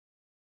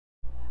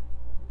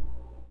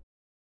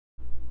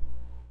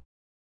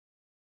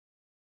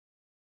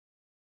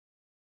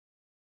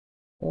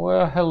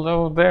Well,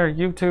 hello there,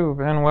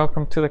 YouTube, and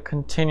welcome to the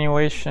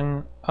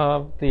continuation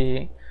of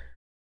the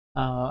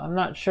I'm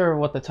not sure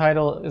what the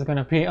title is going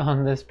to be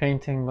on this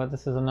painting, but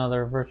this is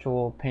another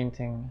virtual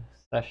painting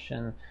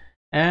session.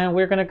 And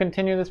we're going to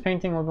continue this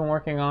painting we've been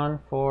working on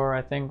for,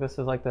 I think this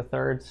is like the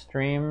third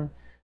stream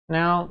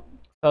now.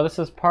 So this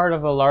is part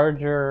of a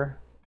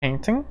larger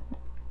painting,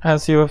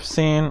 as you have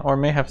seen or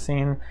may have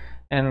seen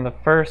in the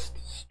first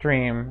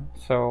stream.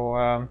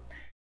 So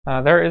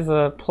there is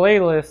a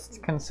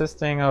playlist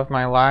consisting of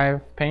my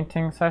live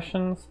painting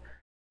sessions,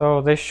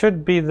 so they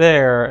should be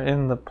there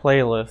in the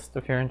playlist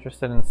if you're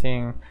interested in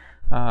seeing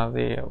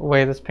the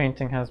way this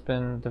painting has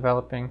been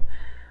developing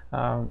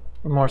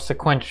more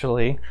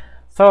sequentially.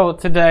 So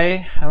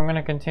today I'm going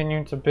to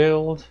continue to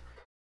build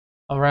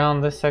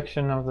around this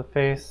section of the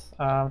face.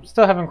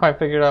 Still haven't quite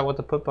figured out what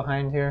to put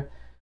behind here,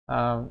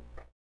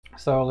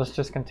 so let's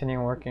just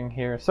continue working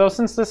here. So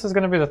since this is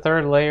going to be the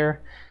third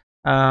layer,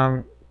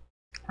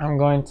 I'm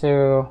going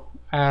to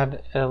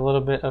add a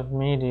little bit of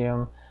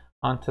medium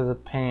onto the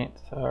paint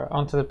or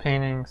onto the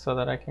painting so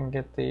that I can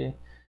get the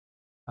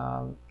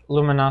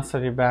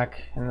luminosity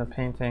back in the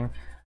painting.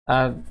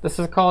 This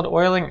is called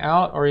oiling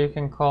out, or you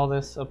can call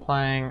this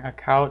applying a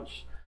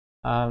couch.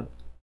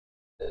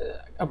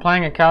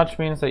 Applying a couch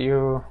means that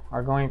you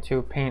are going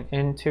to paint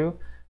into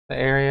the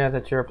area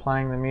that you're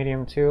applying the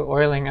medium to.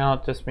 Oiling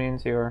out just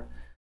means you're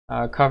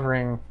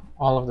covering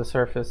all of the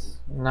surface,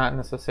 not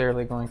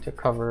necessarily going to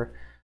cover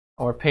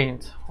or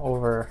paint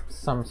over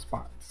some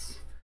spots.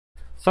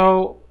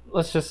 So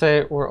let's just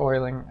say we're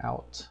oiling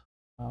out.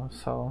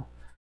 So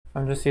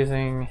I'm just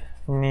using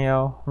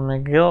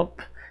Neo-Megilp.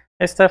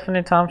 Hey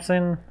Stephanie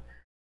Thompson,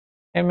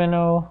 hey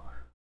Minnow.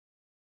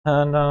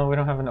 No, we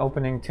don't have an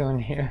opening tune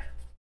here.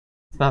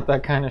 It's not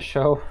that kind of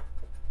show.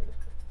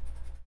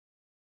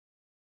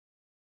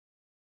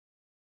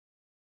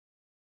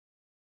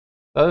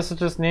 So this is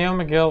just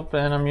Neo-Megilp,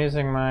 and I'm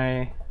using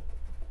my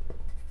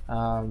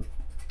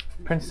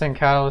Princeton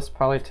Catalyst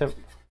Polytip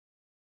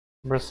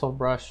bristle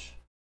brush.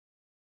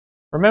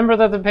 Remember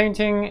that the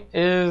painting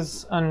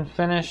is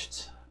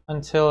unfinished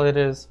until it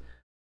is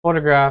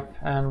photographed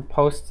and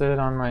posted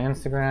on my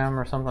Instagram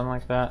or something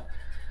like that.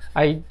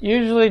 I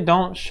usually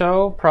don't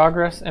show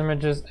progress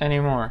images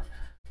anymore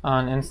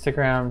on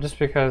Instagram just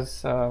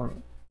because you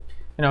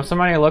know, if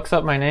somebody looks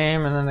up my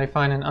name and then they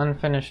find an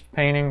unfinished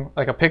painting,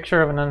 like a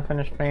picture of an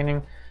unfinished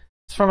painting,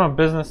 it's from a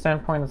business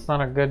standpoint, it's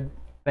not a good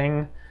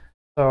thing.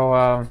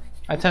 So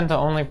I tend to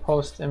only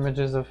post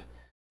images of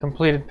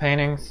completed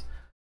paintings.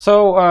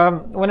 So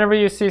whenever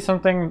you see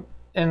something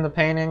in the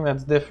painting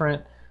that's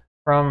different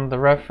from the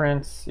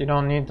reference, you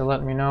don't need to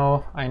let me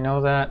know. I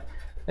know that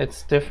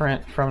it's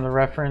different from the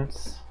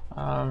reference.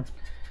 And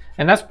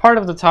that's part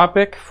of the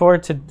topic for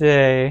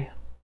today.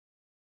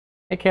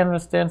 Hey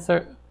Canvas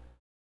Dancer.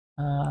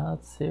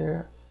 Let's see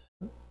here.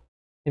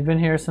 You've been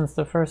here since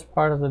the first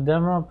part of the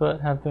demo,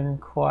 but have been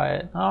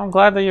quiet. Oh, I'm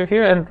glad that you're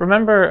here. And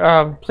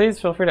remember, please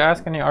feel free to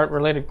ask any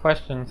art-related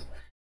questions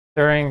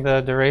during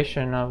the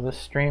duration of the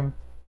stream.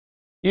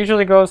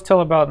 Usually goes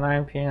till about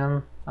 9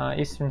 p.m.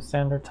 Eastern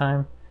Standard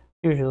Time,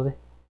 usually.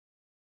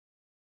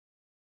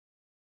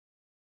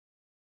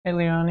 Hey,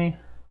 Leonie.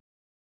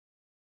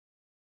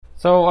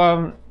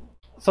 So,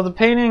 so the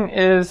painting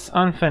is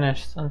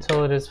unfinished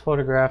until it is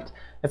photographed.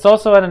 It's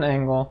also at an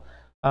angle.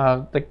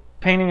 The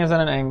painting is at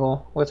an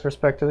angle with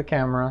respect to the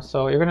camera,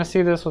 so you're going to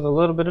see this with a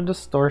little bit of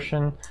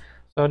distortion.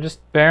 So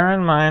just bear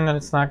in mind that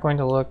it's not going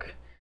to look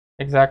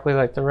exactly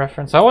like the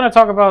reference. I want to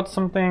talk about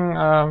something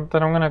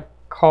that I'm going to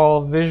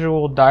call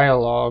visual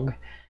dialogue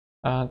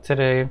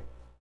today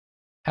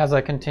as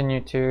I continue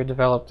to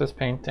develop this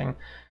painting.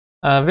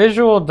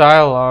 Visual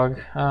dialogue,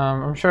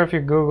 I'm sure if you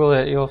Google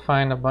it, you'll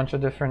find a bunch of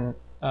different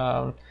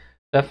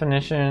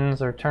definitions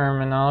or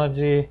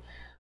terminology.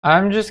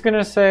 I'm just going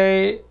to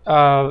say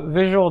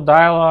visual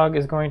dialogue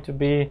is going to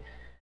be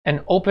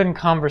an open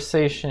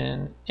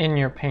conversation in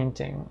your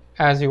painting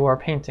as you are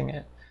painting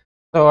it.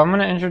 So I'm going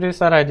to introduce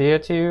that idea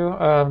to you,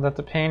 that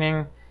the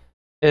painting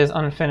is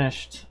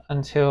unfinished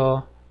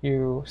until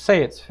you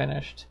say it's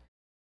finished.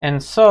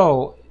 And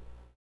so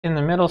in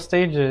the middle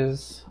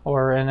stages,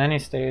 or in any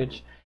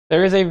stage,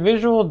 there is a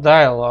visual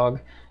dialogue,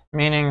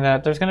 meaning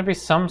that there's going to be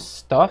some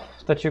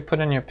stuff that you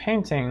put in your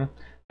painting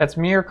that's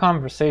mere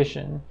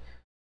conversation.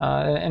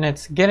 And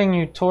it's getting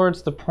you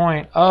towards the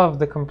point of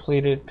the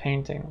completed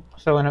painting.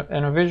 So in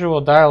a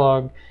visual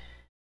dialogue,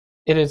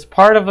 it is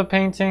part of a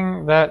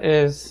painting that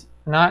is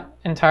not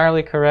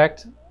entirely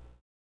correct,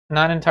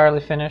 not entirely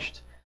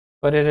finished,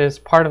 but it is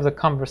part of the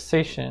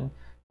conversation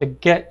to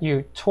get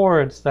you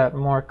towards that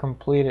more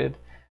completed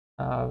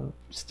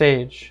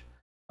stage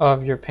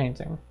of your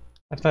painting,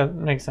 if that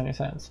makes any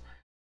sense.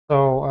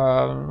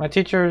 So my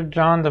teacher,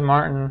 John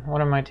DeMartin,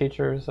 one of my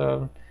teachers,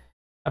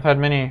 I've had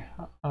many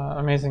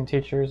amazing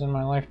teachers in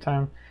my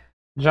lifetime.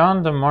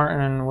 John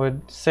DeMartin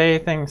would say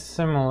things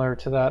similar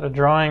to that. A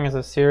drawing is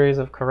a series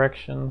of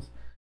corrections.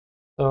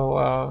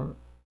 So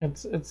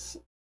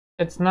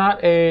it's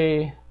not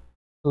a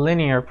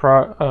linear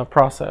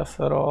process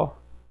at all.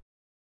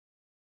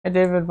 Hey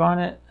David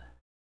Bonnet.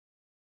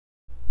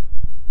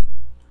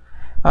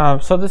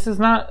 So this is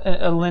not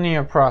a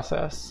linear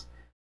process,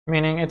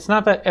 meaning it's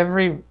not that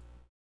every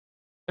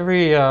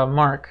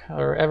mark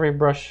or every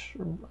brush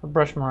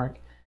mark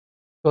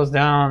goes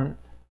down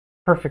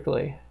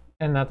perfectly,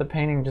 and that the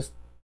painting just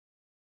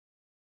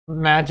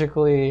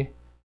magically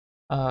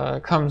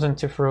comes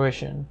into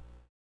fruition.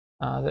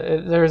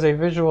 There's a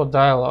visual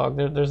dialogue.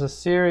 There's a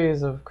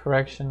series of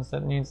corrections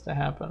that needs to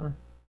happen.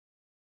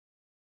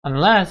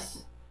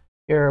 Unless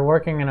you're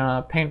working in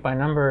a paint by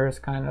numbers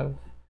kind of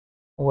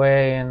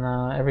way and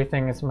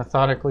everything is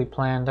methodically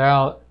planned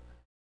out,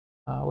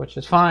 which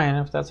is fine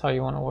if that's how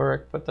you want to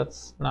work, but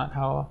that's not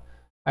how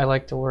I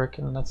like to work,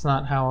 and that's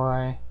not how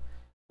I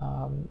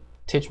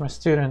teach my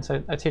students.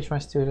 I teach my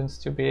students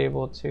to be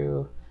able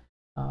to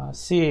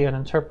see and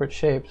interpret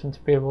shapes and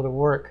to be able to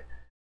work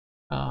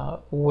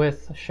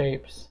with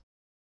shapes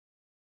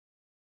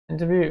and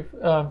to be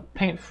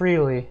paint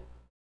freely.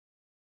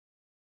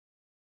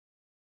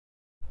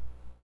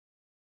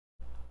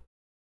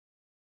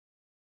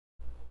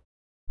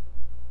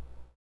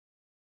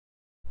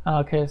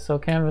 Okay, so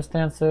Canvas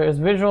Dancer, is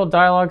visual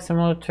dialogue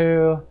similar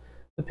to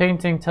the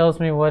painting tells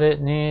me what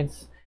it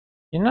needs?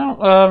 You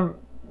know,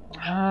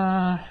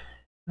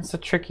 it's a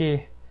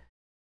tricky.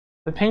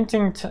 The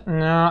painting,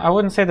 no, I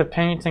wouldn't say the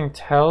painting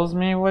tells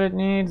me what it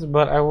needs,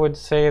 but I would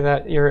say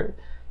that you're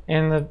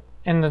in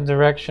the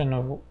direction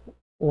of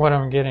what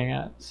I'm getting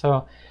at.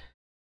 So,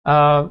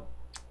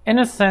 in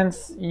a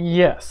sense,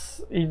 yes,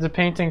 the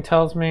painting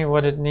tells me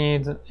what it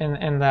needs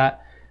in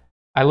that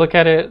I look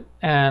at it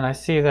and I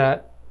see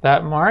that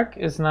that mark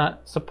is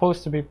not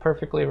supposed to be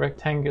perfectly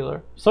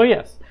rectangular. So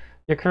yes,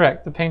 you're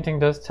correct. The painting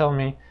does tell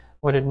me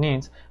what it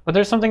needs. But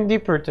there's something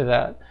deeper to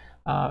that.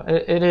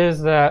 It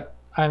is that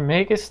I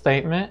make a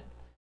statement.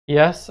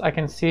 Yes, I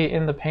can see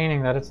in the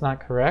painting that it's not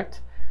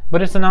correct,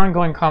 but it's an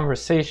ongoing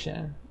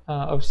conversation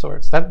of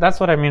sorts. That's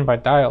what I mean by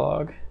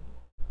dialogue.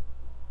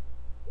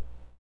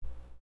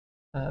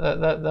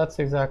 That's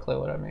exactly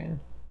what I mean.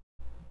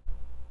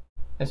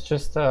 It's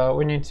just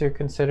we need to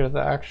consider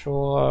the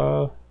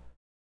actual...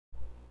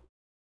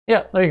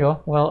 yeah, there you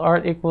go. Well,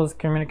 art equals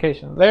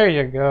communication. There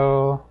you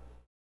go.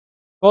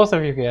 Both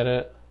of you get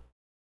it.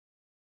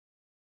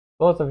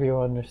 Both of you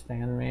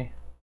understand me.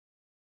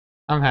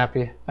 I'm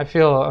happy. I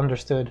feel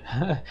understood.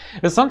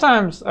 Because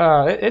sometimes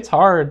it's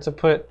hard to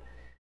put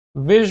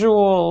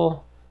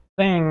visual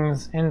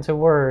things into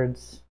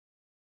words.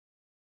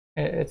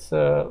 It's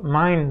a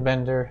mind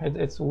bender.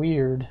 It's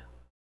weird.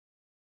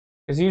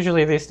 Because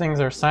usually these things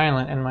are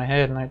silent in my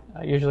head, and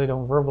I usually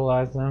don't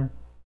verbalize them.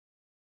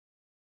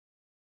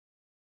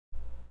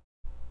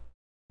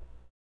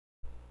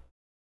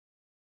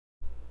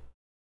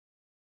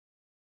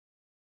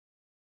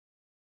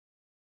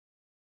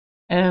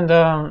 And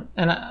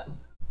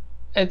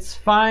it's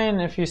fine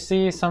if you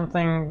see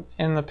something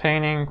in the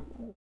painting,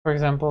 for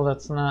example,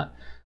 that's not,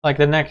 like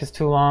the neck is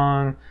too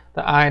long,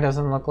 the eye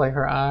doesn't look like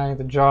her eye,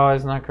 the jaw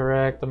is not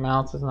correct, the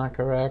mouth is not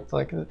correct.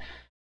 Like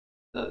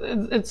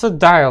it's a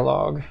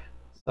dialogue,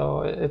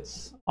 so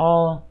it's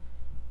all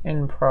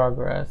in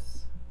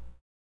progress.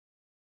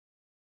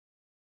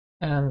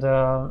 And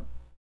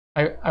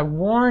I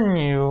warn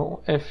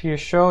you, if you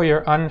show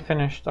your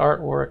unfinished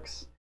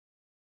artworks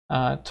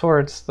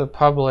towards the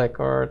public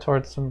or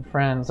towards some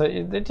friends,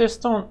 they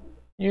just don't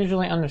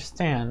usually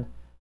understand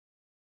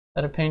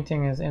that a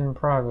painting is in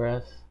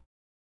progress.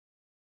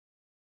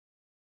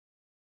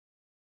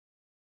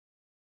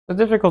 It's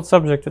a difficult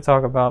subject to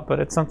talk about, but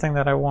it's something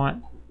that I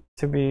want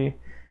to be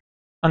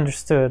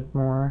understood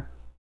more.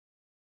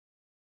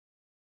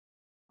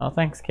 Oh,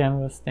 thanks,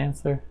 Canvas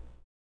Dancer.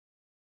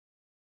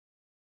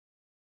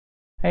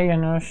 Hey,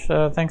 Janusz,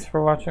 thanks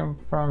for watching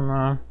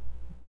from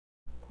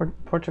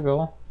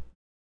Portugal.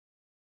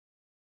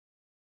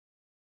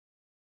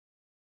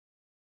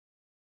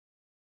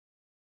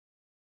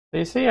 So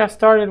you see, I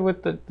started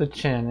with the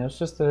chin. It was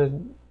just a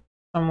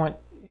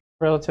somewhat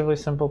relatively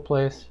simple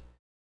place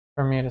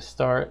for me to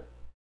start.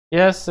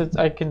 Yes,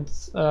 I can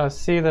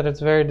see that it's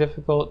very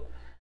difficult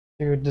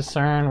to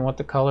discern what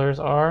the colors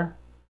are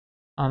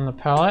on the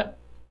palette,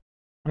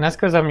 and that's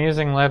because I'm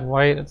using lead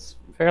white. It's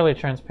fairly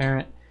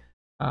transparent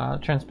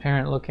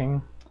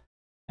looking,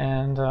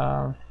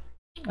 and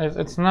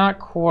it's not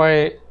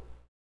quite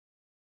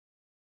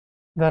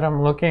that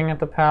I'm looking at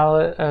the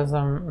palette as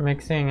I'm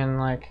mixing and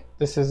like,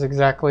 this is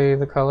exactly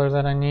the color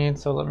that I need,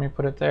 so let me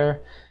put it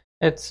there.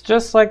 It's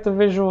just like the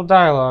visual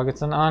dialogue.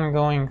 It's an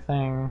ongoing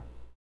thing.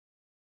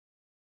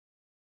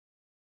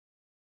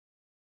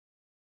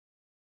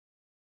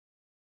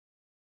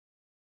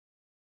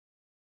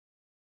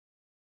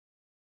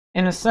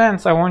 In a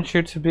sense, I want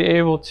you to be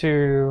able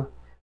to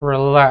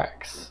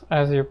relax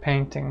as you're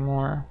painting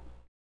more.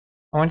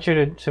 I want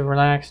you to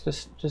relax,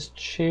 just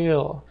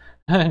chill.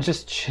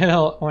 Just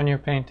chill when you're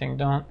painting.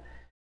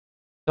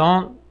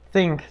 Don't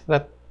think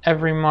that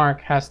every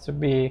mark has to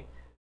be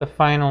the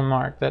final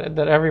mark, that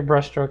every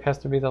brushstroke has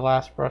to be the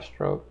last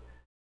brushstroke.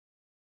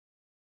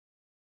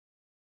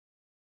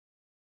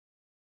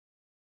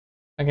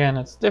 Again,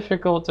 it's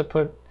difficult to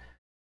put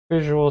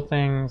visual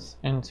things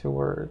into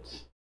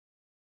words.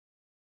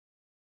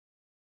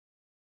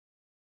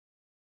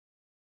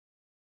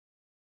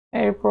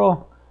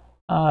 April.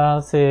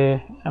 Let's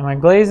see, am I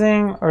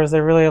glazing or is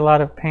there really a lot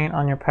of paint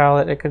on your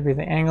palette? It could be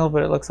the angle,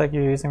 but it looks like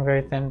you're using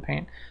very thin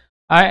paint.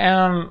 I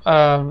am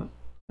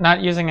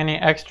not using any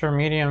extra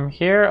medium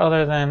here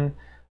other than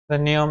the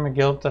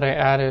Neo-Megilp that I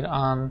added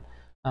on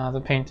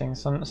the painting.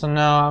 So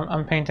now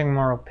I'm painting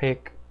more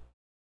opaque.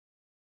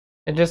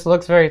 It just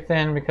looks very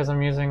thin because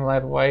I'm using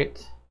lead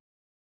white.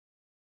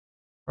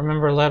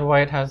 Remember, lead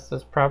white has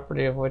this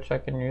property of which I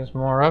can use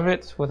more of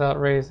it without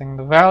raising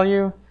the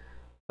value,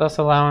 thus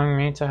allowing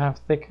me to have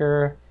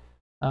thicker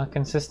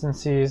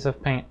consistencies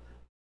of paint.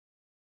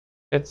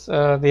 It's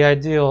the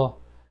ideal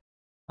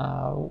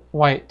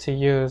white to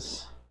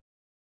use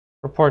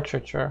for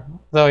portraiture,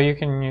 though you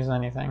can use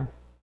anything.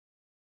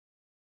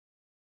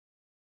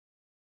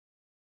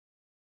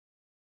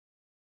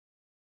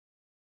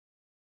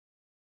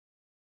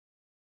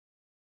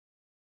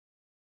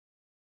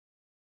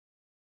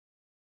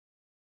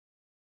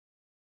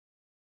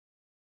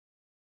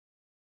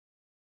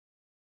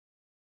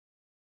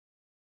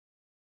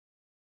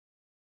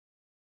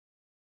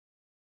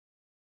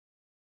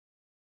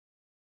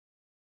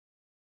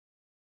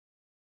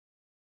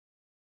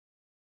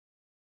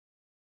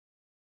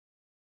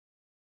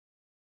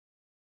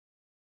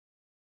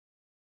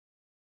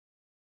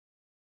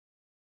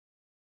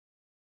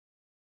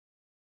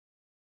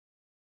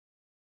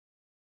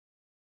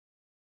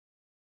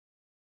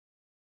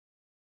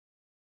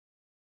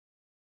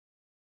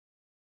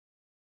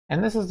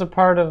 And this is the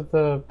part of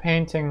the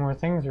painting where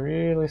things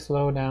really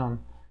slow down.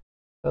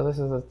 So this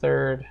is the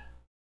third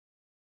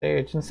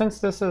stage. And since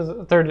this is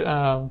a third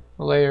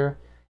layer,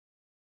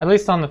 at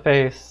least on the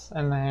face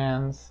and the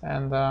hands,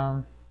 and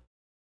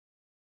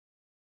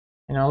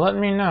you know, let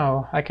me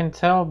know. I can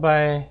tell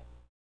by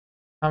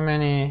how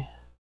many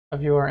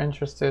of you are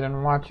interested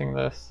in watching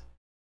this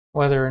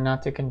whether or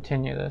not to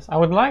continue this. I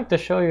would like to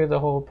show you the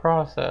whole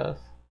process,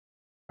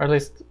 or at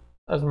least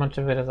as much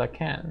of it as I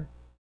can.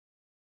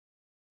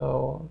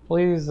 So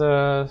please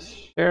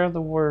share the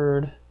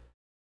word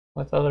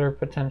with other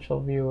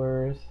potential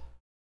viewers.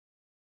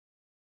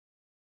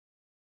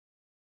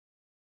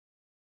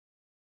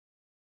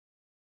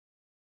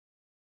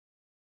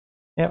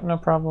 Yep, no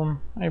problem,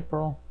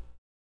 April.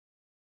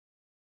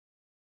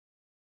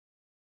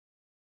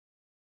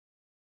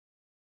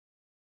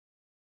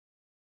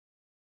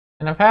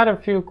 And I've had a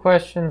few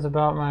questions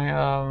about my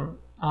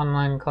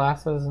online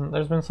classes, and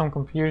there's been some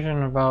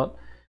confusion about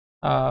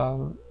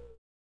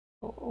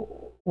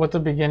what the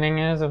beginning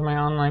is of my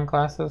online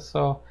classes,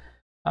 so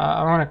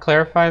I want to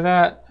clarify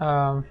that.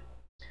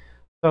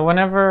 So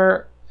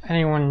whenever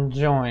anyone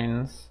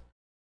joins,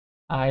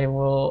 I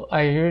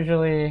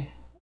usually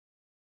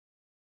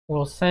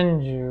will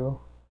send you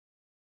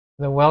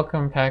the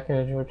welcome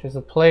package, which is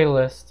a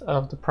playlist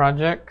of the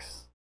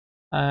projects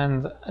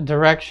and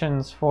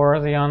directions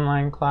for the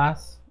online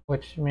class,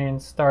 which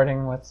means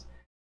starting with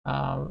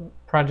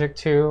project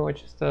 2,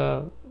 which is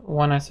the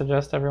one I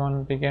suggest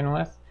everyone begin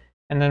with,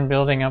 and then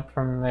building up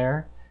from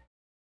there.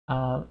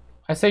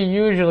 I say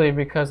usually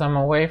because I'm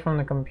away from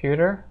the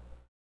computer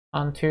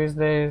on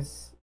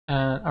Tuesdays,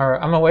 or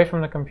I'm away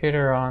from the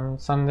computer on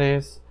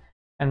Sundays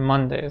and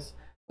Mondays.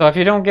 So if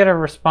you don't get a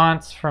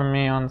response from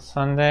me on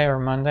Sunday or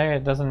Monday,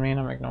 it doesn't mean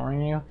I'm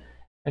ignoring you.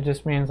 It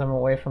just means I'm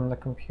away from the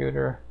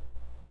computer.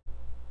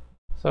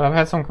 So I've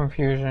had some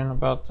confusion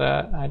about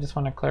that. I just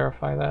want to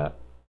clarify that.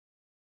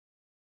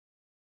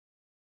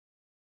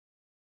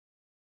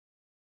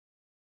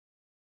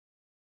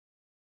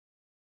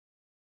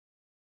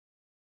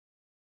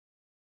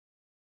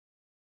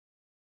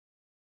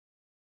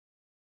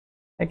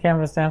 Hey,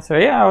 Canvas Dancer.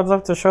 Yeah, I would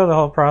love to show the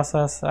whole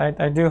process.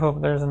 I do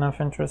hope there's enough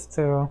interest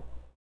too.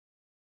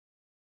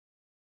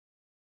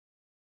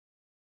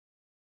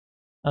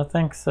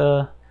 Thanks,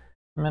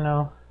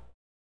 Minnow.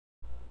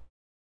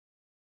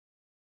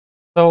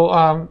 So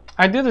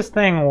I do this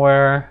thing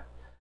where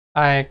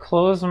I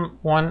close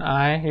one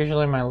eye,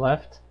 usually my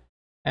left,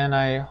 and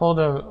I hold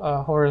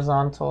a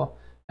horizontal,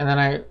 and then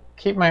I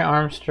keep my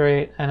arm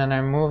straight, and then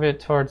I move it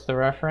towards the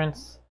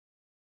reference.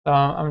 So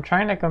I'm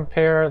trying to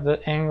compare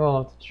the angle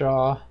of the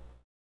jaw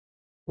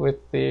with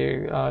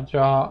the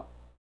jaw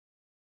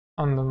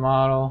on the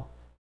model.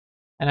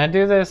 And I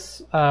do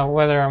this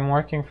whether I'm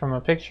working from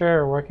a picture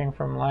or working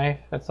from life,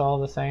 it's all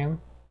the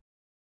same.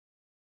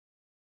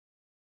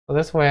 So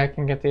this way I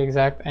can get the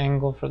exact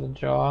angle for the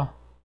jaw,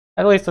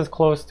 at least as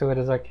close to it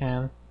as I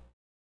can.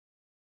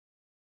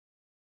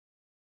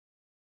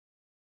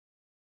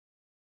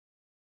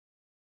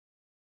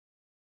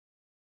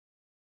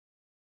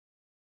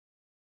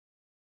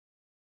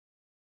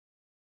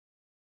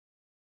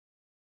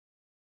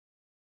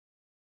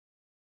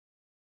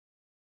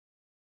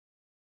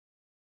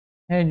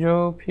 Hey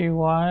Joe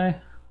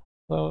PY,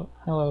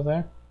 hello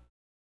there.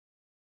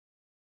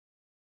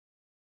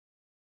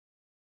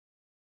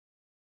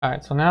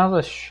 Alright, so now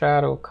the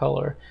shadow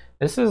color.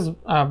 This is,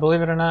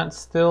 believe it or not,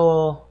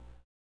 still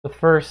the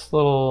first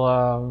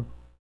little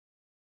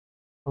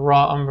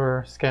raw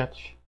umber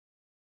sketch.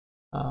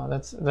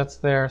 That's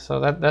there, so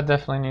that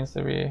definitely needs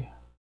to be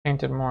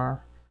painted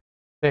more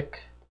thick.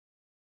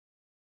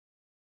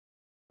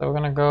 So we're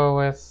gonna go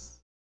with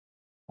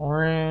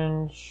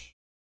orange,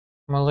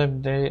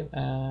 molybdate,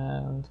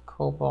 and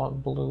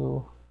cobalt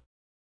blue.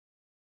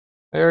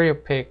 Very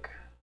opaque.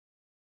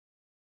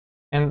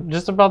 And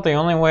just about the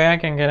only way I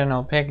can get an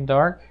opaque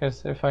dark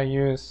is if I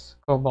use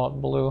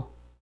cobalt blue.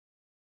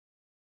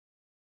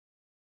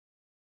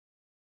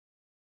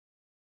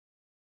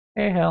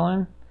 Hey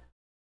Helen,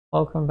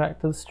 welcome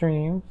back to the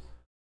streams.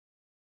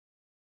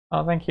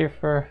 Oh, thank you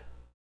for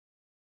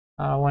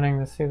wanting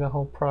to see the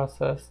whole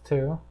process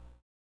too.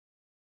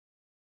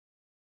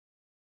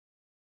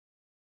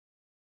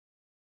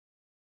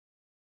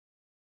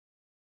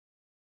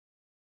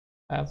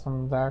 Add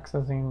some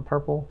Dioxazine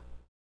purple.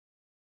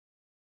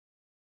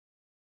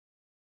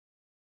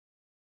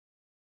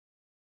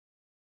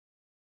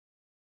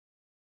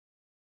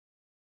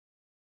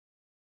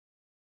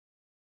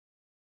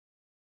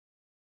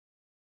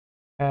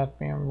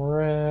 Cadmium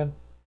red.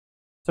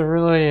 It's a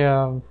really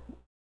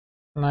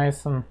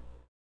nice and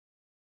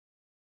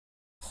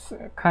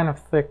kind of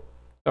thick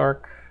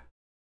dark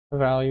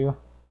value.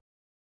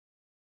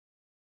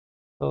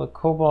 So the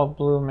cobalt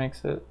blue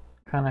makes it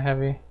kind of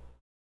heavy.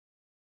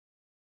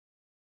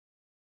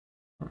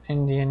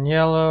 Indian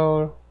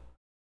yellow,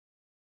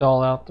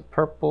 dull out the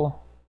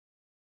purple.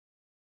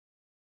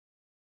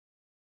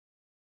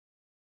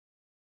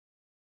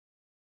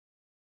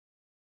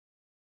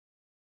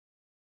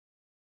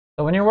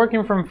 So when you're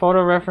working from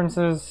photo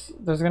references,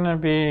 there's going to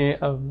be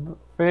a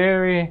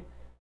very,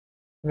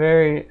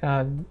 very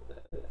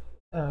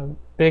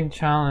big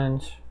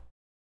challenge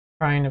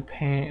trying to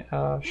paint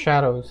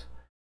shadows,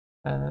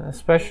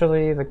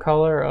 especially the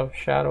color of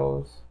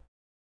shadows.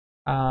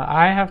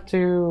 I have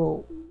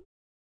to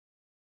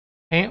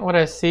paint what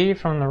I see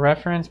from the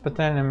reference, but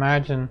then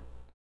imagine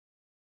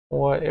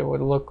what it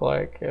would look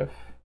like if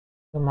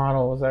the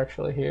model was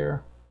actually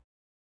here.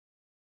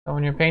 So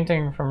when you're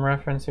painting from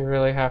reference, you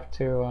really have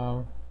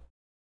to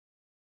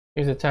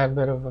use a tad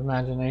bit of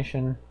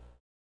imagination.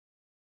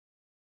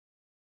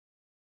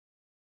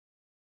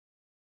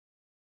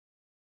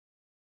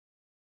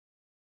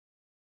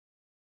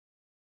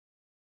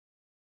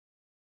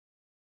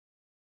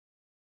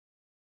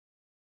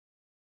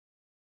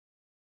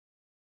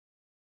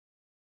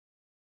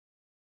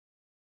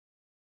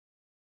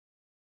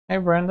 Hey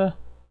Brenda.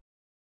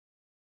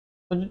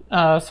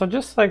 So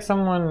just like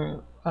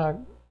someone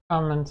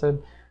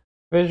commented,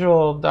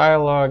 visual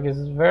dialogue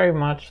is very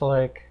much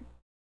like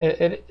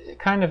it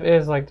kind of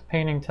is like the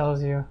painting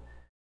tells you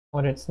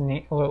what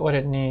what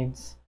it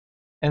needs,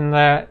 and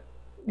that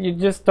you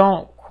just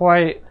don't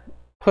quite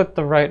put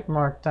the right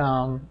mark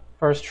down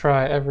first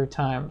try every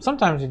time.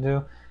 Sometimes you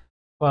do,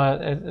 but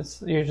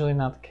it's usually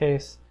not the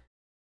case.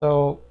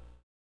 So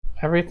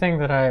everything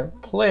that I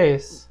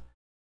place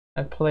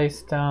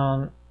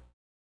down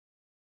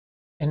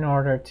in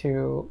order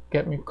to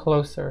get me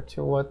closer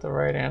to what the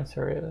right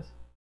answer is.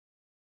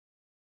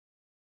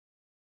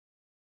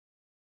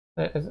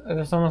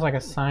 There's almost like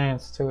a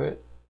science to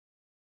it.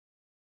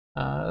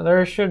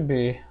 There should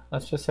be.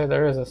 Let's just say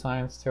there is a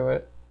science to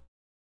it.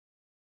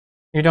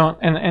 You don't,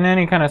 in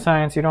any kind of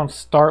science, you don't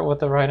start with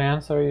the right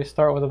answer. You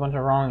start with a bunch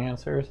of wrong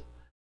answers,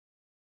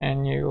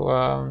 and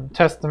you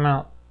test them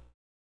out.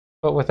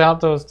 But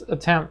without those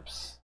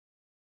attempts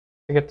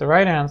to get the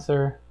right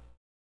answer,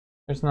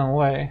 there's no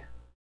way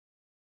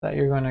that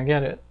you're going to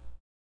get it.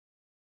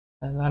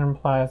 And that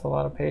implies a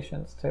lot of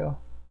patience too.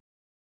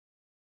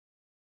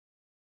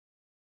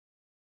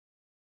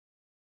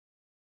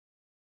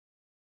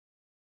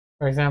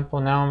 For example,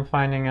 now I'm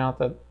finding out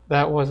that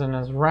that wasn't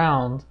as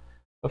round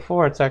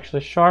before. It's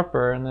actually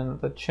sharper, and then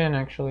the chin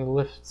actually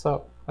lifts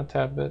up a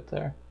tad bit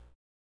there.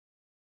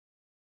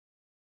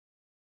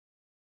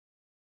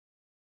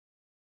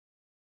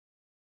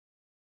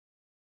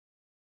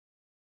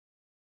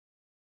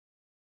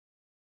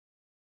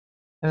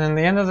 And then in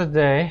the end of the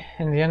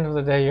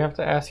day, you have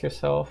to ask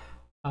yourself,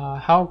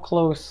 how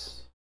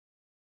close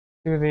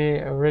to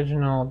the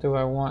original do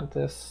I want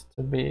this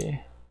to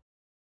be?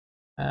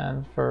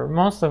 And for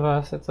most of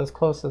us, it's as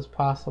close as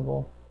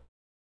possible.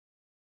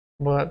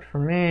 But for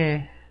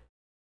me,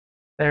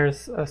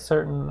 there's a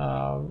certain,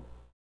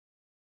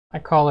 I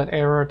call it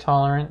error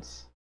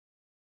tolerance.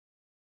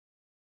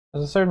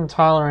 There's a certain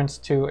tolerance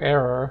to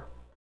error,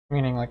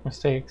 meaning like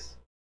mistakes,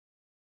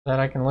 that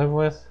I can live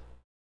with.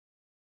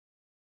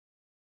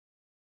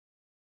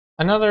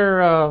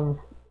 Another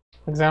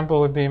example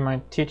would be my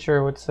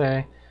teacher would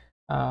say,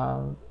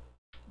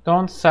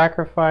 don't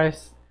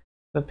sacrifice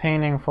the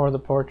painting for the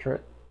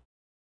portrait.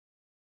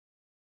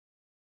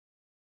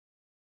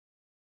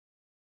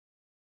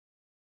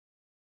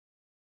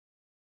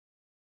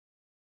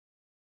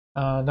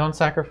 Don't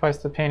sacrifice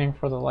the painting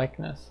for the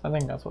likeness. I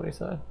think that's what he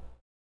said.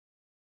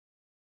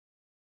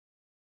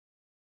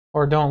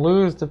 Or don't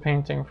lose the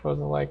painting for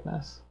the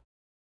likeness.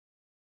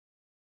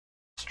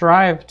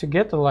 Strive to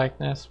get the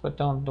likeness, but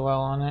don't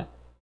dwell on it.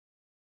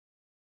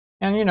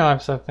 And you know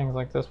I've said things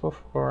like this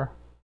before.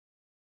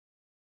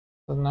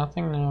 There's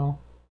nothing new.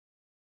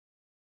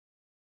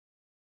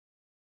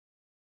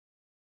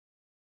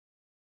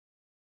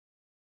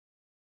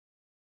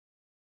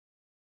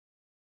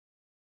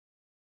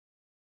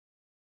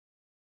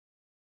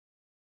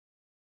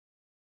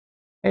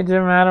 Hey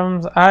Jim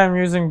Adams, I am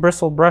using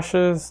bristle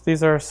brushes.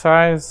 These are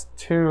size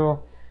 2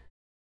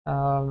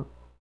 um,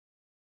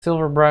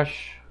 Silver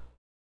Brush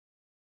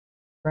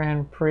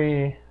Grand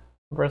Prix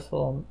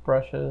bristle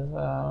brushes,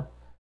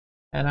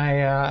 and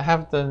I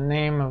have the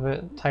name of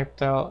it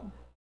typed out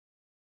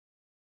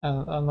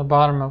on the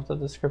bottom of the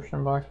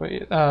description box. But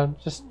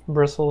just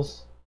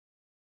bristles,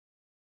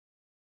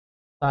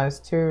 size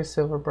 2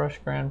 Silver Brush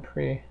Grand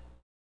Prix.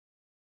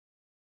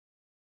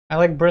 I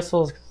like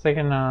bristles because they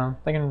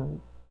can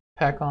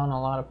pack on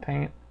a lot of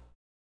paint.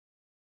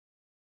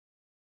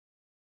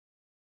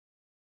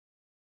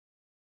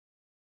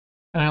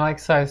 And I like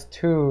size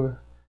 2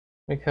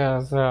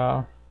 because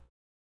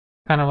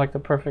kind of like the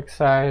perfect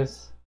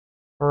size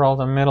for all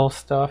the middle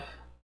stuff.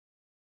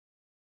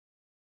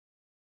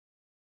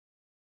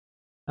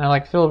 And I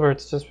like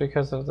filberts just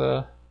because of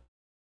the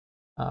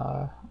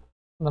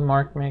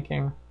mark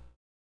making.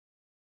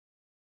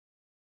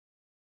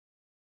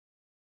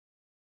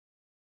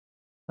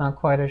 Not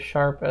quite as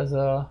sharp as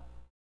a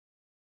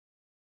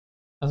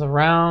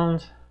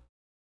round,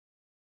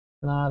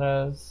 not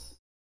as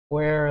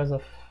square as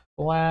a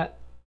flat.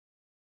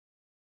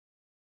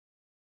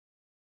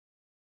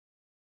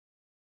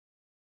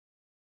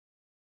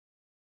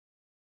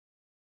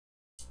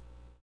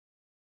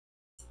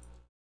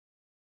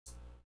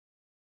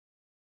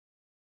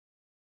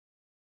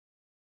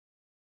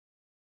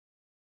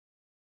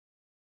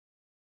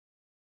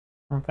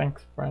 And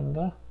thanks,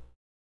 Brenda.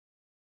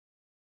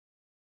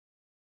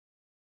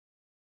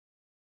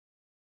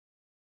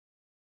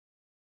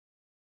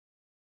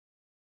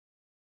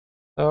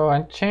 So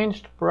I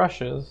changed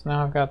brushes.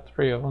 Now I've got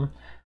 3 of them.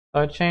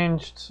 So I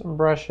changed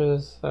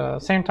brushes,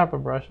 same type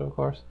of brush, of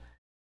course,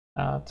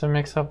 to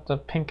mix up the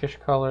pinkish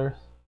color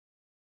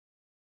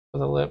for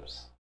the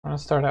lips. I'm going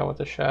to start out with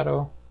the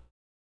shadow.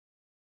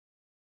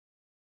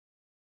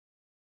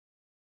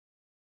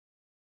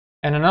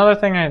 And another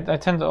thing I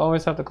tend to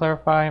always have to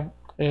clarify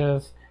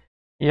is,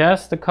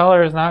 yes, the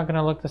color is not going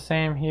to look the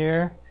same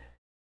here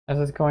as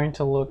it's going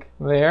to look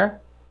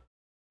there.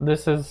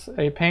 This is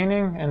a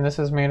painting, and this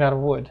is made out of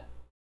wood.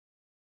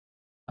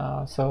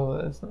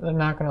 So they're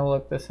not going to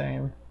look the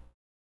same.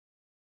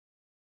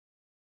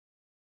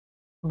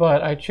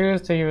 But I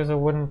choose to use a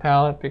wooden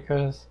palette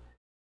because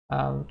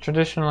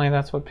traditionally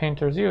that's what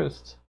painters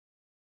used.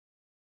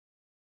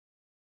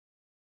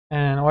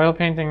 And oil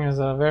painting is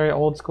a very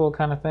old school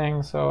kind of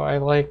thing, so I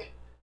like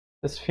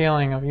this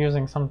feeling of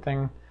using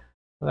something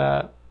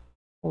that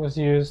was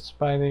used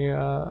by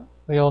the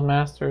old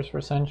masters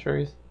for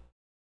centuries.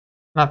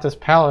 Not this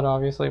palette,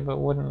 obviously, but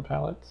wooden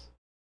palettes.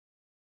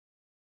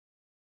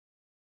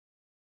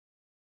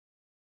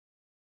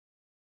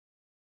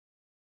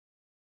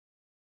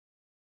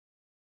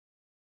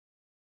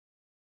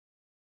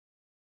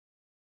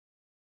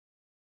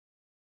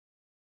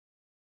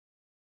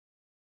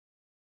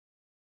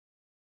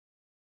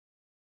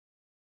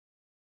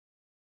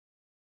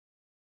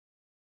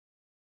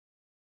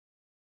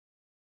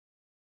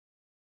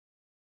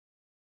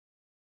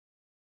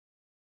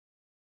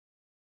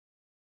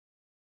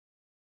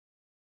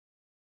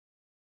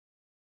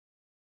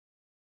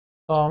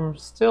 So I'm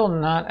still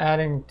not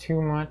adding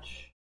too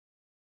much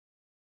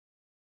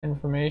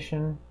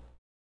information.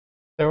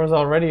 There was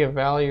already a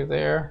value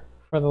there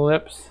for the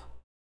lips.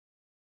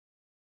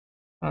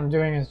 What I'm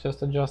doing is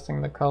just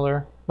adjusting the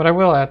color, but I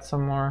will add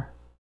some more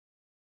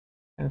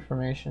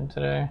information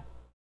today.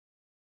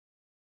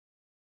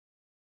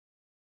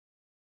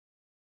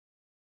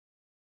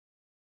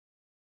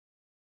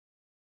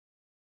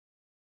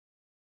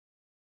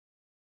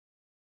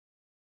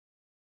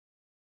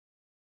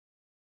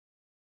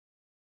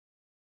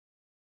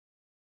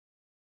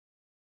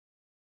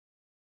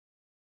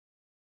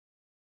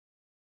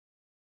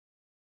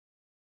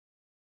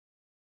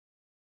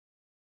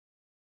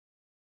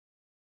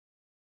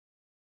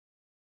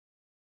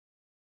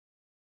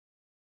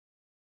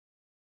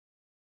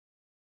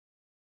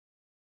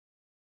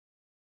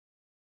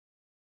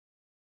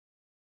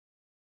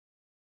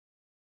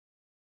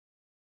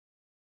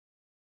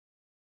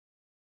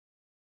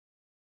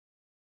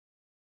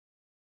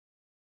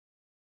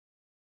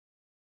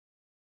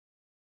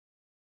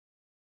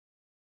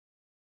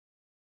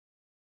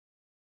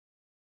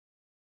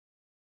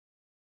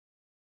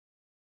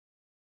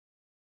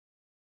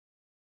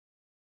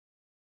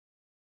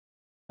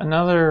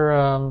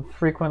 Another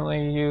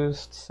frequently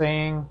used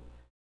saying,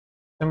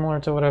 similar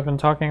to what I've been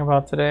talking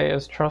about today,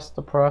 is trust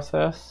the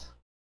process.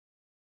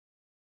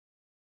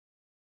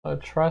 So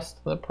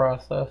trust the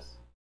process.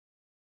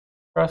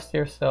 Trust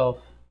yourself.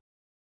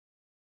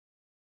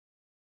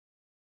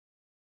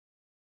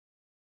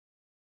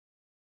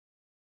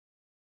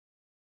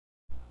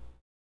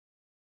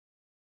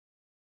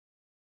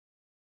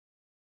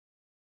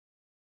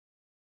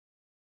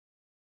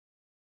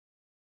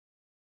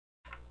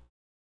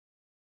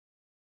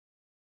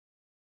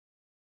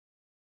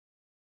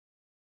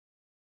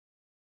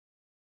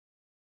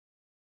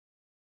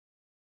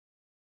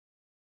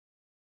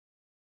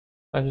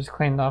 I just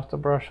cleaned off the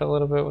brush a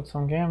little bit with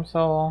some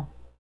Gamsol.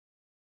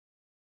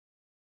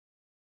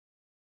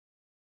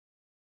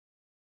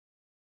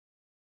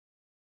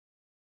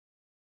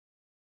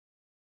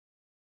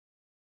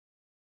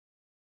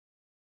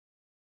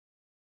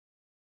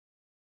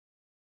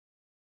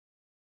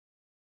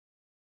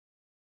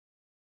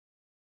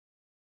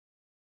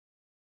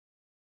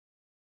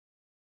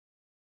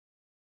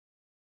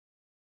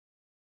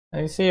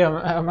 You see,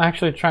 I'm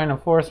actually trying to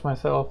force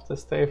myself to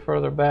stay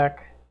further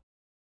back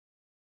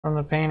from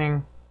the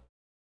painting.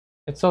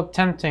 It's so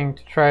tempting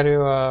to try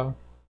to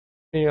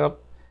be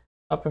up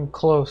and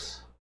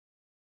close.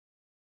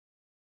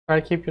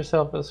 Try to keep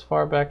yourself as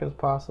far back as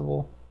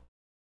possible.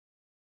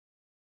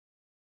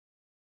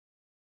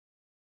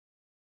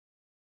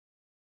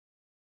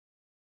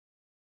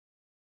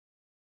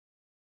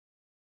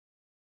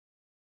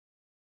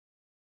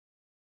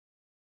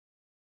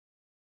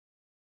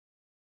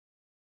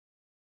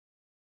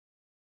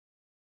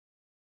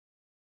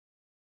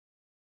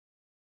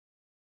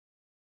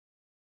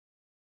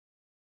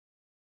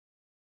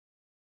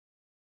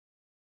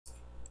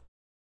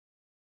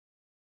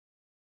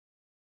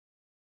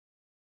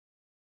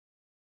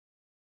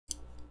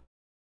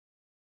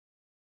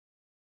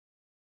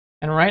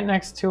 And right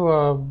next to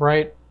a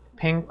bright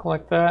pink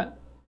like that,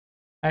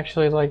 I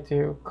actually like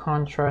to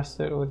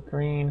contrast it with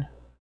green.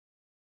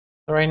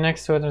 So right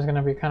next to it, there's going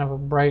to be kind of a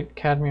bright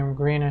cadmium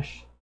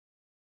greenish.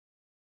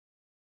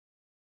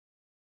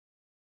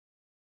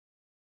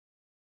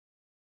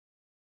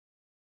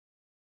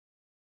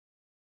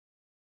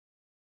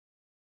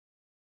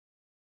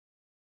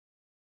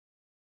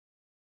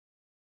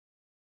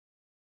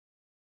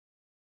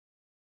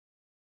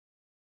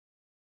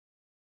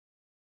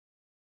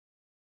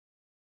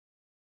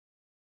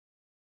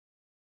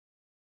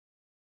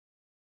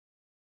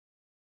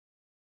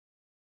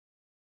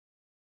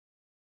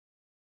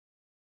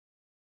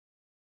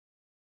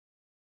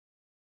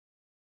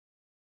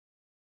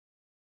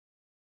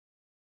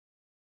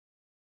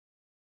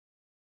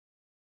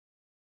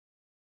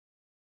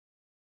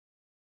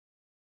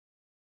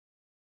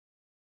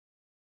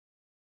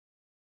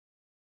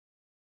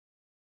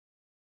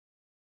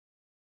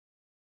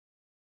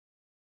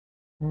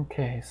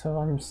 Okay, so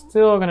I'm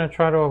still going to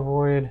try to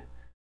avoid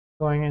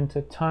going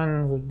into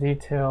tons of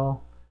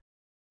detail,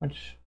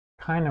 which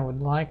kind of would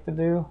like to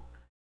do,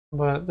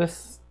 but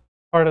this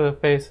part of the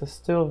face is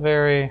still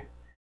very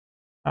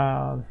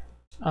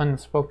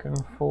unspoken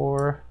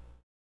for,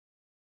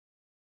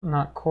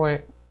 not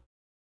quite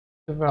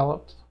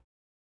developed.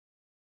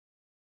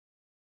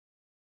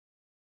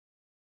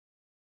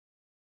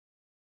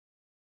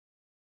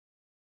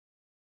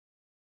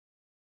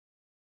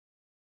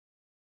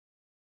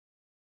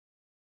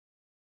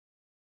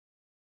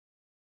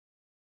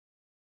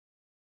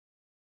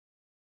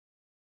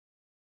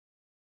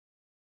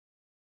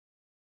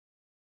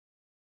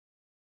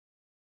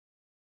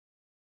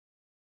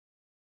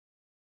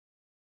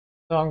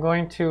 So I'm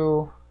going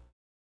to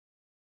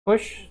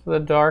push the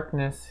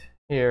darkness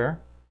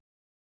here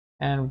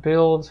and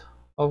build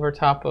over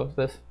top of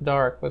this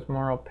dark with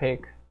more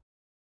opaque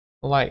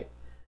light.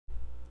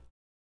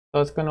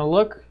 So it's going to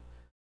look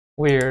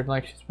weird,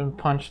 like she's been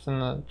punched in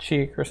the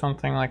cheek or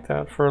something like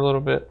that for a little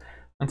bit,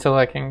 until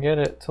I can get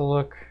it to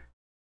look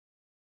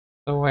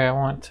the way I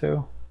want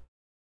to.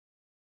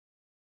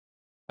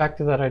 Back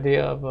to that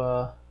idea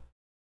of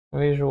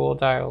visual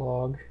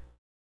dialogue.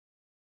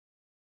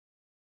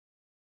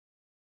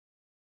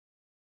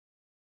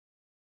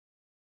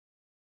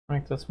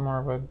 Make this more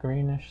of a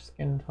greenish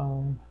skin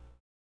tone.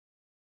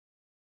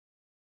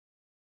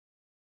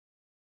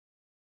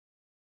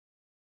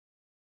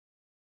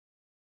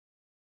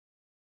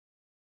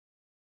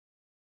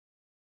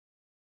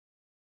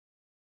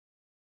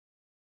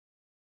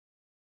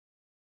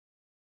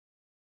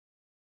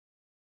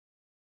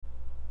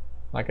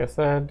 Like I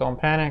said, don't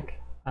panic.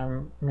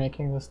 I'm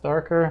making this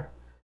darker,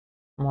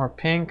 more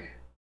pink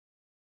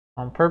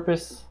on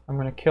purpose. I'm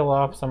going to kill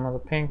off some of the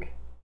pink.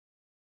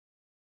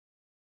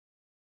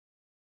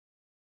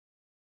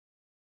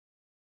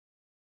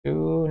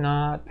 Do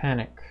not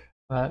panic.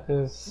 That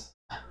is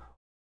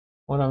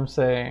what I'm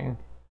saying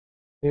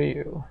to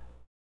you.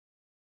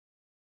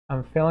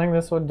 I'm filling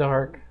this with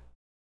dark,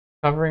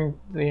 covering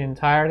the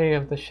entirety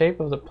of the shape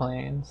of the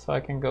plane so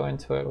I can go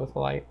into it with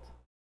light.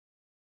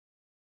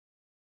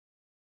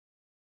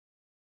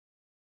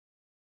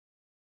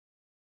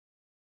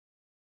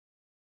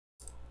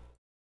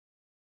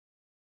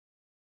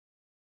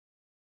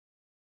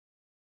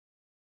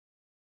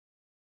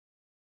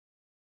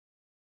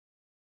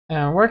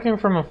 And working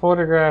from a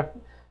photograph,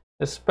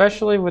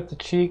 especially with the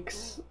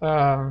cheeks,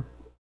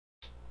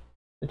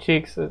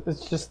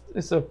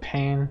 it's a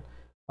pain,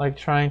 like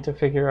trying to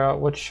figure out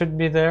what should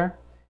be there.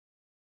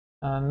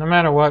 No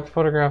matter what,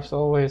 photographs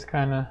always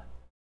kind of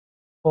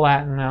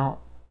flatten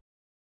out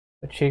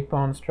the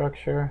cheekbone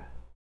structure.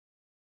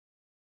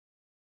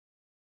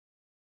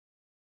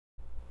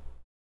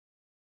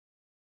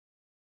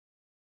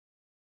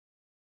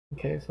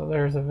 Okay, so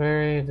there's a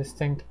very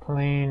distinct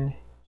plane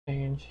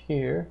change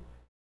here.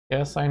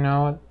 Yes, I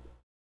know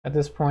at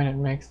this point it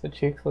makes the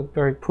cheeks look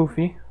very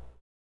poofy.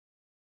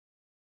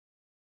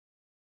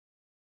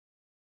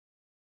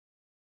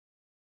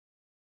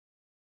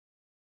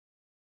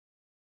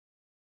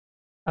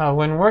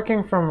 When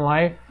working from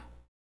life,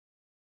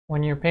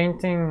 when you're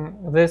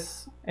painting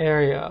this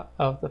area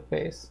of the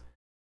face,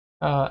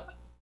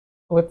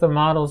 with the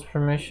model's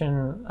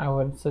permission, I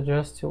would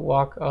suggest to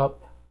walk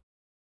up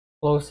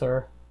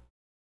closer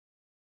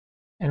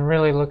and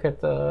really look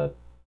at the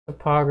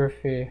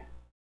topography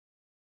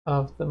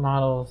of the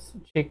model's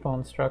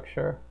cheekbone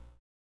structure.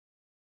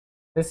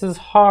 This is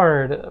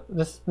hard.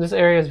 This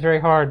area is very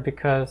hard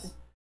because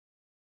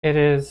it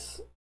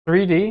is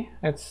 3D.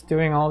 It's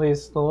doing all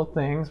these little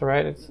things,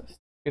 right?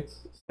 It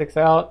sticks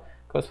out,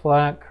 goes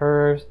flat,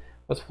 curves,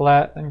 goes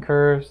flat, then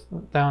curves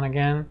down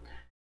again.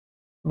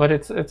 But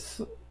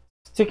it's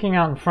sticking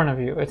out in front of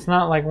you. It's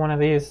not like one of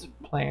these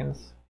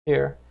planes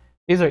here.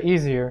 These are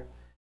easier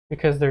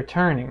because they're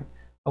turning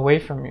away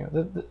from you.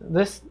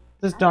 This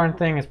darn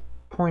thing is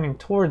pointing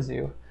towards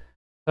you,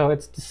 so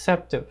it's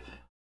deceptive.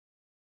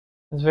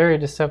 It's very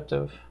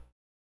deceptive.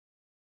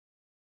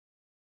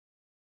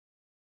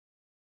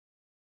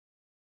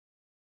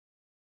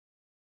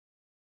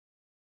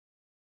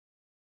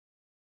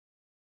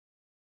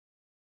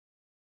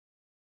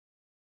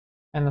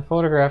 And the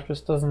photograph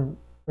just doesn't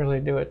really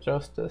do it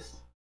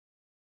justice.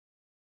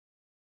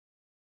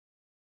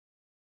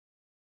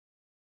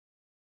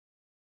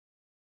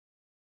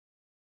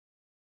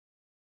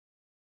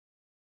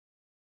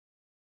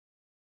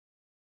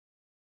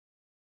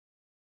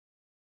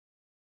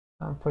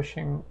 I'm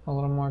pushing a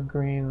little more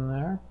green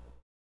there.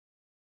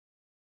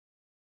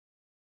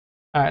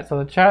 Alright, so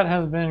the chat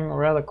has been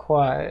rather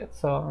quiet,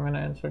 so I'm going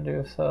to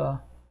introduce a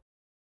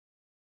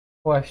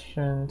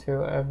question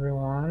to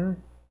everyone.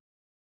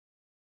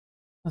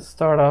 Let's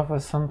start off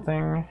with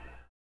something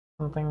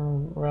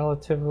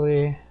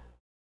relatively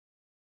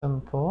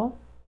simple.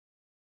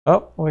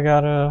 Oh, we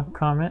got a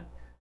comment.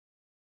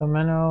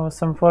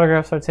 Some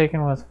photographs are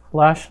taken with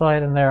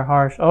flashlight and they're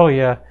harsh. Oh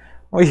yeah.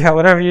 Well yeah,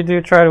 whatever you do,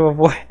 try to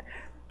avoid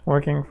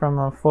working from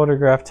a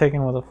photograph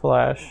taken with a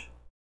flash.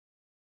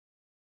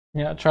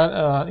 Yeah, try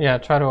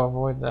to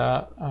avoid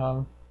that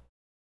as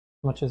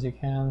much as you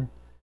can.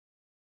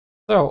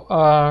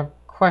 So,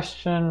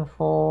 question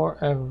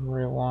for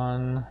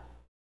everyone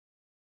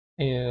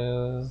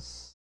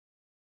is,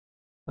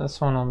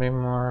 this one will be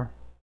more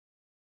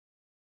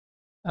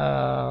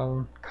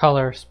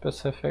color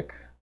specific.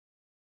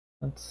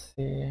 Let's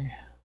see.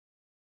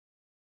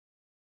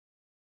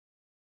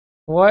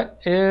 What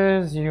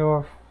is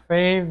your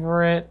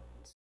favorite?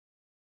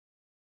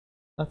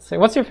 Let's see.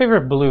 What's your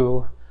favorite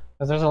blue?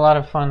 Because there's a lot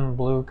of fun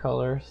blue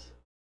colors.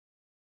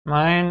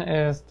 Mine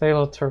is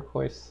Pthalo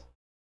Turquoise.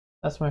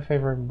 That's my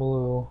favorite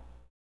blue.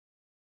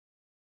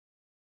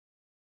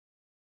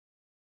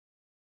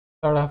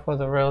 Start off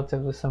with a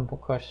relatively simple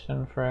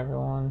question for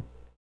everyone.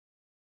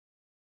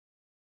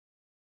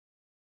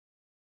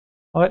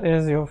 What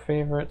is your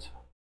favorite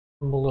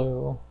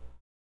blue?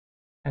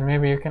 And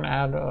maybe you can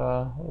add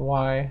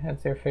why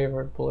it's your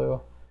favorite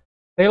blue.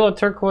 Pthalo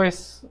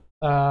Turquoise,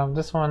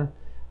 this one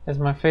is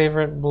my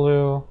favorite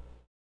blue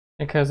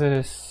because it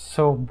is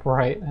so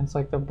bright. It's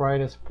like the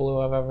brightest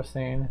blue I've ever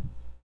seen.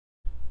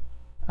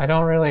 I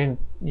don't really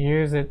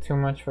use it too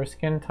much for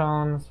skin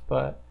tones,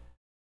 but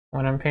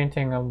when I'm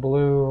painting a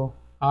blue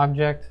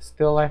object,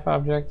 still life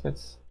object,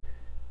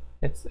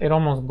 it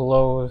almost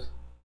glows.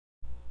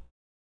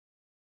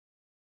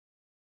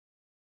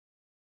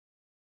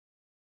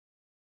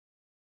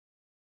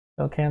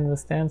 So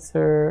Canvas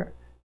Dancer,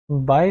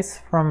 Bice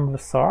from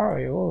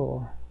Vasari.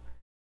 Ooh.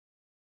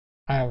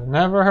 I have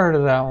never heard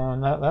of that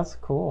one. That's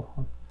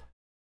cool.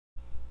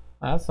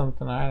 That's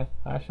something I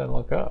should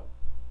look up.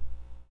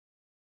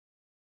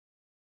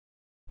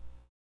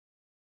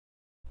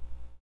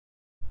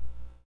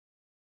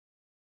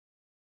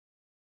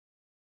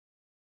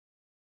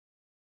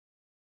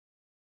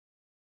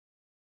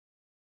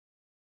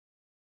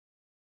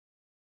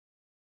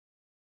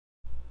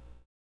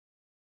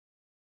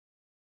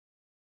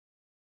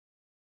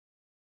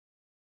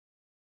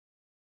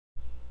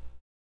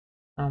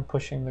 I'm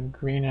pushing the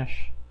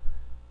greenish.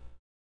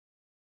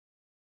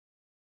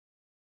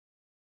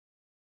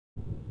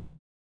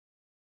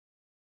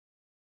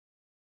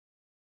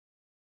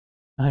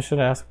 I should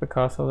ask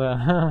Picasso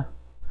that.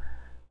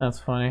 That's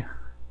funny.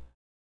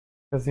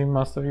 Because he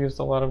must have used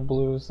a lot of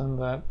blues in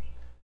that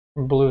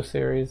blue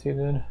series he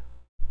did.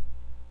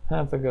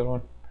 That's a good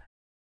one.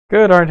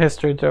 Good art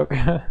history joke.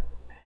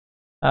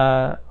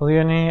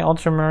 Leonie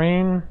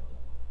Ultramarine.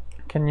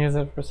 Can use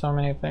it for so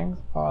many things.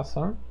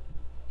 Awesome.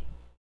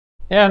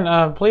 Yeah,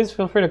 and please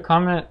feel free to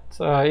comment,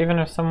 even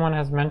if someone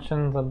has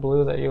mentioned the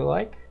blue that you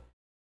like.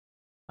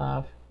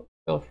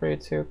 Feel free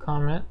to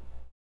comment.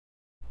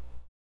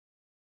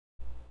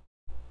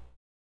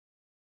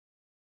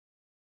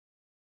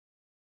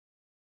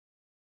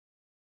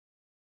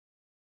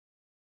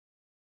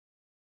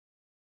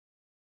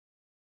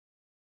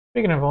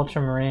 Speaking of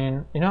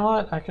ultramarine, you know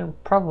what? I can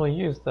probably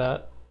use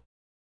that.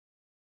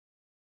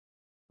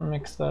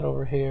 Mix that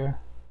over here.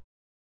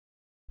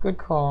 Good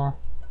call.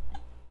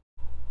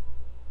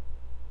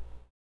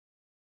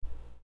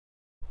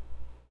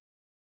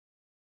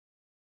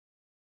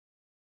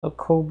 A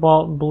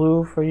cobalt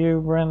blue for you,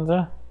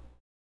 Brenda.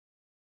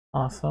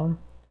 Awesome.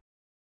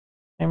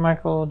 Hey,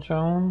 Michael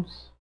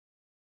Jones.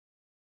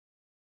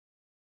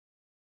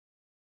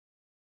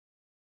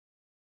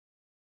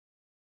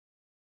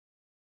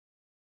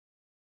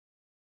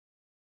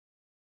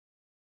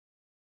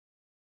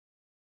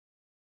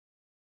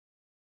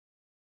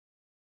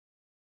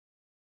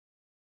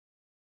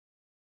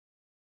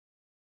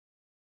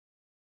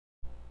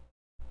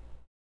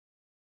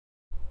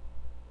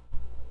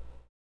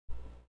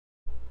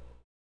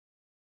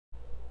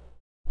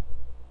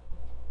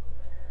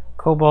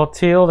 Cobalt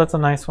Teal, that's a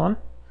nice one.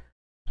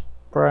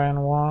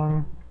 Brian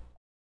Wong.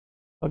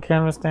 So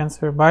Canvas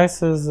Dancer.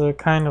 Bice is a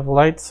kind of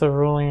light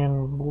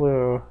cerulean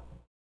blue.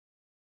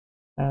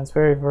 And it's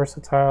very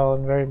versatile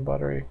and very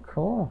buttery.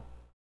 Cool.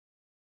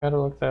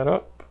 Gotta look that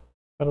up.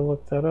 Gotta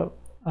look that up.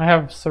 I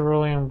have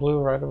Cerulean Blue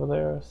right over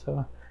there,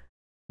 so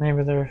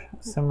maybe they're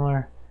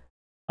similar.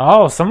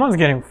 Oh, someone's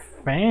getting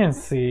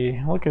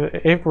fancy. Look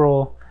at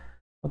April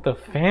with the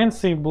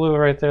fancy blue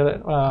right there.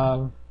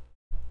 That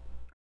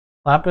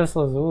lapis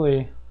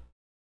lazuli.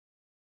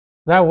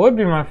 That would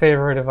be my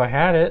favorite if I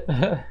had it.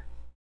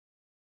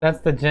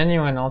 That's the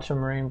genuine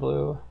ultramarine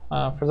blue.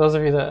 For those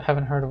of you that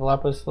haven't heard of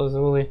lapis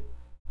lazuli,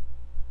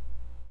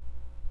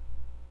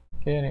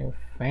 getting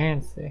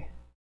fancy.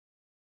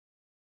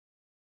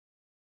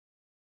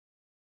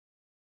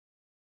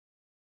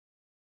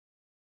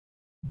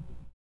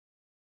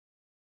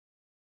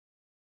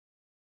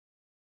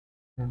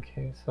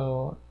 Okay,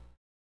 so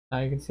now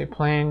you can see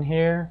plane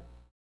here,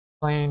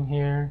 plane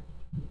here.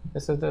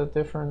 This is the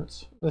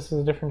difference. This is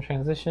a different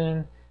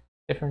transition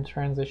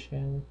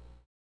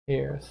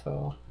here.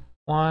 So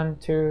 1,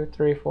 2,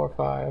 3, 4,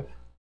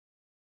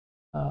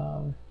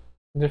 5.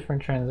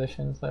 Different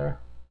transitions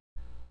there.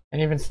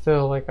 And even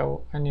still, like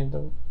I need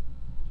to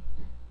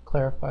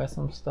clarify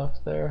some stuff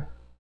there.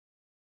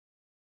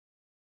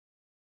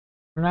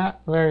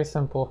 Not very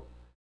simple,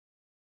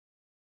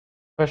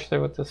 especially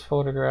with this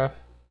photograph.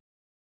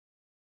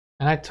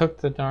 And I took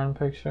the darn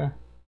picture.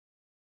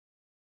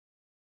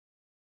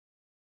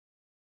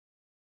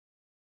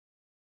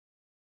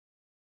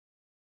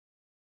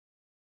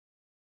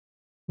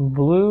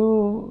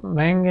 Blue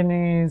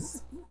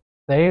manganese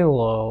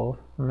Pthalo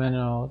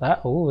minnow.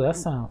 That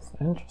sounds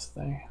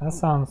interesting. That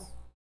sounds,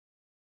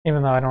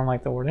 even though I don't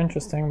like the word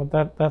interesting,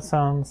 but that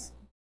sounds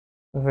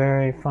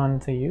very fun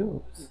to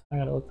use. I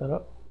gotta look that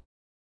up.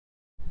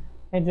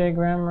 Hey Jay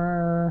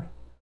Grammar.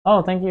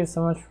 Oh, thank you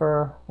so much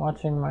for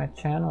watching my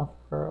channel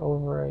for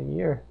over a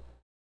year.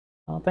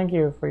 Oh, thank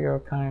you for your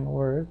kind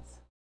words.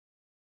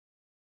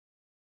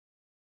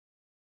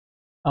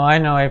 Oh, I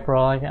know,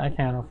 April. I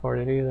can't afford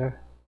it either.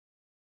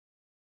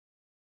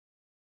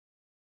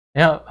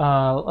 Yeah,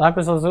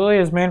 lapis lazuli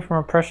is made from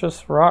a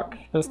precious rock,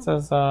 just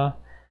as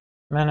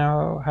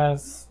Menno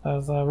has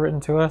written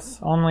to us,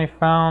 only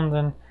found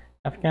in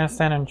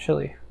Afghanistan and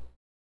Chile.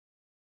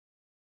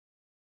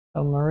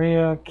 So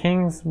Maria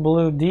King's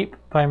Blue Deep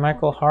by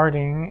Michael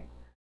Harding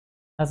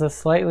has a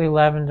slightly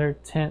lavender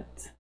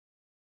tint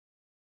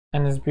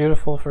and is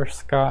beautiful for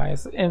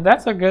skies. And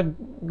that's a good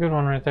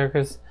one right there,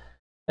 because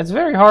it's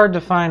very hard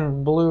to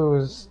find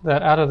blues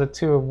that out of the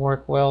two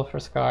work well for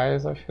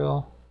skies, I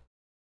feel.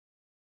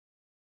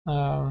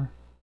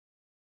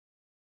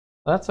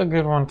 That's a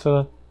good one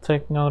to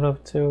take note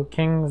of too.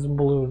 King's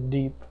Blue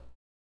Deep.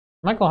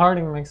 Michael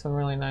Harding makes some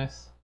really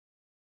nice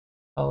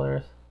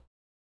colors.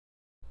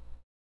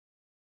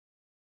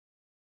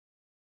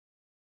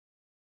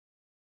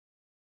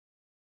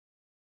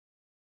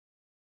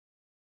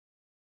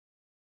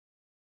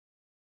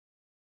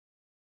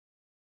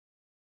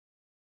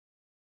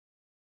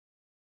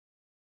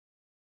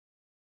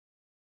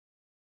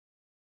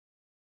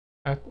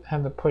 I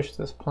had to push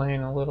this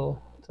plane a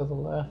little to the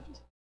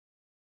left.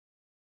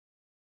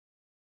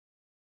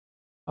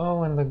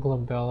 Oh, and the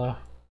glabella.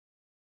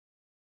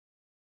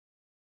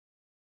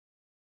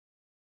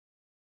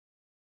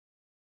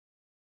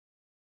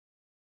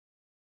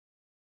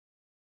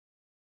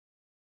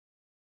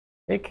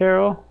 Hey,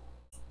 Carol.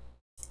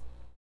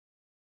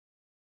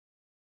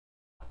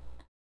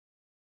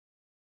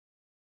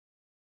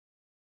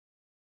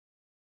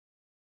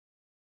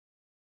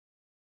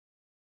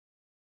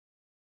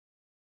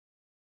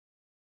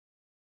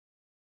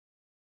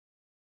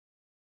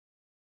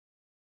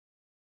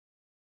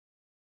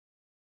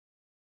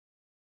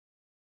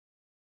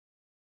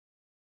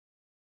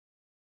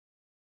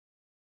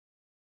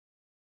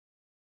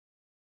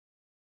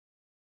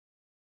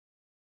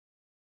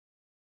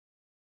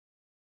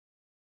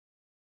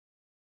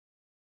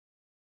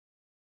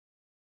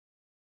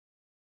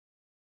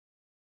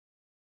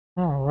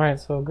 All right,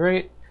 so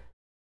great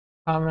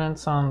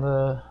comments on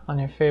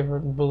your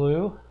favorite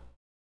blue.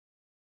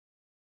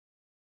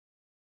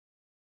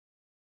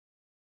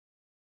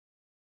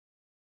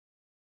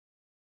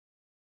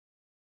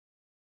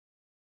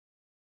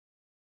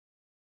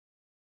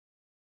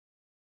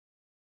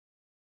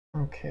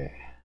 Okay,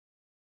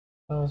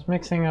 so I was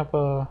mixing up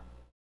a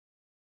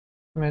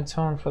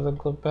mid-tone for the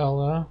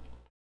glabella.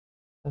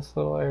 This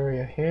little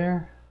area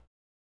here.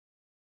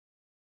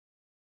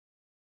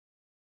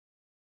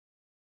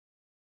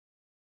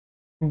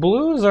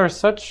 Blues are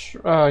such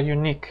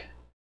unique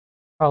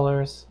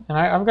colors, and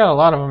I've got a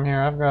lot of them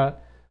here. I've got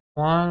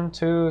 1,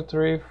 2,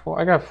 3, 4.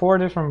 I got 4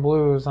 different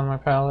blues on my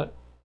palette.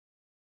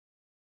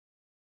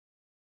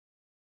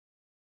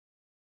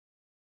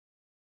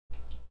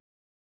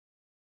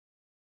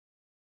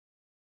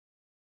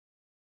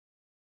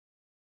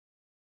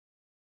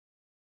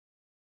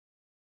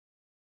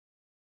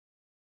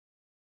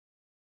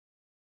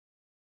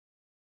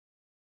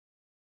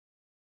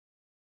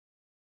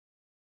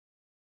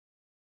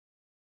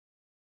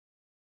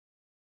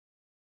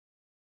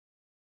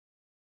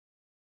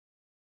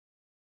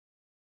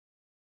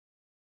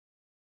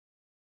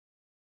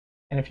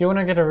 And if you want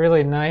to get a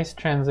really nice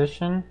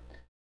transition,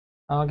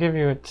 I'll give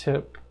you a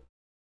tip.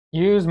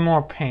 Use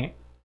more paint.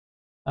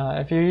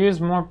 If you use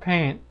more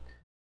paint,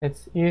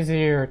 it's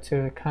easier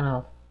to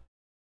kind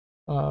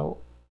of,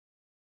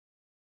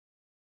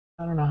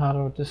 I don't know how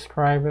to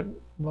describe it,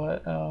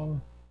 but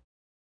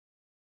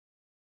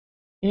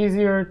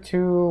easier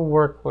to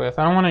work with.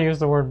 I don't want to use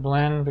the word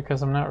blend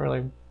because I'm not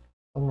really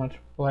so much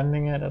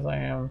blending it as I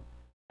am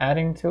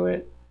adding to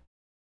it.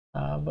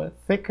 But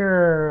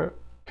thicker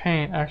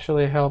paint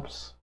actually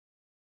helps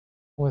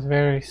with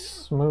very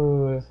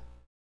smooth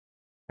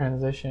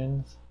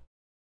transitions.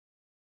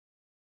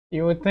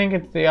 You would think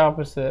it's the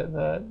opposite,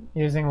 that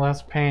using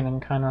less paint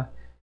and kind of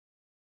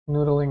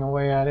noodling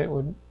away at it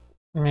would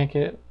make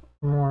it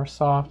more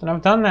soft. And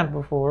I've done that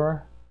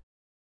before,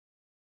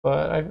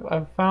 but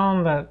I've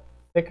found that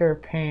thicker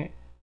paint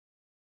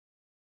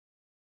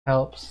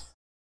helps.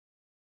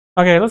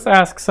 Okay, let's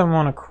ask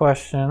someone a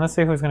question. Let's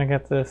see who's gonna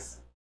get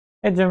this.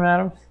 Hey, Jim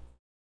Adams.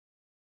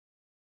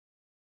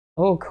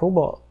 Oh,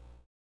 Cobalt.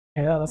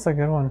 Yeah, that's a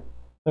good one.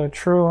 The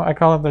true, I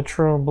call it the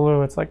true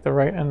blue. It's like the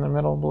right in the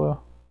middle blue.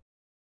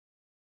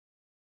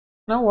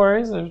 No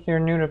worries if you're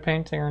new to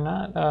painting or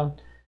not.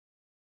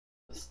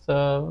 Just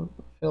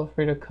feel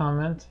free to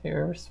comment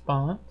your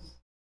response.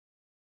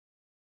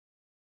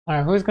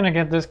 Alright, who's gonna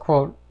get this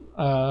quote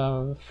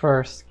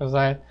first? Because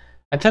I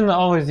tend to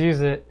always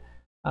use it.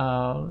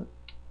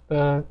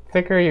 The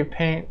thicker you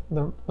paint,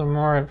 the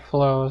more it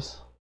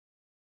flows.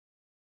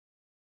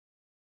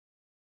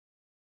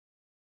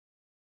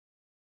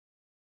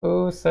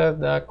 Who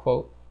said that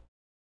quote?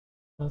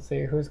 Let's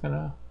see, who's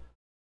gonna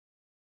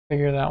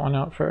figure that one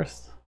out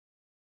first?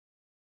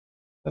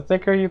 The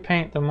thicker you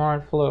paint, the more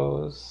it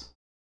flows.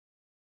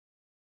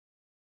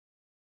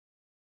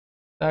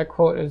 That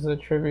quote is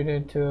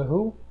attributed to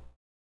who?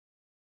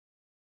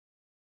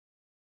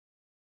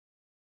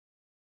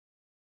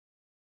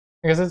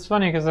 Because it's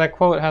funny because that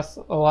quote has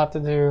a lot to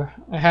do,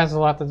 it has a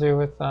lot to do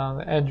with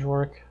the edge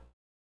work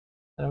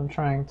that I'm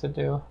trying to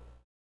do.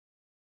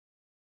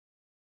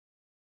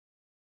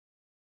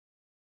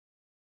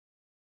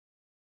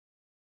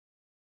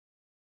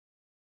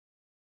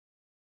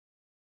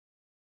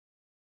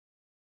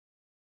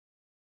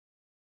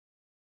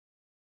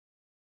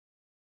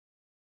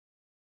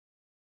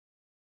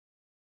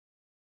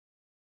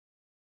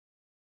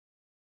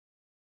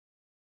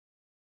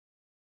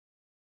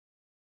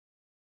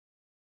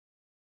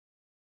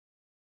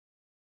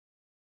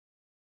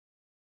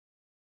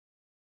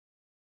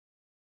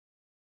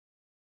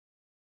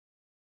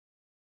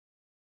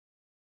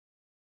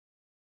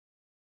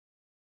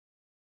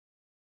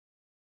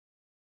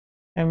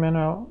 Hey,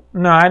 Minnow.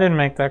 No, I didn't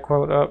make that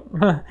quote up.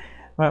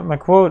 my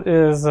quote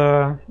is,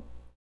 not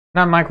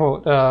my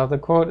quote. The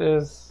quote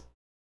is,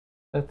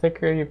 the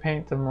thicker you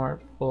paint, the more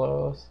it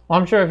flows. Well,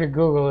 I'm sure if you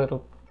Google it,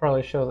 it'll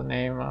probably show the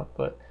name up,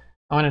 but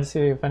I wanted to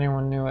see if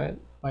anyone knew it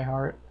by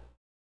heart.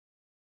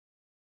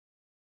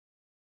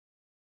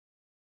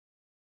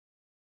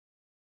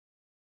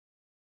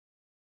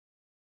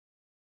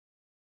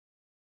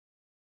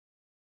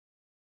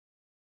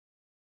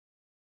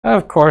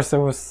 Of course, it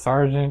was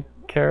Sergeant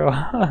Carol.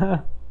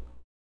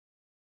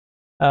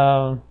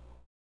 So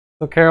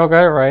Carol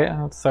got it right.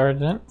 It's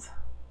Sergeant.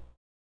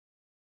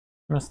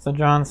 Mr.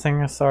 John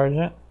Singer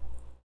Sargent.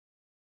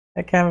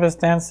 Hey, Canvas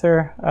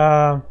Dancer.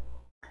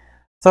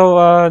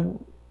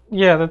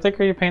 Yeah, the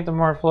thicker you paint, the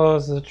more it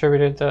flows is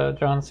attributed to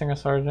John Singer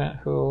Sargent,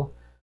 who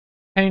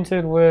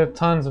painted with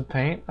tons of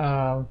paint.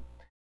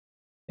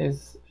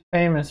 Is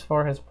famous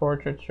for his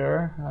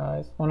portraiture.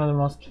 He's one of the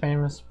most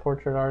famous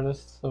portrait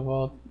artists of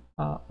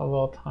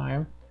all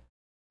time.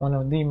 One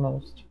of the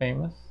most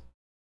famous.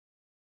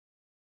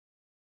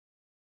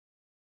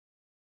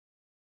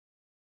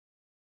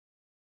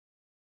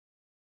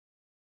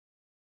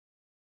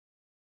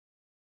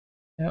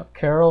 Yep,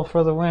 Carol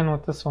for the win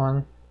with this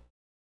one.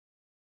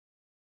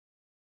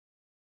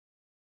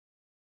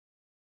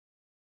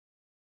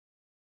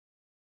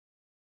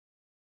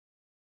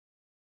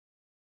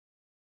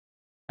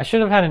 I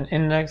should have had an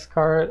index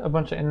card, a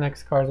bunch of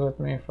index cards with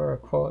me for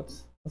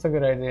quotes. That's a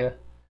good idea.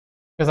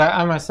 Because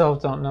I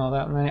myself don't know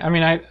that many. I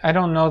mean, I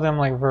don't know them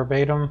like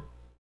verbatim.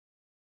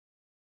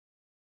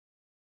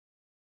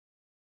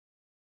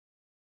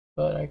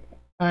 But I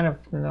kind of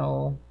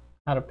know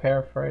how to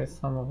paraphrase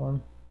some of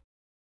them.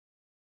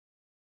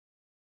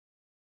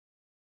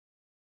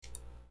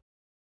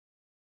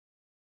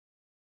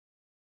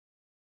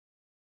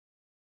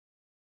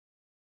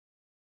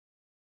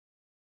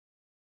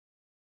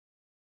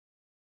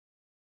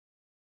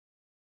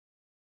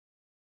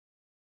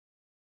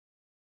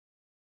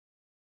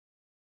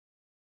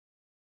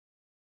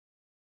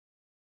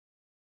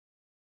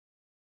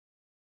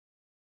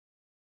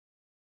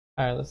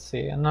 Alright, let's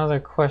see. Another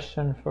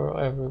question for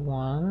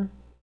everyone.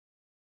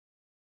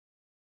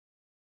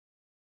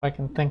 If I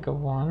can think of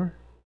one.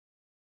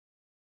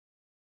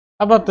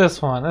 How about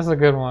this one? This is a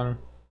good one.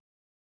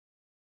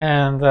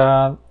 And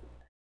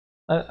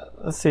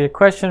let's see, a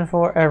question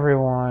for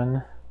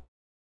everyone.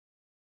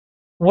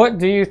 What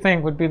do you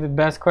think would be the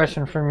best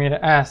question for me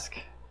to ask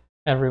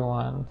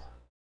everyone?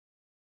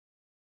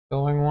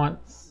 Going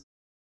once.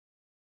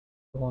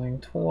 Going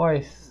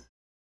twice.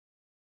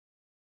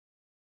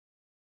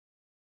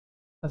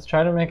 Let's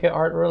try to make it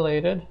art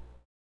related.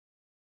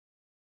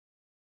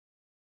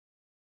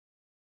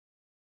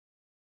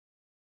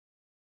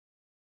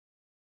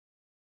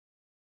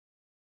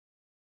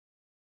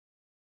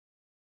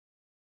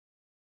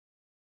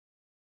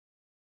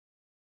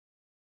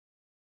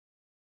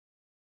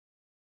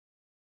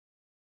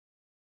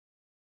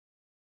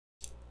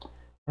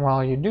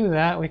 While you do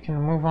that, we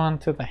can move on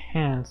to the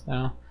hands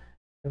now.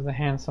 Give the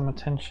hands some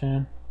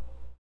attention.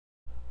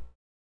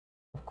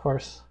 Of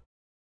course,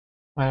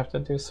 might have to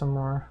do some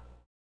more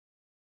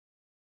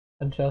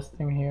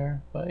adjusting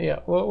here. But yeah,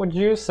 what would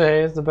you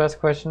say is the best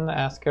question to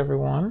ask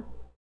everyone?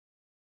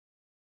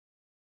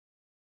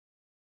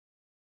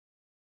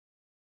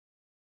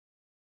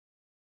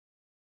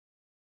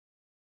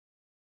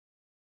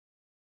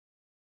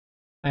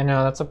 I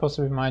know that's supposed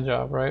to be my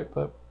job, right?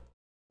 But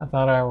I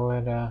thought I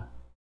would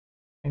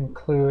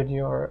include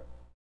your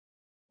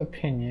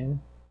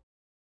opinion.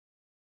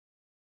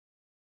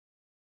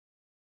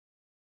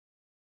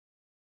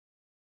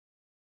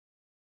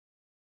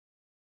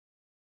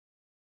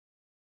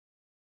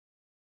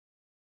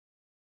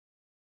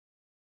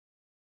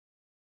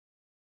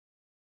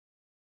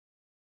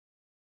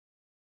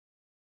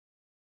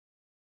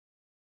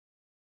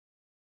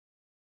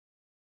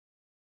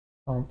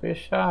 Don't be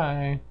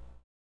shy.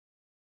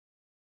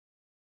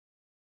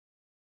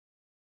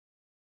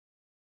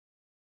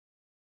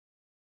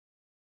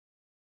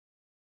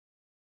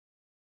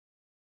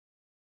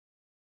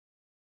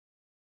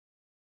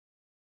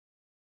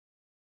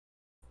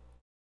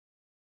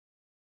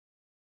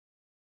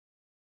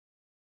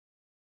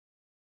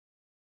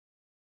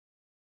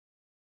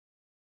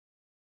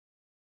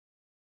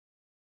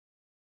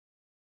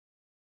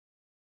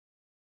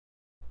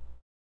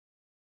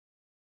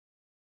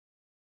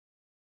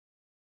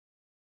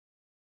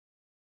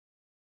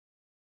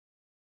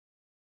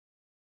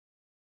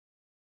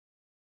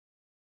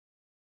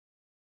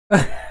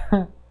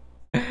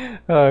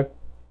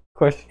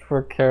 Question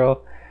for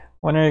Carol.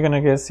 When are you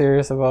gonna get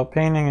serious about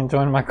painting and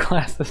join my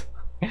classes?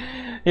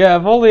 Yeah,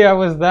 if only I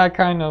was that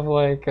kind of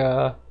like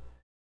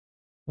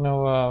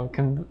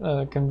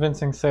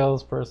convincing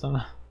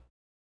salesperson.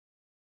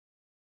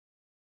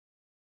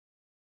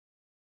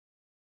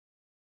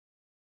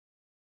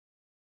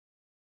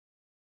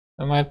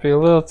 It might be a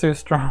little too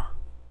strong.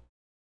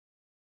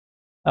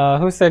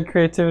 Who said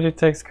creativity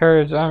takes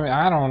courage? I mean,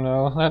 I don't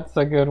know. That's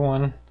a good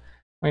one.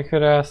 We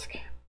could ask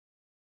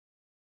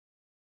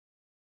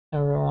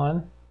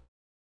everyone.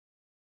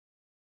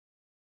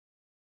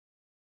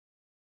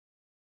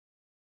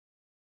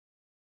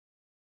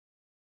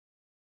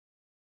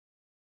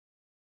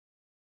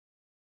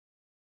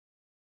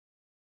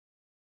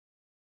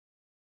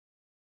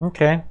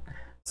 Okay,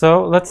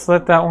 so let's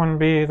let that one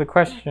be the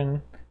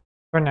question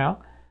for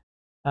now.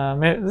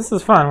 This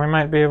is fun. We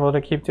might be able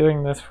to keep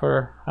doing this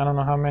for I don't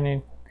know how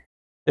many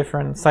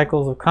different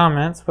cycles of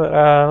comments, but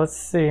let's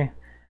see.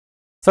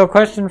 So,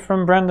 question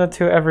from Brenda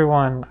to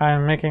everyone.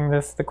 I'm making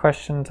this the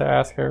question to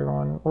ask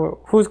everyone.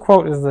 Whose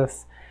quote is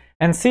this?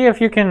 And see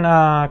if you can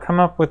come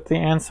up with the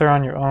answer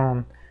on your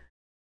own.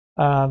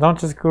 Don't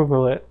just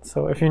Google it.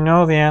 So, if you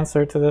know the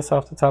answer to this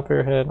off the top of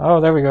your head.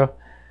 Oh, there we go.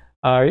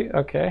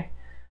 Okay.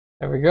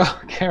 There we go.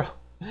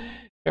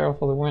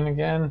 Careful to win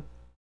again.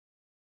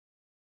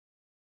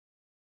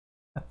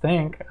 I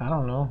think. I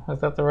don't know.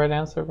 Is that the right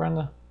answer,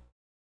 Brenda?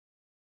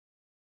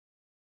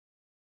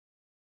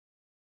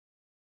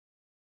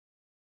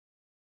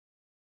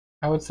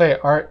 I would say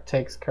art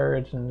takes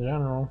courage in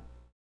general,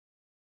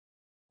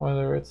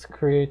 whether it's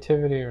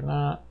creativity or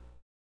not.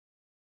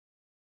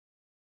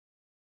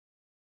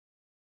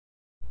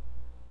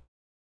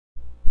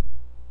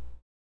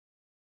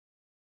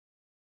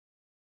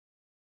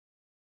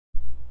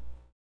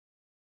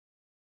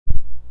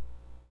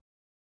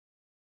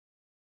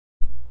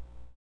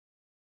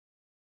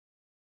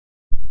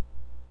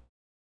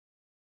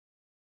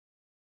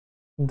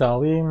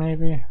 Dali,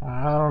 maybe?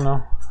 I don't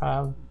know.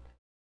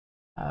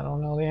 I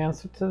don't know the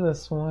answer to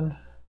this one.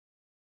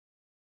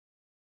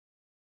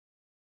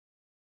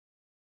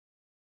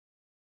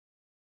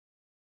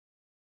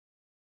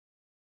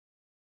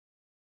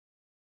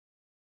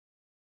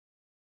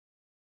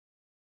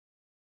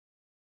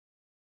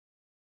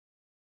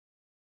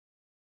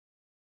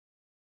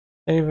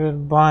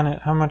 David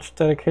Bonnet, how much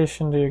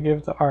dedication do you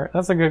give to art?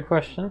 That's a good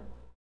question.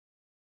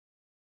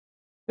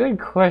 Good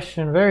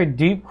question. Very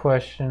deep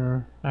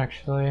question,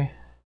 actually.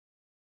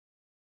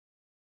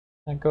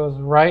 That goes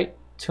right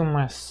to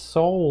my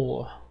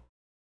soul.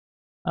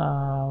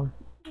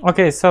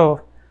 Okay,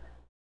 so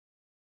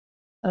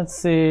let's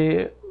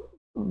see.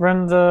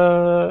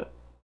 Brenda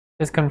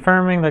is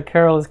confirming that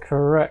Carol is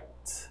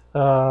correct.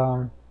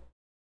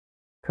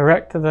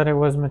 Correct that it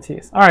was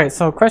Matisse. Alright,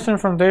 so question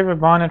from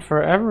David Bonnet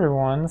for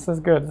everyone. This is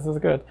good. This is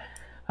good.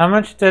 How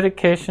much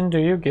dedication do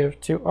you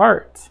give to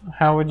art?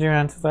 How would you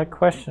answer that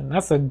question?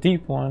 That's a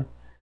deep one.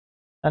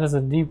 That is a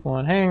deep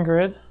one. Hey,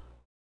 Ingrid.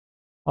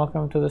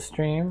 Welcome to the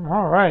stream.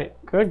 Alright.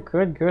 Good,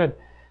 good, good.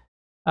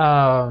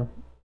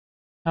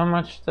 How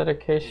much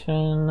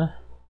dedication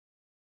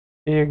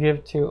do you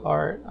give to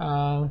art?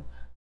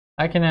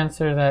 I can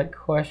answer that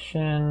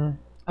question.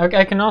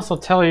 I can also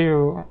tell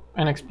you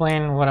and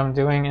explain what I'm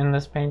doing in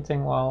this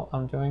painting while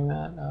I'm doing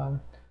that.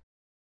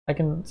 I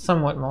can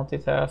somewhat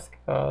multitask,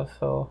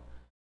 so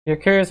if you're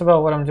curious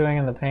about what I'm doing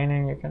in the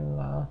painting, you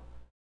can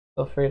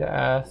feel free to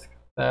ask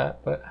that.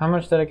 But how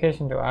much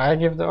dedication do I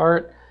give to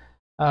art?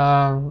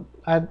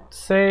 I'd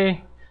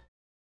say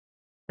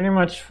pretty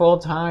much full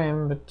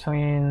time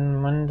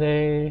between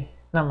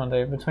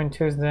between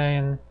Tuesday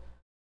and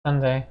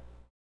Sunday.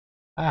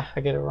 I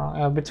get it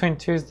wrong. Between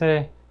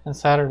Tuesday and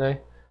Saturday,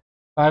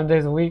 5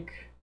 days a week.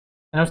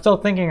 And I'm still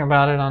thinking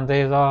about it on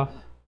days off.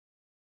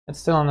 It's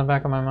still in the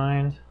back of my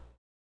mind.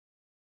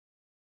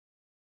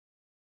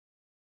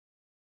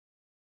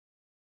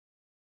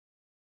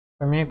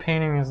 For me,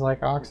 painting is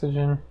like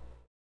oxygen.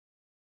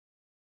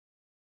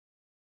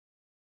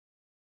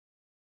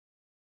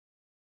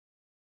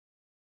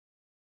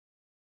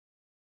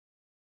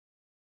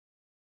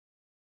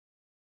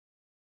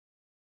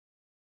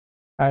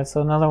 Alright,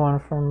 so another one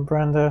from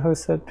Brenda, who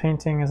said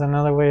painting is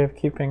another way of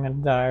keeping a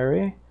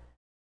diary.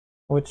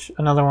 Which,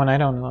 another one I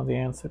don't know the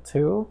answer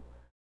to.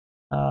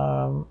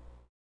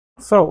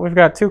 So we've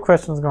got two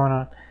questions going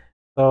on.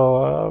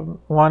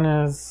 So one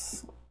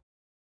is,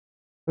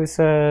 who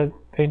said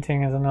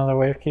painting is another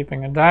way of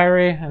keeping a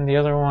diary, and the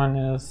other one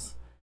is,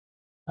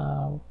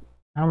 how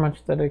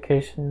much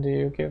dedication do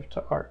you give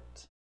to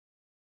art?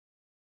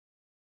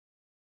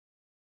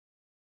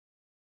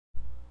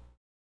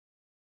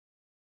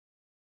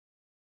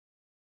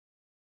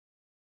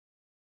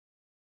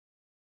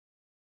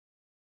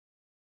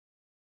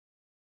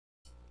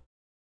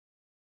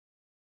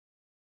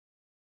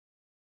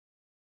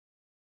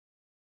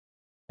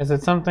 Is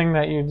it something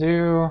that you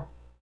do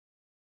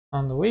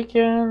on the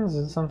weekends?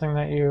 Is it something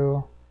that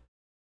you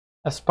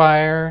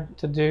aspire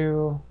to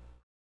do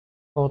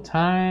full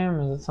time?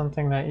 Is it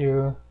something that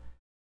you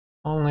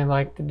only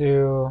like to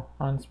do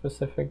on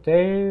specific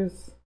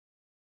days?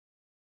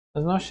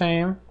 There's no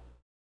shame.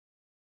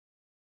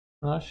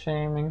 No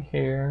shaming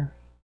here.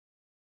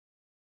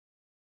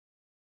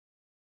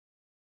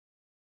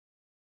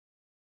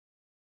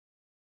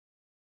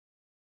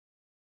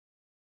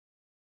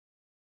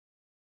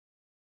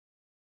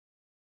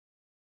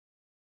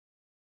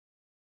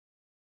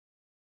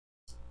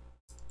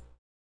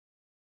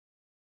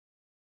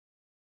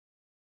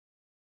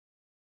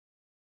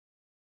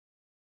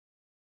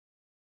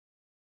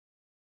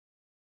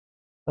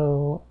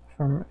 So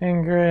from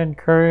Ingrid,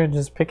 courage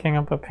is picking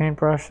up a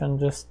paintbrush and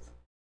just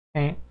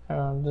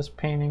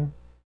painting.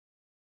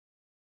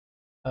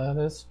 That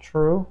is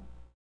true.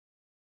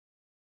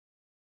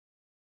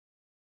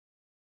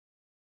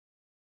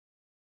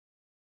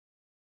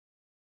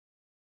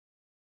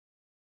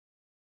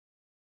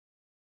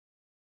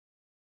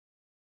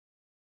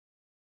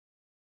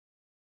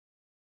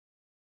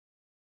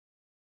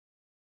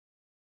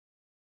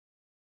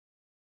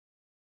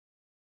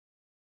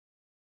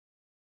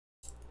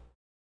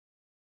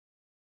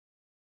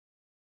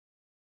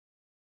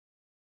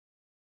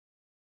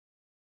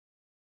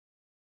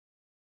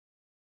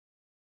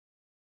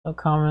 A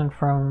comment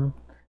from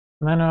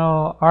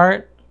Menno,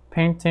 art,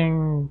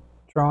 painting,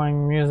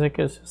 drawing, music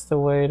is just a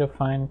way to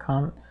find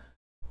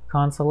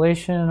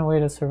consolation, a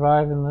way to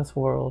survive in this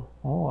world.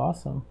 Oh,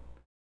 awesome.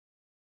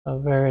 A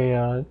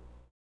very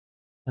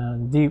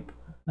deep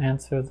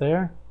answer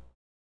there.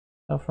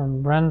 So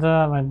from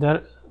Brenda, my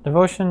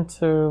devotion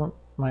to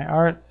my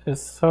art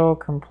is so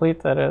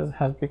complete that it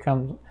has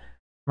become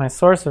my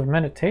source of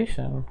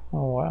meditation.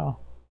 Oh, wow.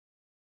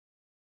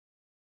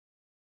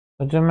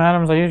 So Jim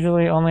Adams, I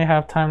usually only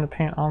have time to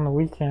paint on the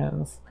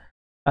weekends.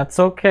 That's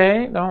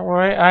okay. Don't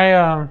worry.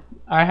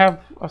 I have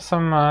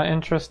some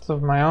interests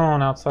of my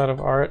own outside of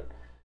art.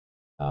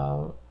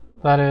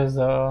 That is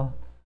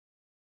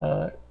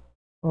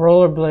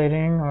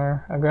rollerblading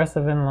or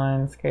aggressive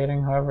inline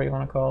skating, however you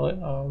want to call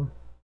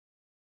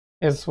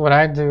it. Is what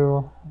I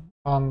do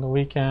on the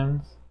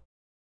weekends.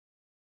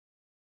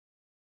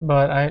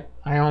 But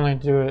I only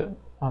do it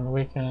on the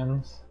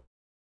weekends.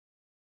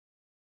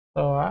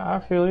 So I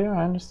feel you.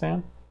 I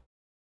understand.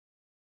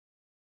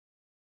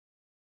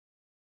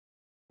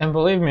 And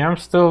believe me, I'm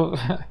still,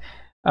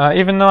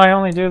 even though I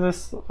only do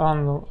this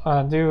on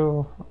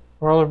do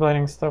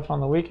rollerblading stuff on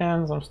the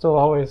weekends, I'm still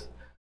always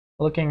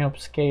looking up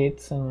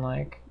skates and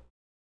like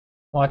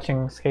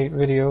watching skate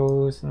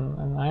videos,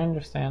 and I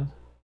understand.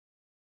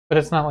 But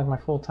it's not like my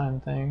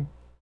full-time thing.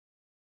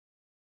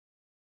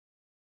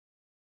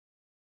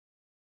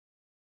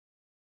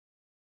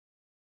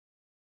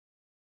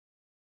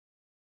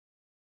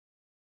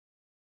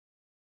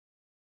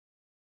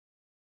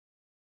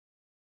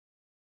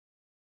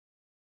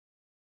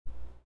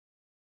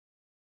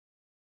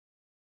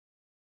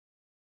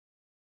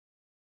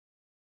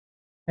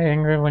 Hey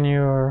Ingrid, when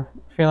you're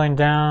feeling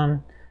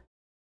down,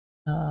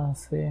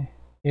 let's see,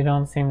 you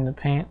don't seem to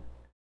paint.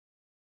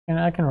 And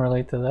I can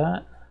relate to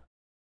that.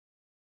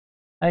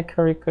 Hi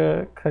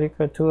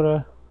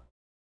Caricatura.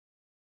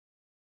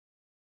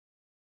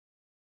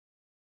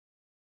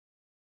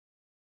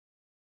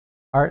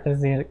 Art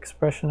is the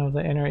expression of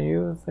the inner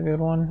you is a good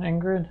one,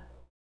 Ingrid.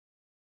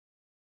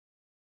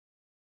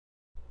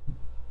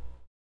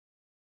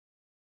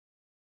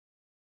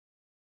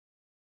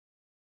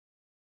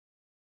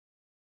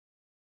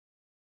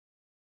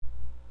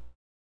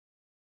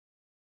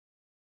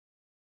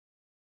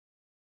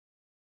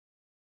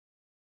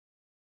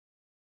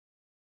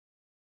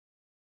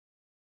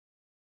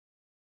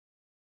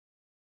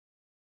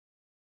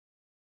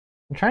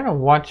 I'm trying to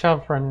watch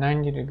out for a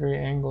 90-degree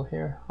angle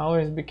here.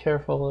 Always be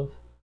careful of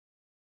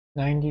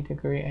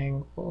 90-degree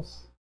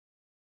angles.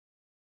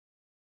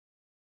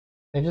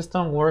 They just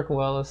don't work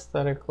well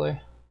aesthetically.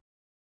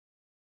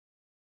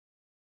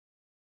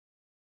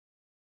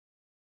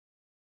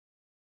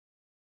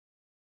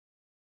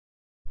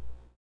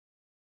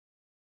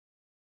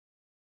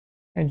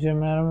 Hey,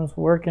 Jim Adams,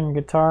 working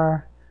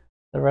guitar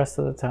the rest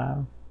of the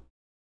time.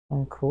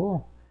 Oh,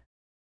 cool.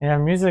 Yeah,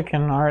 music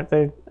and art,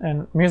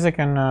 music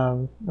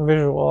and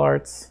visual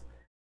arts,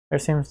 there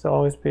seems to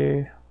always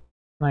be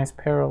nice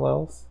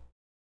parallels.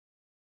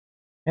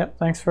 Yep,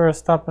 thanks for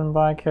stopping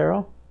by,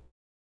 Carol.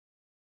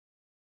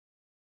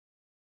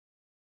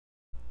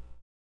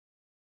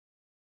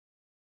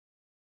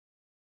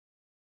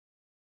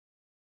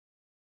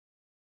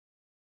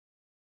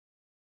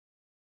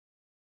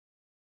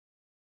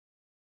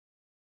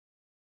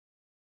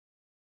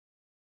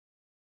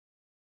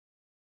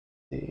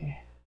 Let's see.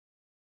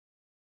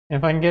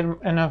 If I can get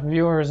enough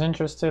viewers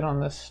interested on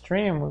this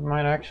stream, we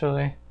might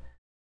actually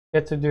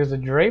get to do the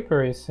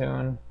drapery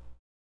soon.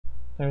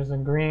 There's a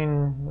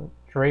green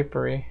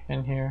drapery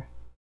in here.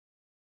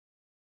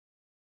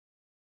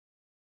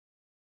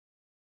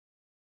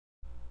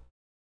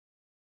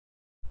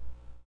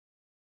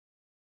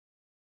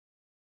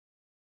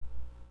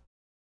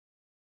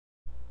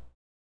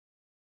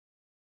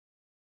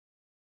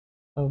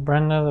 So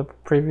Brenda, the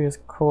previous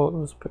quote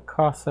was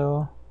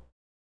Picasso.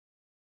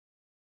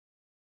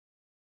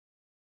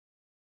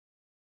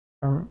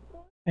 From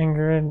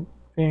Ingrid,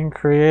 being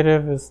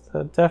creative is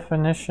the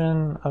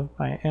definition of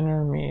my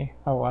inner me.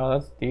 Oh wow,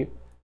 that's deep.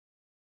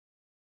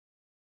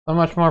 So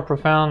much more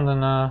profound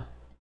than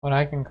what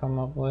I can come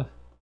up with.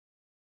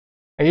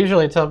 I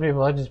usually tell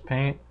people I just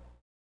paint.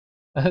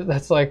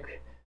 That's like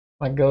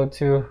my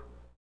go-to.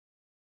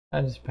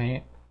 I just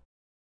paint.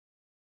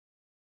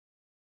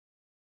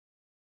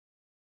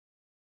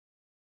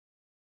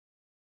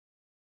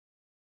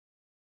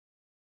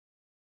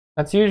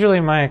 That's usually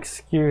my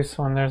excuse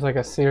when there's like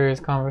a serious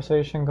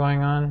conversation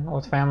going on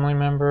with family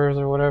members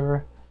or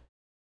whatever.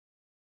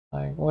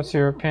 Like, what's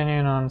your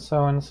opinion on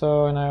so and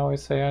so? And I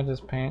always say I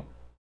just paint.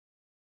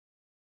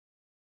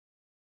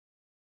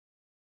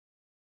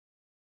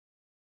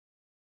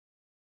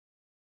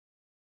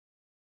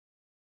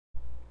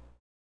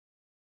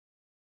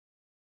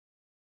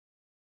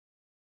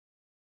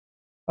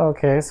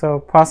 Okay, so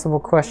possible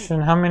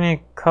question: how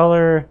many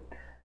color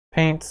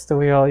paints do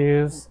we all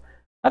use?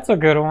 That's a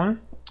good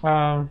one.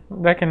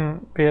 That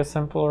can be a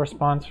simple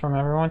response from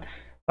everyone.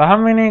 But how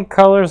many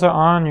colors are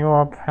on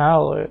your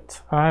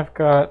palette? I've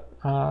got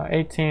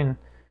 18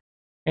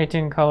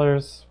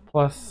 colors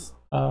plus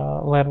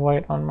lead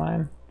white on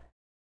mine.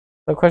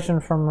 The question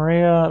from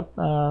Maria: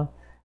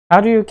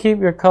 how do you keep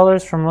your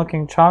colors from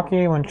looking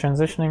chalky when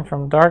transitioning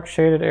from dark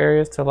shaded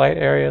areas to light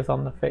areas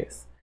on the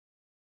face?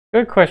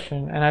 Good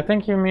question, and I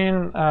think you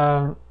mean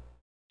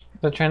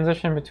the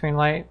transitions between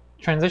light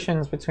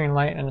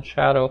and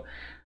shadow.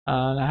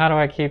 How do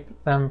I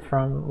keep them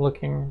from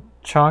looking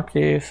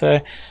chalky?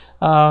 Say,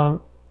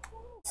 so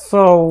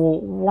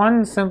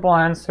one simple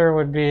answer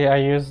would be I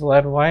use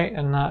lead white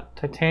and not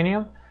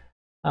titanium.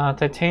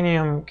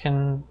 Titanium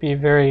can be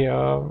very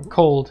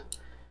cold,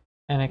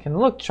 and it can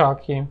look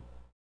chalky.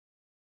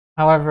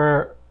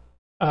 However,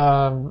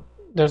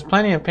 there's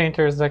plenty of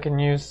painters that can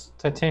use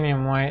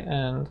titanium white,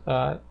 and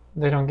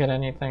they don't get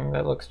anything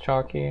that looks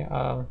chalky.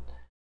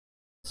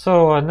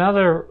 So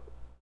another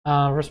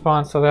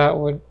response to that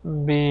would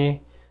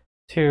be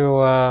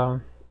to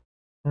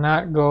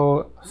not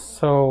go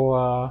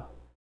so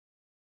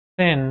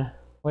thin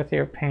with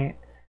your paint.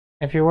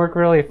 If you work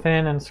really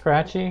thin and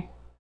scratchy,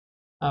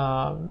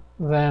 then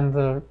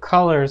the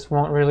colors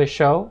won't really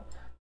show.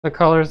 The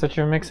colors that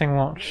you're mixing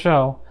won't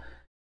show,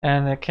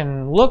 and it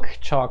can look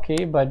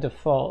chalky by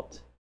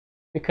default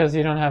because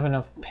you don't have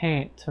enough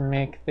paint to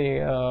make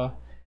the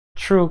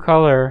true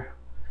color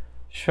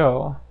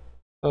show.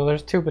 So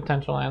there's two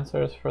potential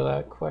answers for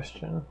that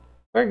question.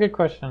 Very good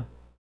question.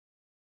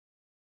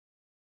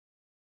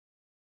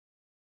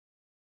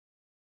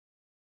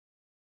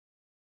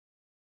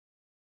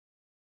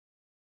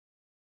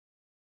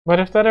 But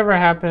if that ever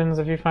happens,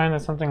 if you find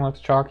that something looks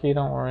chalky,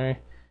 don't worry. You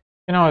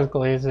can always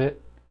glaze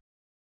it.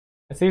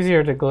 It's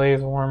easier to glaze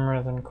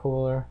warmer than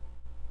cooler.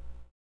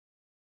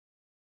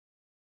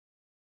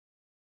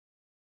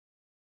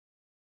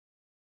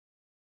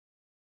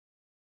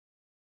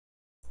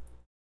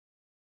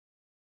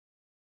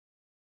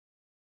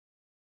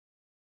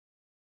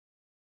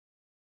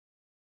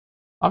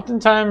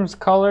 Oftentimes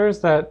colors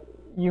that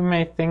you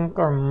may think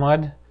are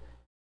mud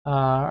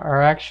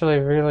are actually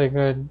really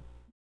good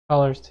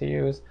colors to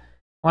use.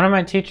 One of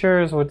my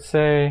teachers would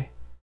say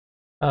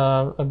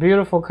a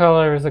beautiful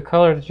color is a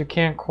color that you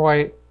can't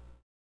quite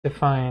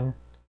define.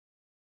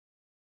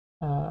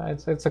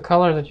 It's a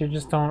color that you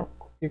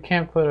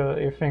can't put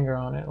your finger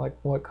on it, like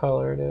what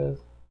color it is.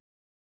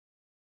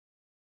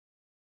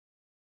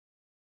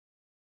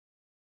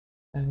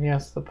 And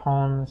yes, the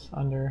palm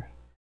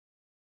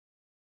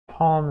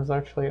is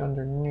actually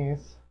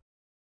underneath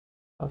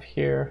of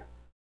here.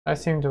 I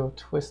seem to have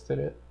twisted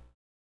it.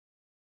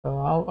 So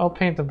I'll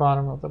paint the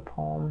bottom of the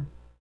palm.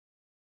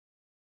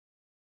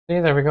 See,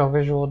 there we go,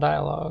 visual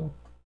dialogue.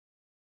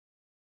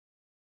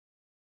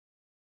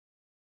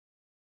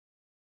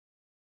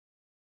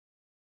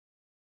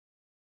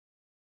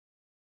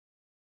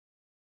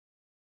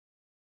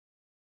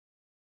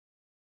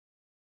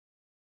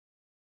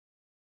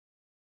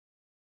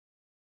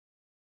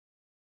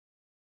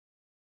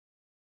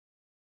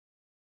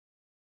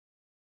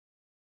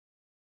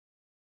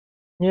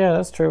 Yeah,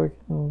 that's true. We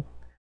can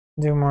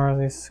do more of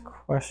these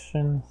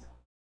questions.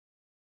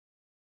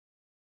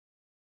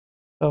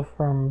 So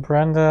from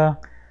Brenda,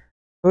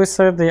 who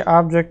said the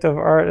object of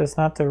art is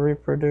not to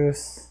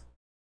reproduce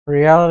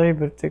reality,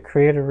 but to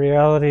create a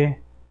reality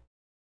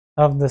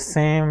of the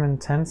same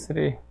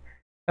intensity?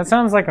 That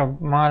sounds like a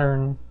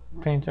modern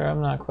painter.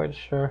 I'm not quite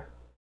sure.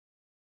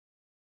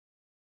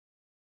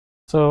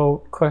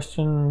 So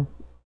question,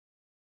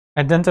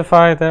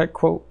 identify that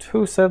quote.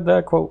 Who said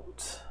that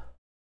quote?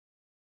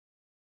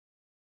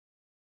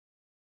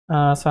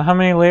 So how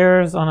many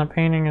layers on a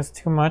painting is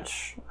too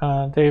much,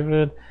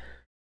 David?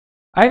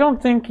 I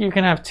don't think you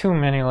can have too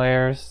many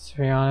layers,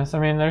 to be honest. I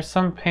mean, there's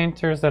some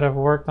painters that have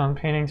worked on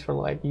paintings for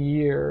like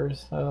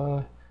years,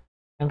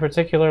 in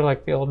particular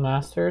like the old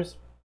masters.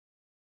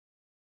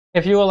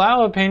 If you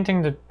allow a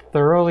painting to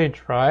thoroughly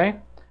dry,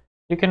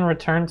 you can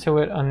return to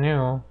it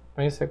anew,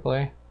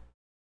 basically.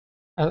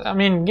 I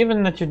mean,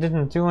 given that you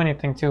didn't do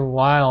anything too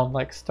wild,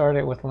 like start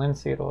it with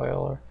linseed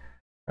oil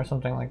or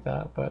something like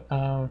that, but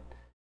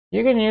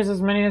you can use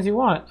as many as you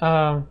want.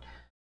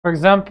 For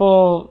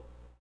example,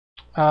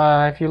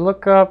 if you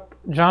look up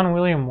John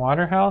William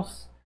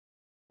Waterhouse,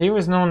 he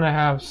was known to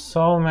have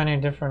so many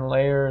different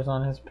layers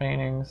on his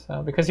paintings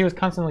because he was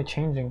constantly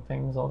changing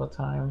things all the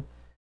time.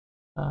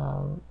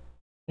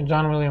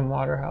 John William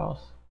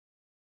Waterhouse.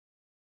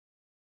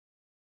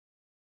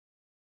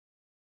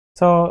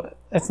 So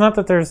it's not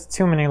that there's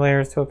too many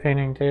layers to a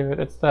painting, David.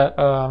 It's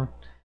that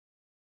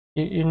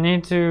you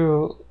need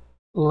to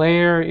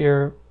layer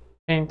your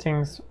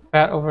paintings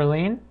fat over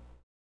lean.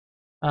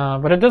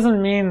 But it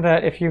doesn't mean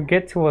that if you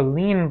get to a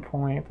lean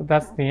point,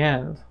 that's the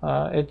end.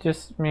 It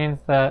just means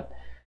that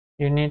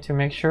you need to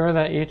make sure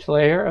that each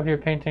layer of your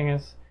painting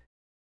is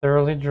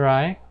thoroughly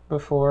dry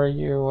before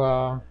you,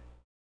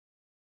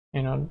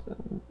 you know,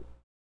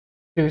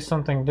 do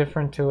something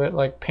different to it,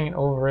 like paint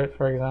over it,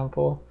 for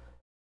example.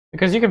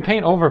 Because you can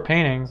paint over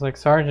paintings, like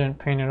Sargent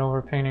painted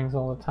over paintings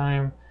all the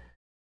time.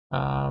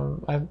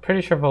 I'm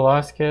pretty sure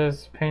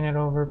Velasquez painted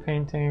over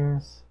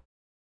paintings.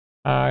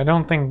 I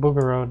don't think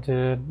Bouguereau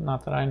did,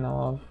 not that I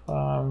know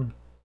of.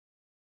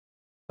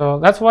 So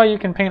that's why you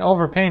can paint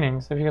over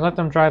paintings. If you let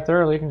them dry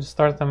thoroughly, you can just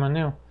start them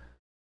anew,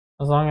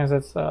 as long as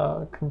it's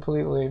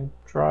completely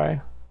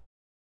dry.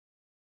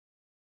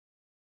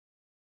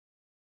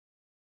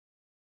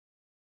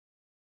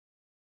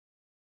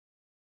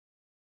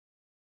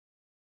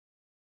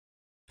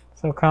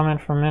 So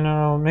comment from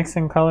Minnow,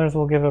 mixing colors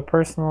will give a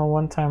personal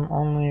one-time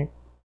only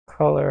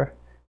color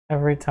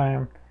every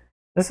time.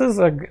 That's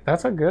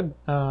a good,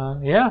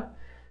 yeah,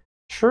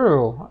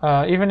 true.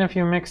 Even if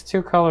you mix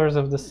two colors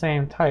of the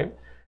same type,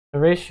 the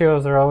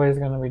ratios are always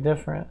going to be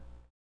different,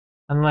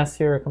 unless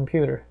you're a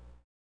computer.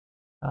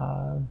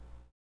 So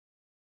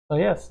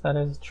yes, that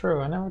is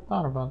true. I never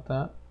thought about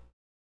that.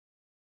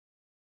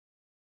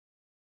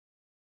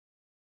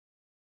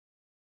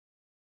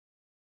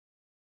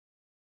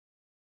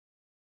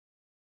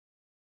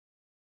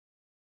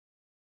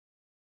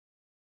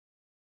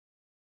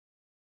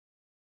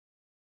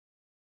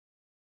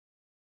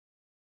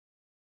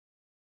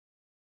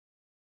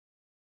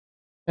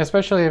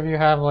 Especially if you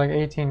have like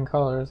 18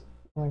 colors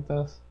like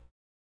this.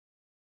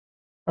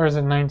 Or is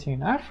it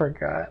 19? I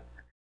forgot.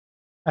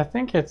 I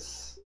think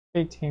it's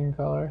 18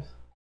 colors.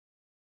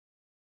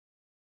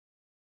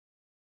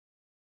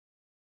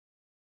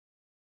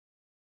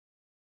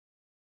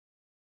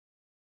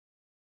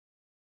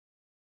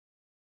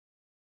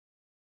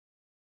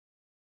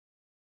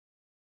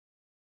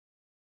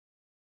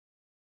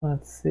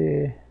 Let's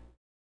see.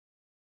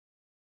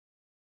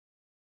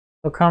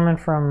 So comment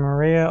from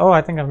Maria. Oh,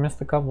 I think I've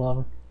missed a couple of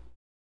them.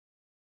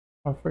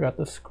 I forgot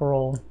to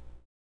scroll.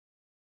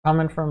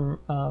 Comment from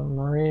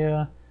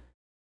Maria.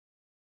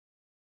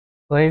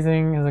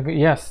 Glazing is a good,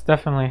 yes,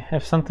 definitely.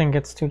 If something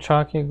gets too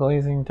chalky,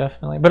 glazing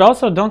definitely. But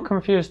also don't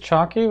confuse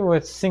chalky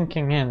with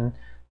sinking in.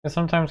 Because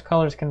sometimes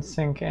colors can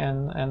sink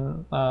in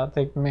and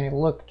they may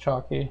look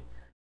chalky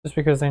just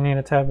because they need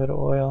a tad bit of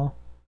oil.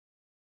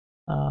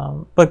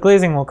 But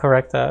glazing will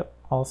correct that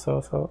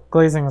also. So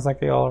glazing is like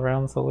the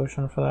all-around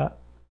solution for that.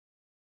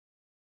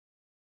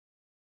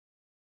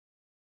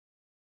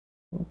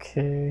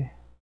 Okay.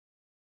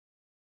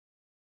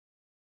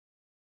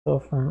 So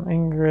from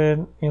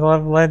Ingrid, you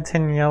love lead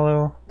tin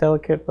yellow,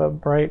 delicate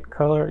but bright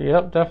color.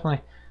 Yep,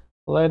 definitely.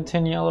 Lead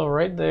tin yellow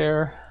right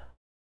there.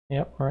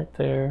 Yep, right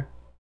there.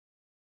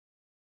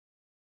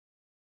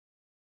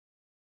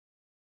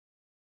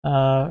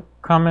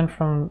 Comment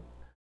from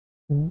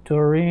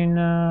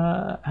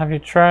Dorina. Have you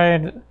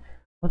tried,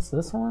 what's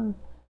this one?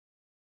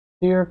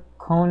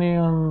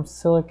 Zirconium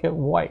silicate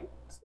white.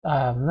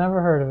 I've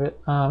never heard of it.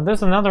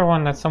 There's another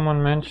one that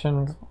someone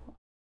mentioned.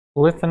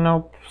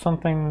 Lithanope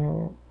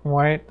something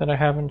white that I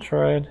haven't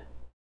tried.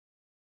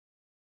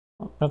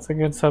 That's a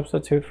good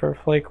substitute for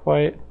flake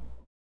white.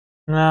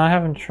 No, I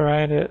haven't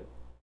tried it.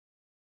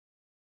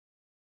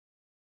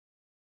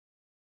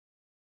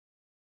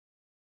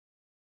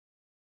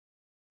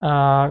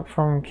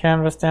 From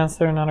Canvas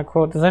Dancer, not a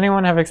quote. Does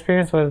anyone have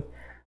experience with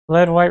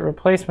lead white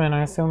replacement?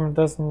 I assume it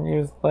doesn't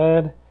use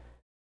lead,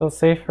 so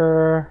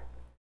safer.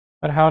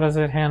 But how does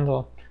it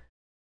handle?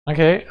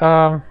 Okay.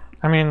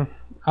 I mean,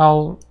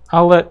 I'll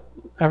let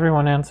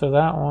everyone answer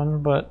that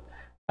one, but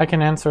I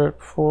can answer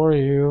it for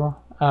you.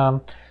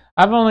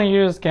 I've only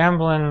used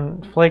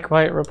Gamblin flake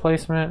white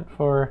replacement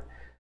for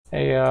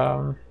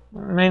a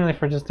mainly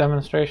for just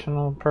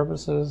demonstrational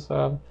purposes.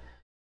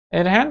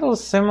 It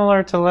handles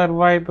similar to lead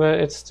white, but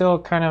it's still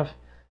kind of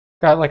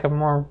got like a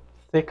more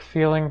thick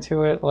feeling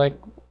to it, like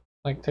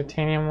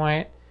titanium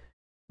white.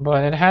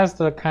 But it has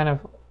the kind of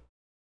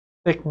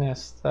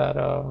thickness that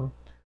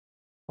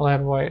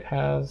lead white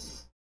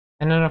has.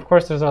 And then of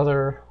course there's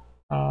other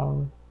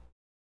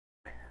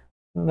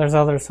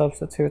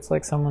substitutes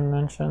like someone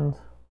mentioned.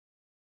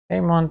 Hey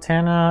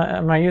Montana,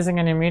 am I using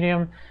any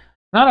medium?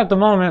 Not at the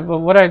moment, but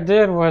what I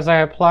did was I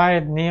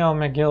applied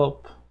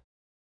Neo-Megilp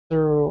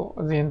through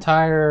the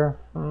entire,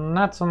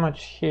 not so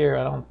much here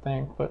I don't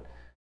think, but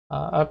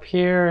up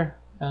here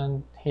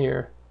and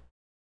here.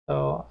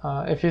 So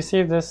if you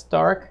see this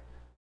dark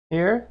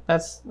here,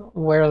 that's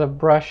where the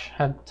brush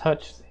had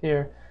touched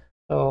here.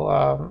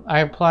 So I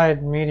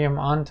applied medium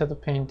onto the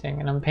painting,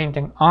 and I'm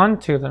painting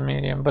onto the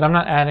medium, but I'm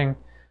not adding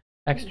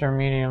extra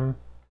medium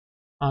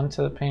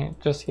onto the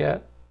paint just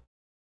yet.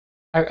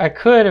 I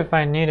could if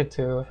I needed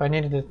to. If I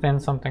needed to thin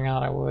something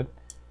out, I would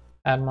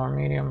add more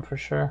medium for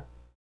sure.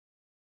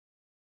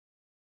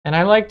 And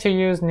I like to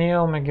use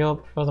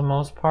Neo-Megilp for the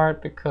most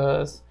part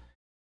because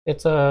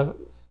it's a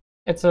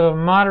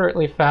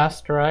moderately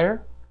fast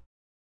dryer,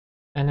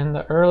 and in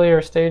the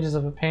earlier stages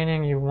of a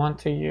painting you want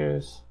to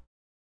use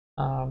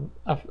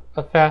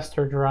a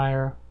faster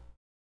dryer,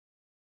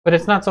 but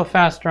it's not so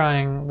fast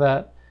drying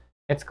that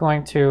it's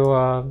going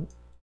to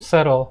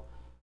settle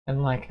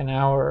in like an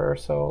hour or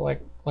so,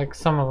 like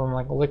some of them,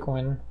 like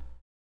Liquin,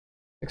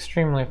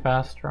 extremely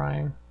fast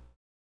drying.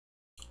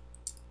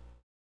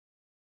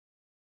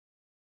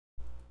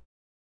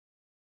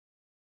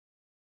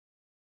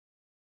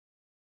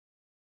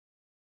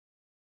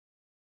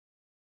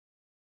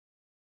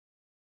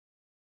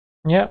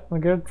 Yep, a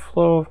good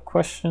flow of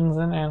questions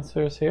and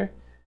answers here.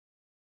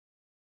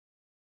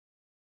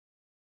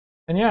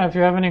 And yeah, if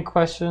you have any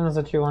questions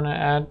that you want to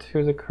add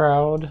to the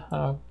crowd,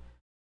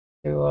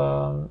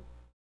 to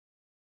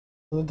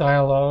the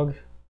dialogue,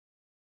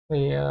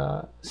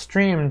 the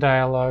stream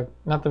dialogue,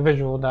 not the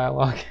visual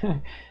dialogue,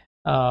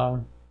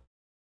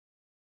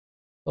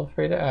 feel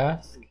free to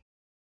ask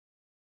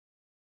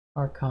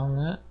or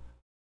comment.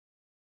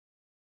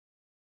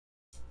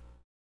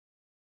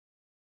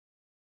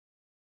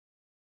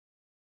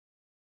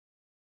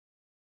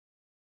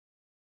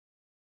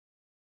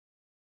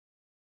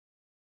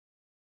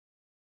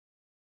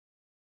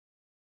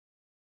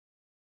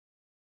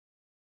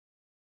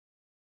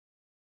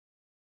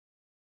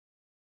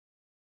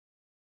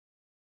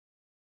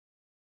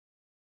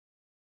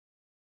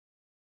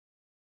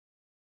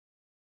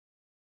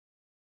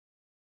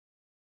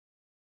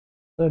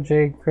 So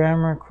Jay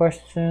Grammar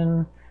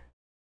question: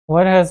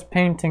 what has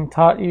painting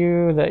taught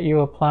you that you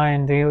apply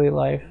in daily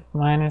life?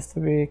 Mine is to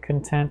be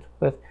content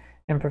with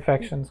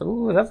imperfections.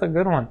 Ooh, that's a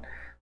good one.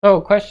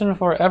 So question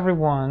for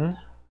everyone,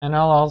 and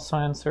I'll also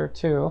answer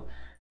too.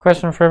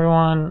 Question for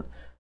everyone: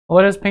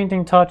 what has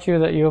painting taught you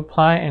that you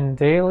apply in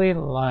daily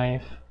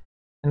life?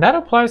 And that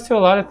applies to a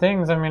lot of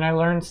things. I mean, I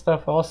learned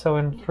stuff also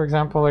in, for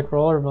example, like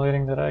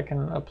rollerblading that I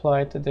can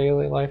apply to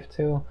daily life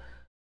too.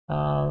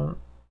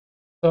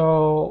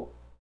 So,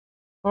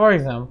 for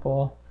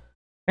example,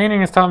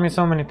 painting has taught me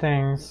so many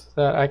things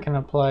that I can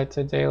apply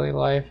to daily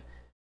life.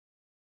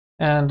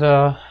 And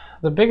the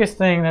biggest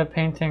thing that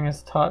painting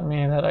has taught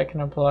me that I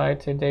can apply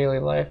to daily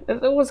life,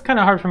 it was kind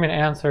of hard for me to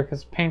answer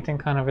because painting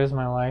kind of is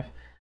my life.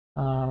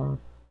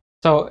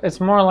 So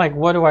it's more like,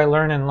 what do I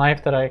learn in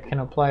life that I can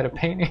apply to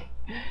painting?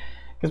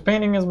 Because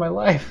painting is my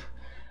life.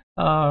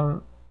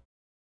 I'd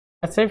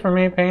say for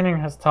me,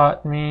 painting has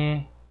taught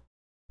me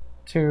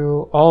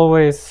to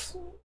always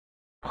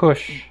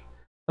push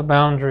the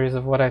boundaries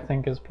of what I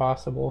think is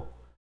possible,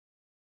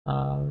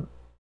 in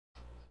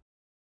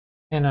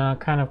a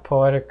kind of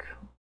poetic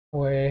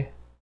way.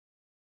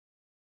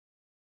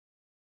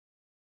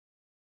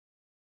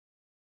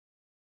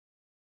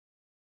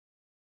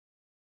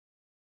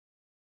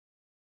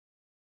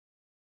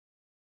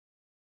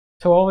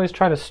 to always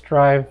try to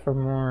strive for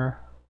more,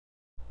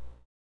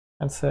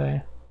 I'd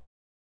say.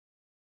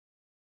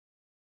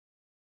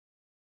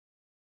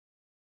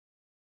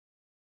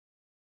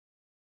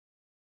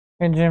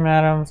 Hey, Jim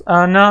Adams. No,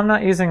 I'm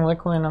not using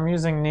Liquid. I'm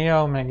using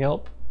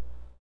Neo-Megilp.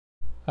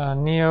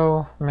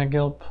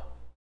 Neo-Megilp.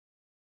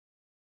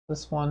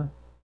 This one,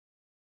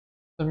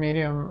 the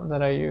medium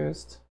that I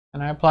used,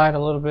 and I applied a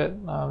little bit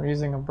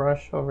using a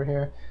brush over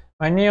here.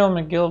 My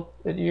Neo-Megilp,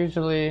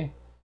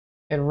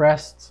 it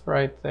rests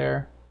right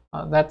there.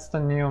 That's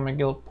the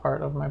Neo-Megilp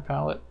part of my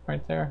palette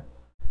right there.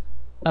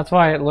 That's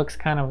why it looks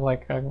kind of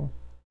like a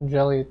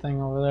jelly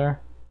thing over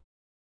there.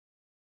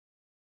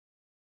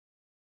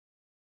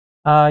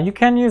 You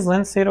can use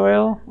linseed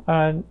oil,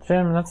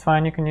 Jim, that's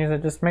fine, you can use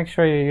it. Just make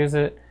sure you use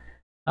it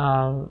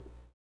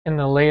in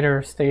the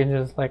later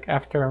stages, like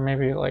after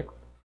maybe like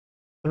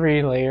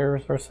 3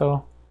 layers or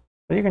so.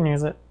 But you can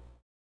use it.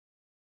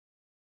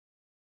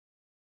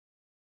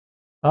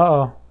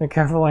 Uh-oh, be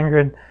careful,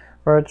 Ingrid.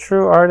 For a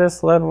true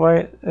artist, lead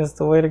white is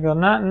the way to go.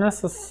 Not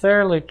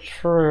necessarily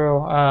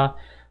true.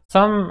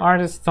 Some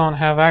artists don't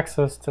have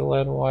access to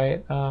lead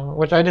white,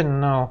 which I didn't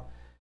know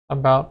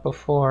about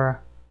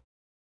before.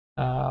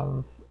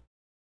 But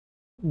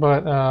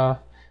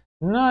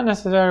not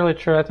necessarily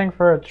true. I think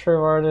for a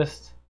true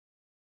artist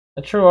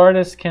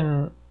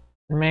can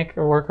make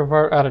a work of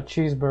art out of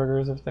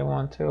cheeseburgers if they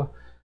want to.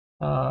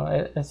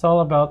 It's all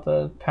about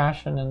the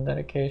passion and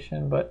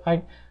dedication. But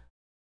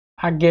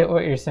I get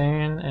what you're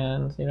saying,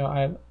 and you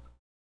know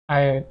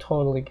I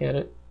totally get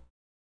it.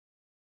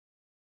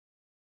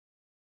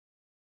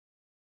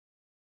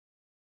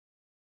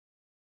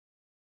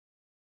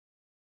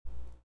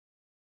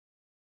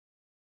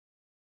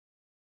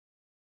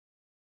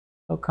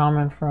 So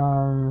comment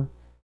from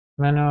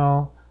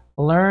Menno,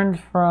 learned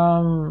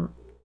from,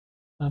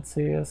 let's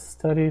see, a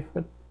study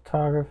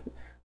photography.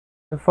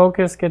 The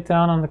focus, get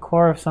down on the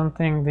core of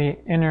something, the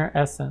inner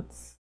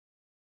essence.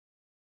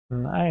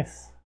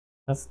 Nice.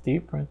 That's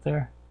deep right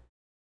there.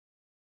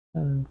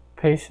 And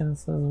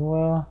patience as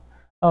well.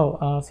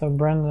 Oh, so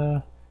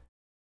Brenda,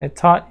 it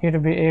taught you to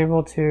be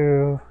able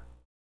to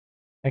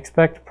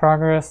expect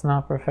progress,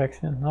 not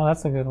perfection. Oh,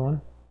 that's a good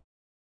one.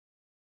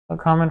 A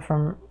comment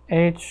from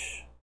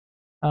H.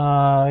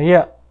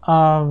 Yeah.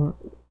 On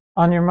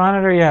your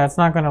monitor, yeah, it's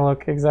not going to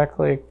look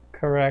exactly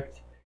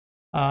correct.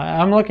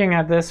 I'm looking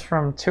at this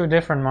from 2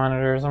 different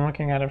monitors. I'm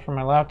looking at it from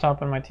my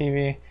laptop and my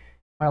TV.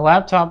 My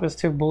laptop is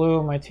too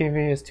blue, my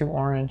TV is too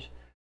orange.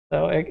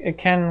 So it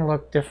can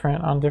look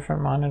different on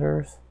different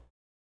monitors.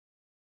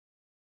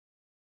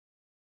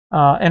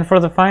 And for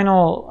the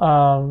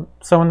final,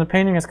 so when the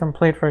painting is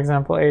complete, for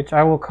example, H,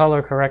 I will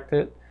color correct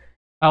it.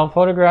 I'll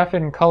photograph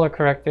it and color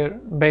correct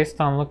it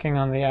based on looking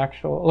at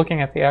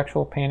the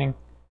actual painting.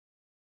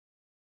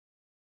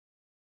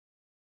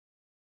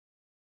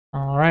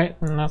 All right,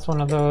 and that's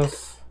one of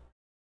those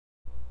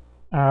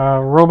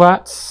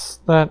robots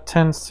that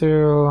tends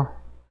to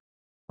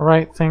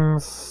write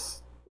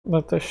things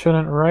that they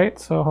shouldn't write.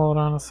 So hold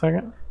on a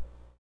second.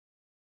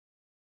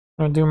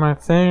 I'm gonna do my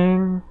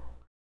thing.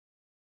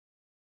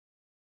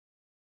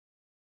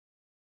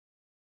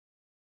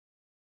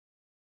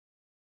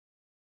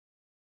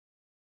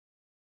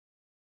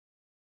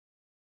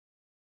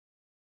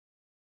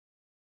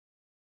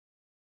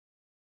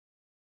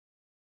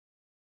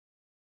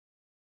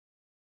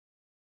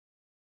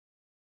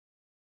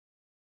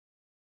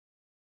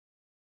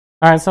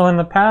 Alright, so in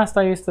the past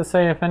I used to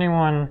say if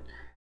anyone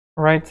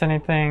writes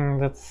anything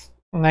that's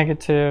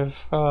negative,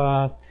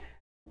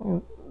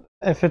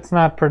 if it's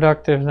not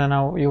productive, then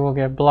you will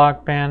get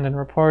blocked, banned, and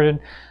reported.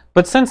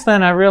 But since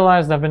then I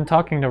realized I've been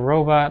talking to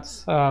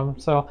robots,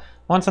 so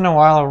once in a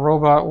while a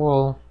robot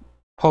will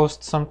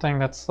post something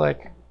that's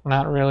like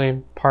not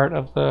really part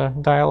of the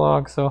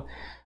dialogue. So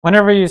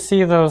whenever you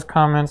see those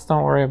comments,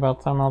 don't worry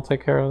about them, I'll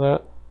take care of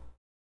that.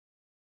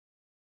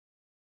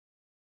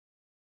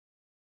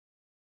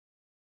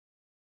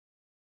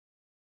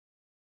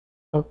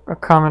 A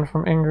comment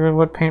from Ingrid,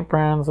 what paint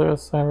brands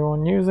is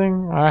everyone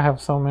using? I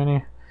have so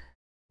many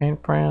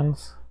paint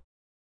brands.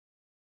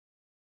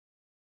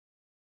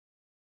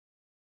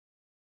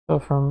 So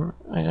from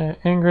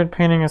Ingrid,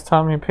 painting has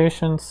taught me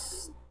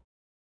patience,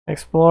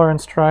 explore and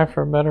strive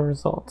for better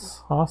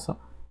results. Awesome.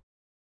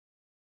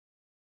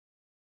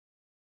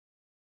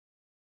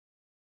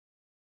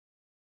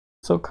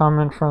 So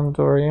comment from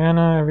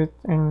Doriana,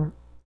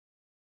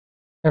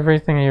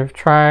 everything you've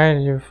tried,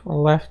 you've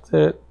left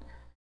it.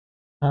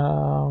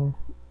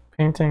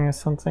 Painting is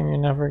something you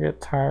never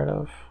get tired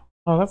of.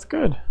 Oh, that's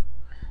good.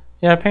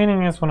 Yeah,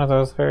 painting is one of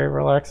those very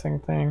relaxing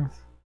things.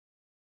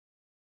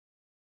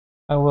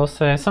 I will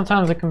say,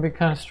 sometimes it can be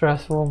kind of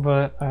stressful,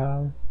 but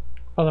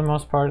for the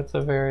most part, it's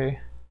a very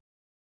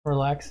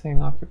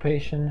relaxing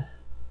occupation.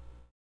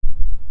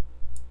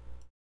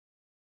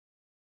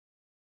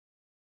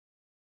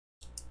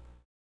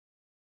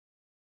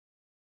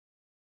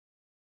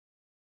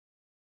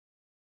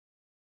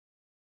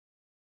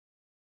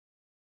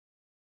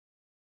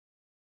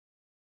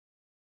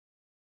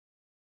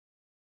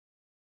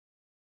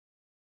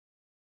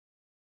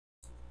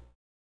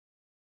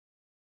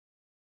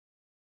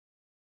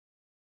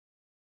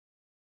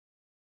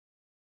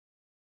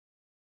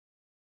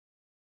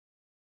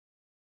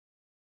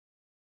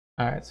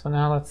 Alright, so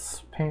now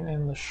let's paint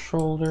in the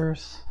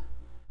shoulders.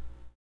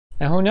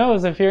 And who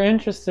knows, if you're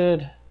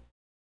interested,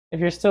 if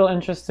you're still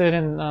interested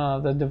in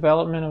the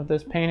development of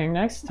this painting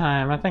next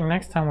time, I think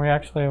next time we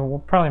actually will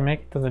probably make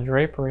it to the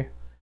drapery.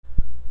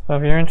 So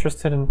if you're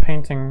interested in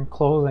painting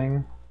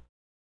clothing,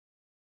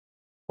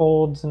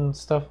 folds and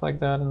stuff like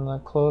that in the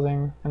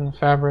clothing and the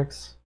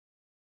fabrics,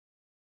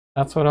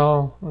 that's what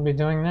I'll be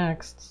doing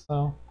next.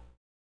 So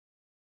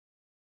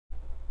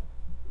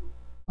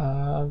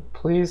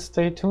please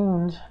stay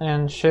tuned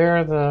and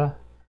share the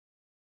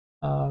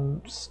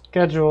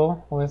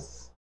schedule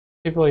with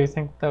people you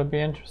think that would be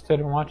interested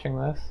in watching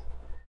this.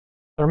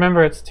 So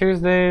remember, it's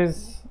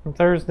Tuesdays and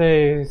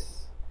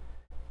Thursdays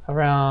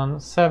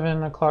around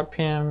 7 o'clock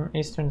p.m.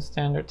 Eastern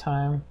Standard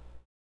Time.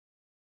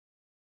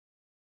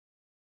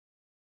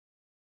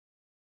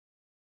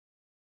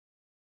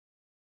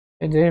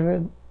 Hey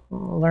David,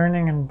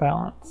 learning and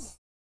balance.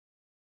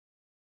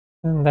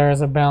 And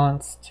there's a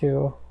balance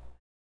to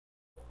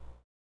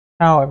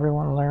how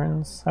everyone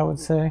learns, I would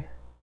say.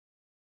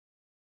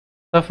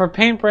 So for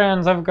paint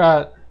brands, I've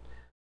got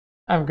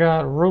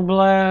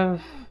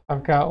Rublev,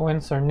 I've got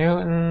Winsor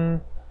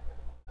Newton,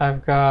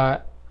 I've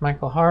got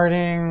Michael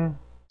Harding,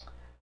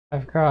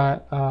 I've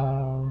got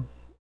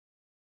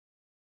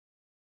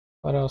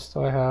what else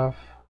do I have?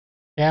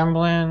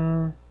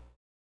 Gamblin,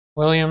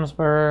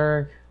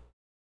 Williamsburg.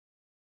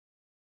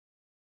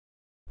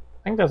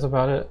 I think that's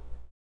about it.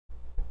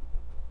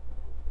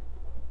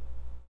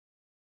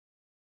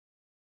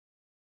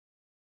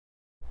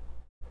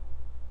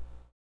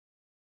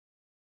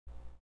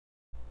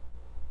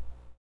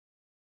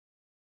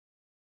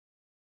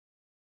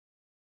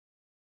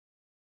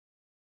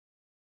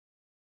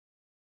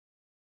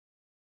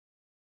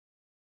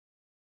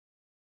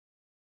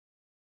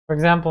 For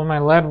example, my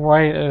lead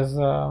white is,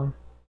 I'm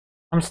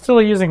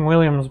still using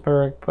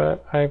Williamsburg,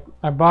 but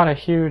I bought a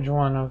huge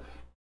one of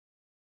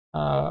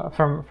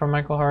from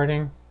Michael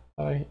Harding,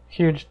 a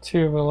huge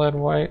tube of lead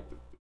white.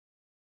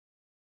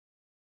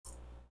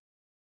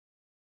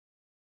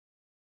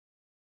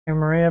 Hey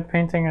Maria,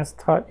 painting has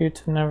taught you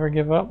to never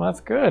give up.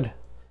 That's good.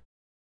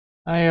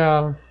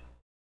 I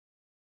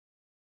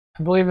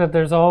believe that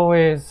there's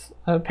always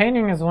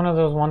painting is one of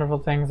those wonderful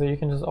things that you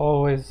can just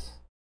always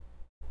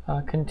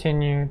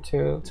continue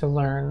to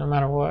learn no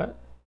matter what.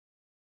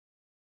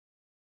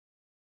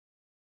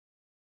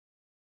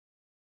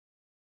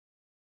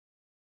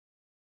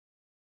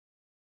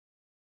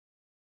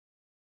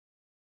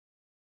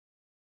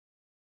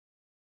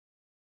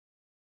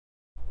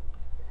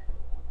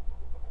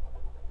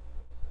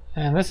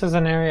 And this is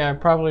an area I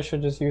probably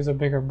should just use a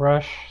bigger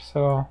brush,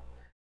 so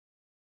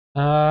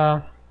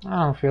I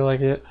don't feel like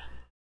it,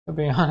 to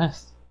be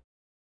honest.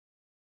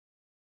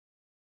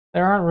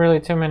 There aren't really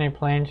too many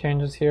plane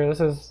changes here. This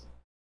is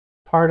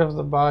part of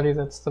the body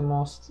that's the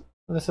most,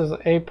 this is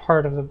a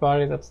part of the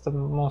body that's the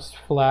most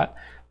flat.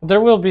 But there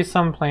will be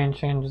some plane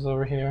changes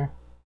over here.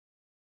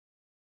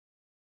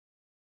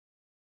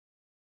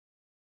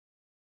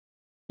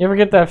 You ever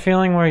get that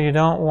feeling where you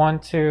don't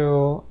want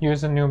to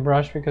use a new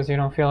brush because you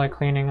don't feel like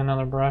cleaning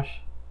another brush?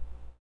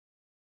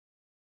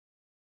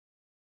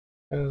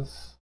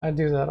 Because I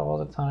do that all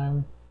the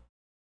time.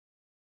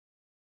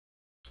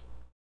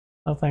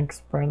 Oh,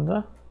 thanks,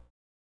 Brenda.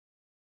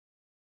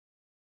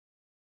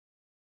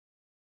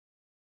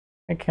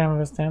 A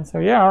canvas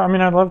dancer. Yeah, I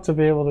mean, I'd love to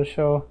be able to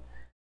show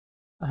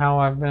how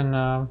I've been,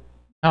 how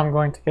I'm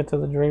going to get to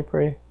the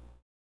drapery.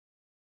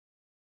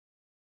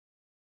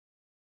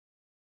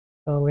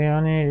 So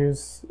Leone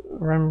used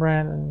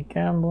Rembrandt and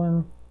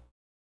Gamblin.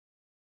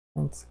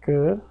 That's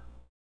good.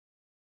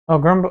 Oh,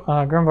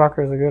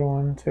 Grumbacher is a good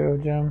one too,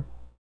 Jim.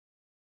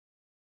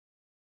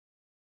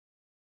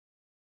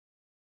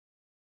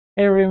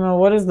 Hey Remo,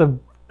 what is the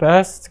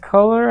best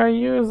color I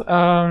use?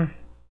 I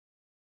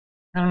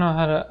don't know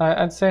how to.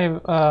 I'd say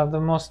the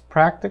most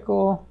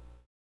practical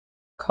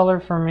color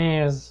for me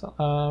is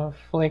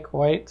flake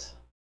white,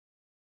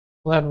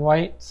 lead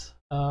white.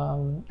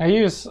 I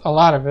use a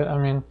lot of it. I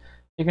mean,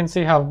 you can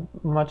see how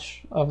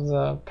much of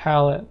the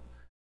palette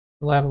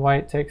lead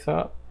white takes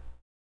up.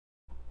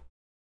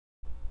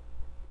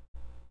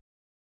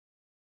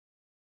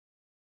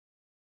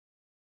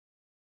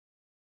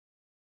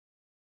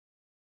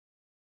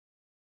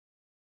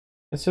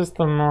 It's just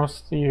the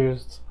most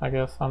used, I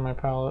guess, on my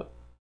palette.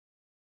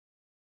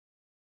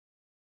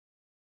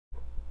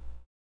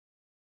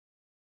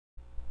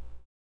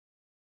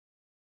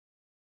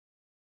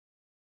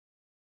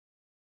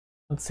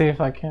 Let's see if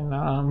I can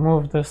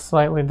move this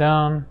slightly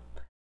down.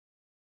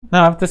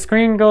 Now, if the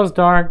screen goes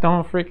dark,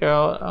 don't freak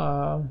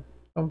out.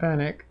 Don't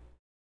panic.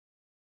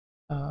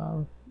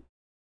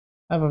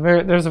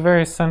 There's a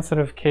very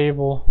sensitive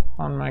cable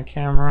on my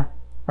camera,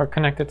 or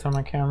connected to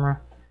my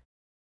camera.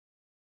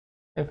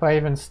 If I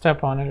even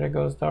step on it, it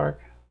goes dark.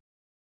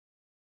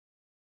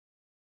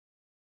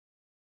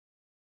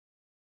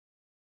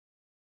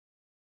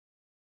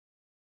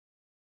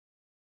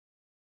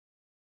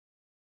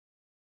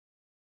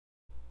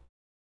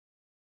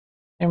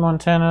 Hey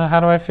Montana, how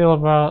do I feel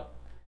about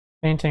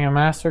painting a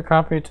master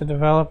copy to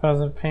develop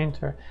as a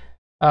painter?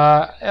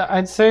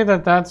 I'd say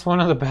that that's one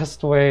of the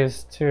best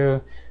ways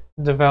to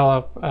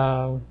develop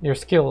your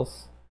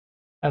skills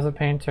as a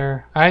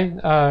painter.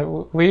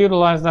 We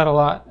utilize that a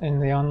lot in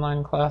the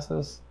online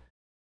classes.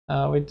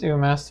 We do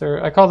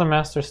I call them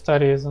master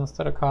studies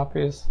instead of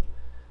copies,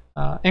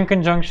 in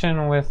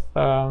conjunction with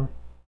like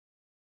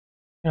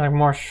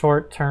more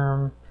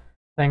short-term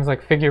things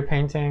like figure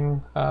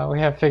painting. We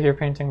have figure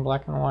painting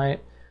black and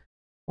white,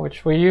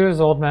 which we use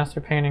old master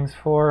paintings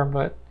for,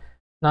 but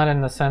not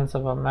in the sense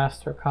of a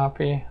master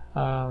copy.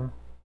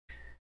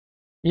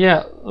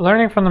 Yeah,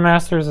 learning from the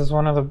masters is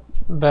one of the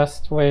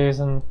best ways,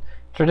 and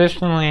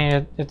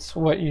traditionally it's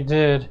what you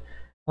did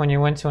when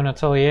you went to an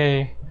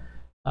atelier.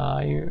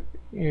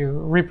 You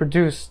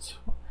reproduced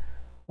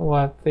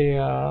what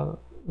the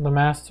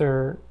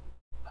master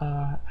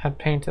had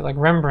painted, like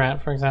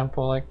Rembrandt, for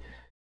example. Like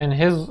in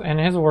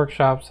his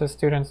workshops, his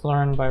students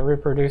learned by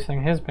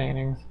reproducing his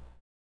paintings.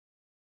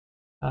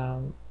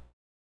 Of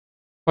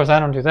course, I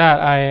don't do that.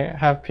 I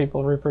have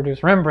people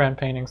reproduce Rembrandt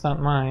paintings, not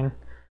mine.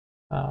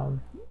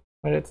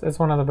 But it's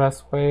one of the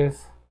best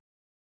ways,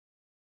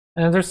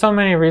 and there's so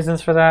many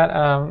reasons for that.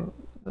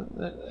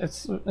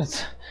 It's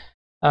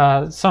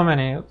so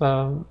many.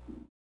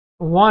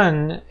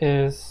 One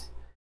is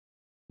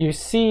you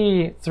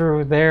see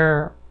through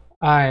their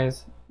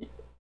eyes.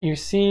 You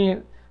see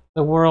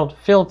the world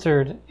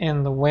filtered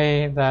in the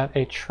way that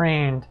a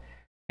trained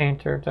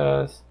painter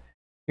does.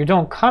 You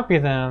don't copy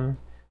them,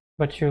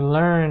 but you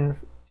learn,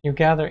 you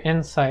gather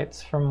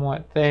insights from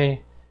what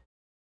they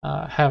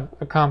have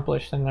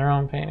accomplished in their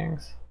own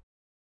paintings.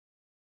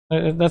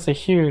 That's a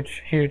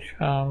huge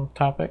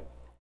topic.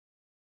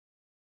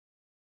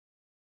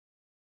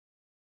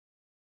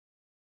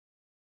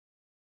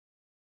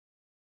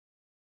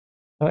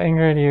 So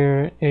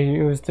Ingrid, you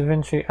use Da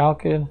Vinci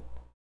Alkyd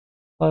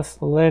plus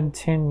lead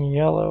tin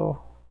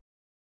yellow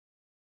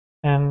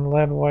and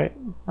lead white.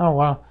 Oh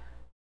wow,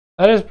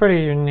 that is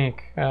pretty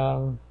unique.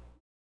 You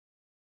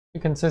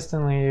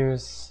consistently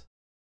use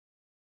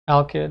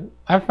Alkyd.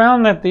 I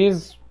found that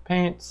these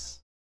paints,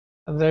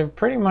 they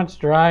pretty much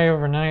dry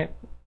overnight.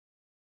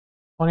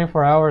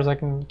 24 hours, I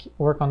can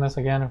work on this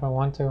again if I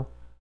want to.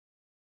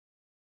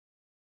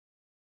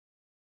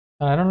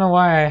 I don't know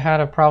why I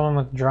had a problem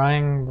with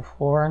drying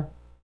before.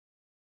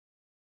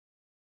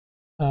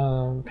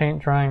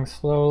 Paint drying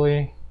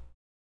slowly.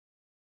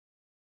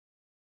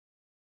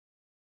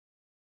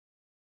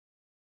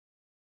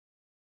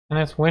 And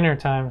it's winter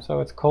time, so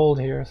it's cold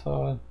here,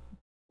 so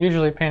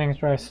usually paintings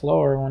dry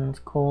slower when it's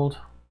cold.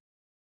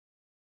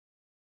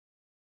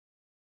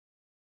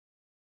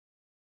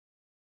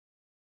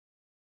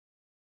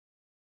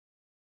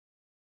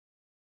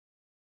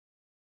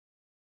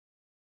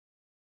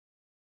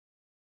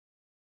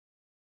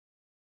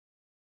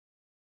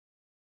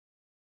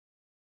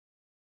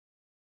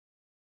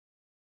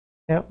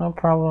 Yep, no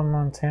problem,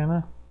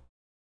 Montana.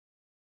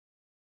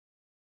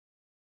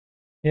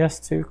 Yes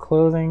to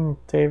clothing,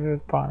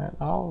 David Bonnet.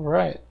 All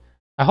right.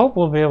 I hope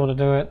we'll be able to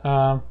do it.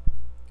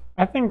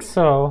 I think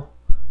so.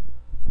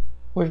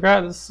 We've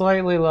got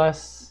slightly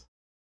less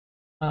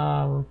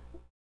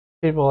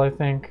people, I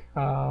think,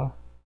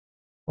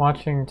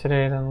 watching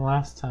today than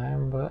last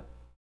time, but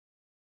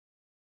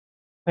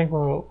I think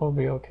we'll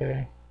be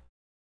okay.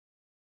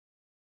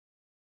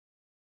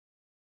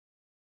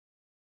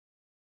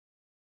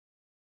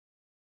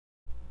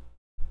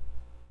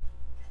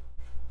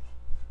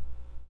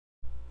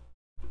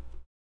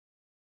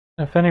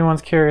 If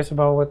anyone's curious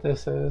about what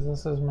this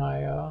is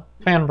my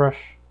fan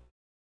brush.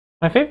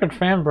 My favorite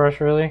fan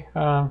brush, really.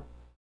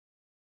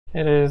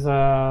 It is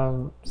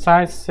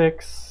size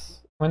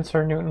 6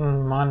 Winsor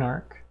Newton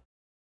Monarch.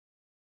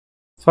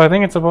 So I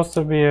think it's supposed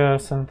to be a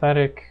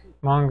synthetic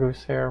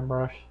mongoose hair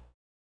brush.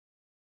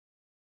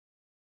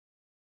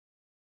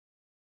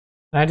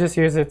 And I just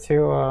use it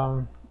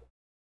to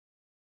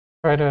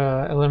try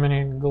to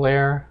eliminate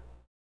glare.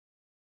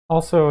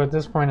 Also, at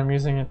this point, I'm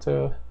using it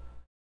to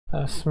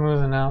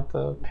smoothing out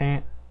the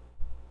paint.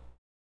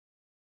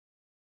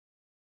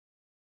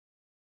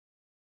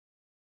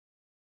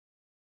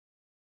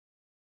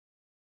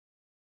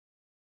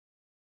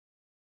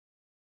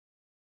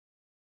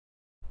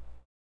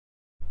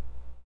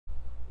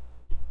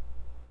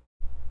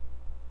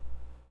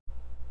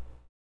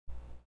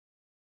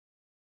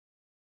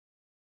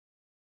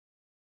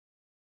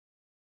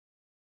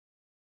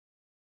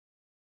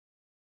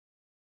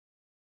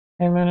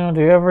 Hey Mino,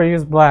 do you ever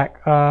use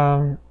black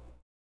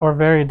or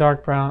very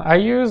dark brown? I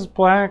use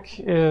black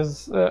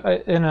is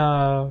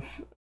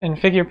in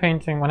figure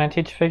painting when I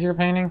teach figure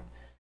painting.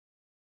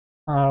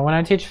 When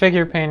I teach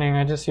figure painting,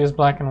 I just use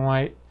black and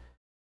white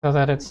so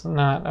that it's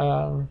not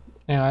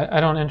I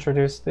don't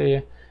introduce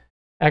the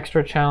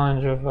extra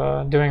challenge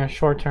of doing a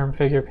short-term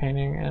figure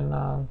painting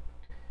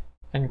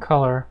in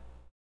color.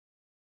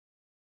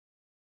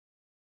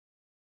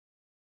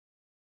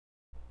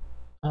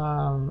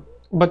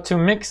 But to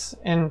mix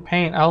in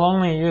paint, I'll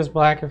only use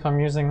black if I'm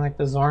using like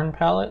the Zorn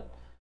palette,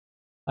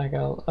 like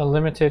a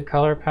limited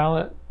color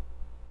palette.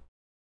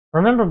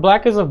 Remember,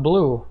 black is a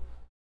blue.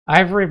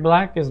 Ivory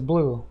black is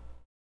blue.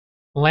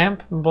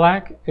 Lamp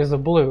black is a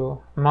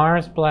blue.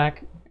 Mars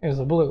black is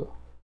a blue.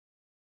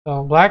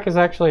 So black is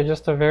actually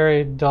just a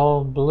very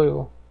dull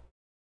blue.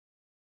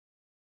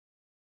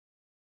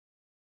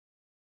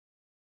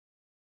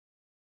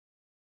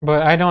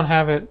 But I don't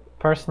have it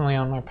personally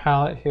on my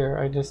palette here.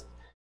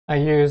 I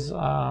use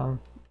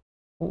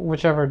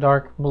whichever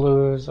dark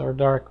blues or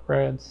dark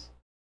reds.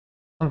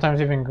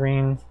 Sometimes even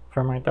green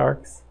for my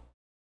darks.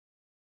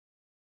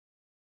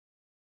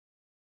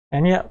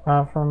 And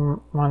yeah,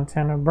 from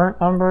Montana,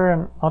 burnt umber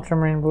and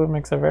ultramarine blue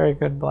makes a very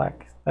good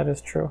black. That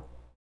is true.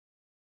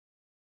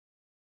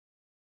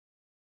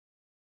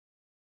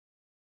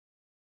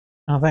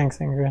 Oh, thanks,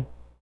 Ingrid.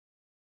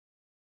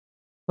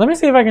 Let me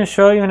see if I can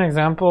show you an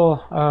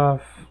example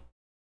of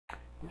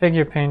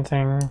figure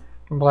painting,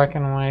 black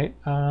and white.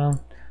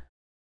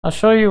 I'll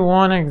show you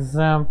one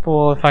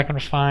example if I can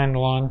find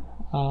one.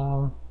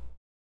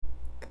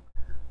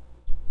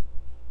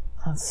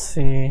 Let's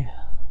see.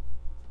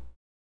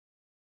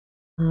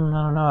 I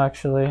don't know,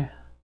 actually.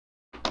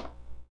 I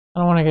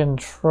don't want to get in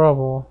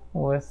trouble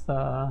with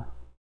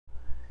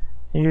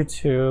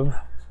YouTube.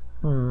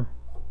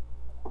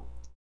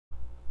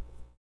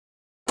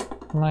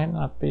 Might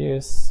not be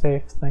a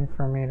safe thing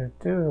for me to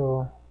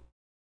do.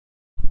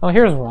 Oh,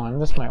 here's one.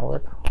 This might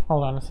work.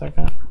 Hold on a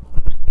second.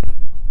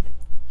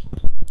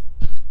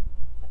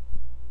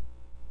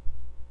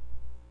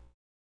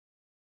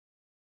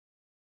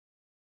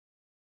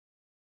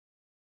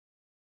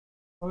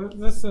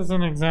 This is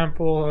an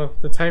example of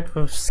the type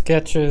of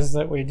sketches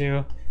that we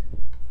do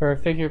for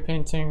figure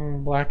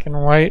painting, black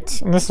and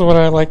white. And this is what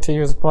I like to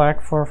use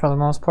black for the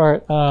most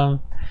part,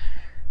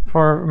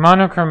 for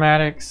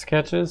monochromatic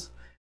sketches.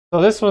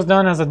 So this was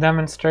done as a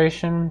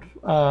demonstration.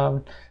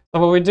 So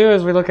what we do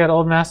is we look at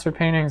old master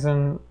paintings,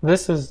 and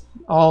this is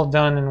all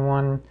done in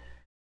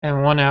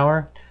one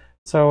hour.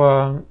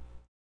 So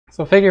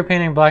so figure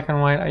painting black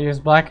and white, I use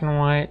black and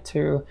white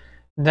to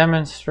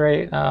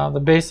demonstrate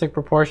the basic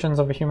proportions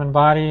of a human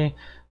body,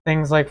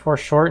 things like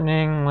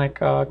foreshortening, like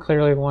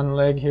clearly one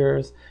leg here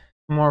is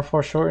more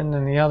foreshortened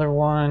than the other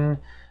one,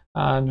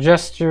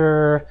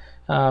 gesture,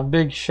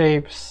 big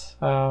shapes,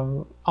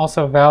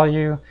 also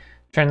value,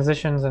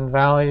 transitions and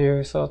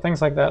value, so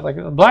things like that. Like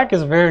black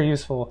is very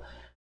useful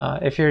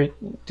if you're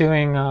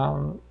doing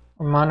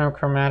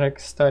monochromatic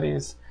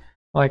studies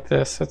like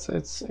this.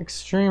 It's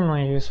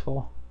extremely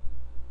useful.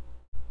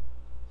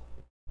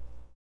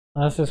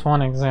 That's just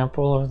one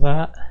example of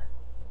that.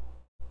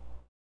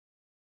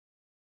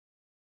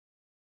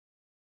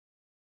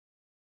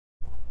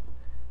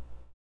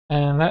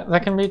 And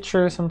that can be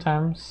true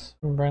sometimes,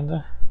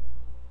 Brenda.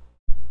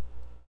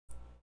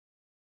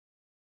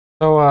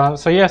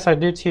 So yes, I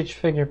do teach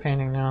figure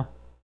painting now.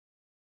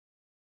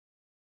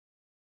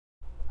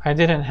 I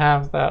didn't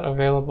have that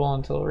available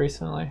until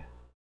recently.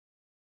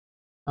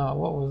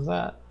 What was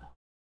that?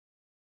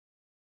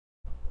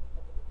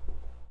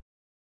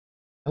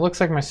 It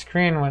looks like my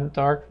screen went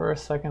dark for a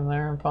second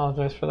there. I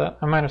apologize for that.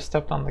 I might have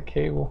stepped on the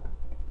cable.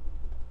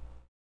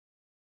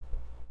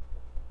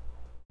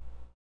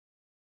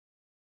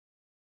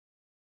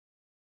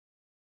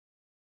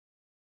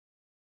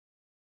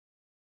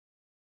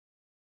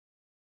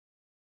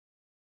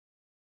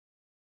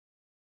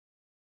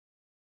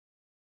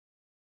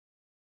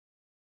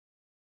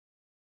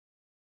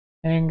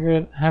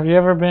 Ingrid, have you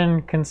ever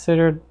been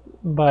considered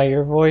by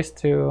your voice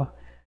to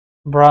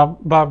Bob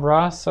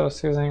Ross? So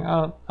Susan,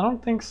 oh, I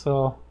don't think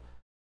so.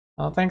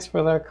 Thanks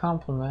for that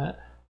compliment.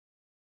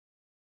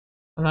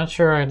 I'm not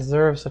sure I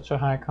deserve such a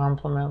high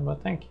compliment,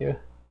 but thank you.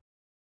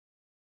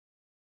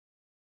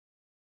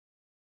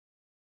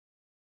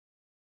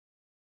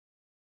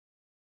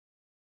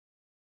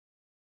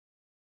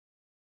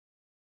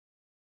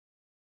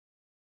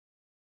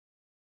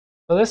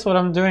 So this, what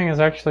I'm doing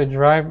is actually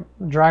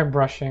dry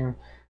brushing.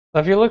 So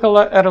if you look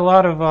at a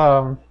lot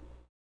of,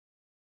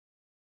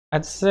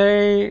 I'd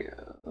say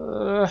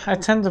I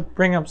tend to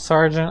bring up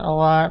Sargent a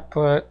lot,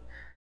 but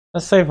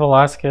let's say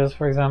Velasquez,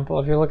 for example.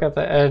 If you look at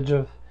the edge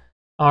of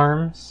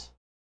arms,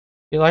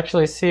 you'll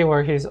actually see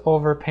where he's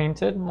over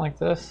painted like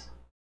this,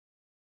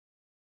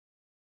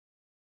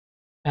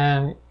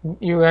 and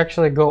you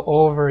actually go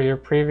over your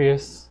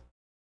previous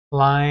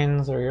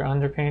lines or your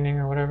underpainting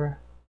or whatever.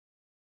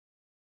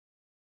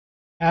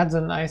 Adds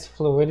a nice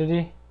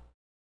fluidity.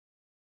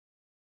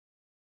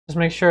 Just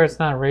make sure it's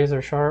not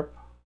razor sharp.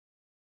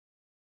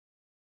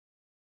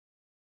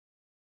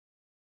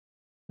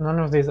 None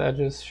of these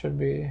edges should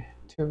be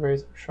too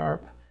razor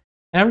sharp.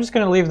 And I'm just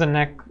going to leave the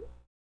neck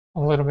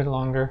a little bit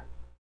longer.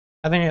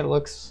 I think it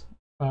looks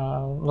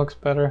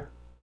better.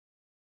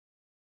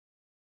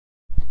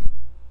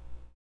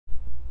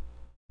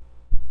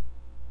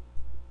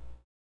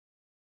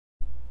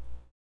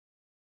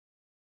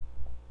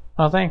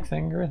 Oh, thanks,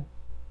 Ingrid.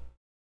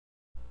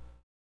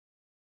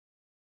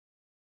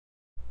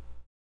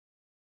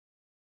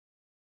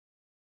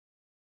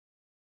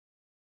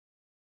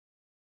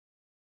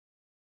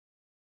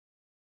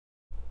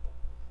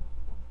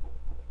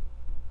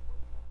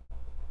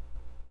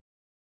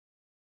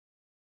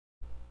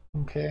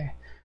 Okay,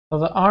 so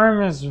the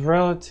arm is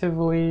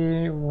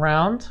relatively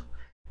round.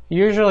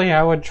 usually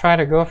I would try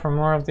to go for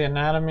more of the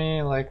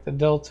anatomy, like the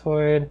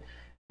deltoid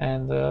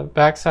and the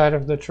backside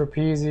of the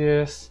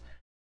trapezius,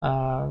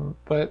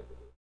 but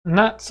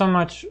not so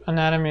much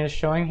anatomy is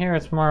showing here.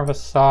 It's more of a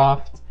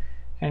soft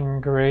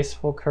and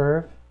graceful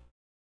curve.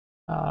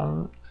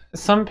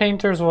 Some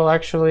painters will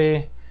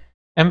actually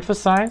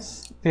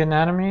emphasize the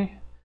anatomy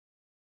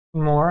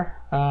more.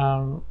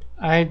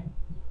 I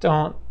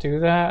don't do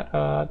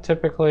that.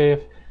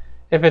 Typically,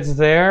 if it's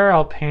there,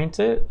 I'll paint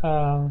it.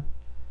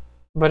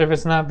 But if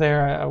it's not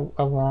there,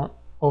 I won't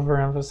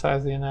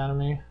overemphasize the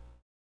anatomy.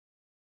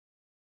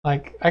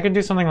 Like, I could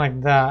do something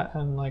like that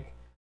and like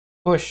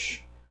push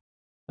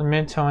the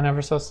mid-tone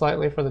ever so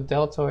slightly for the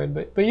deltoid,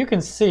 but you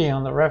can see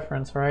on the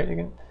reference, right?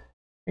 You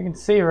can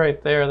see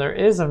right there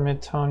is a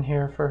mid-tone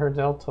here for her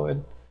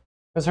deltoid,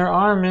 because her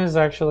arm is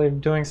actually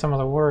doing some of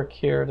the work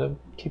here to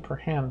keep her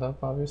hand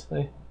up,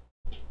 obviously.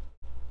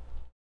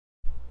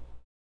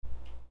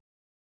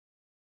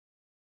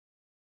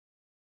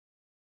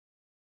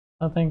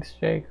 Oh, thanks,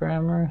 Jay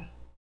Grammer.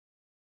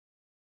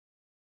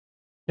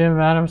 Jim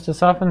Adams, to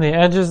soften the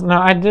edges. No,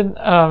 I did.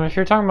 If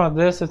you're talking about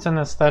this, it's an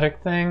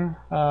aesthetic thing.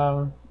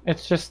 It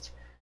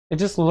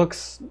just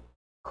looks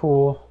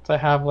cool to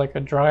have like a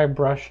dry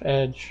brush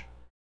edge.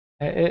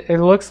 It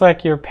looks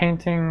like you're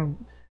painting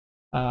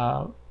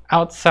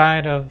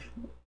outside of,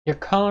 you're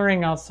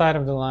coloring outside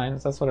of the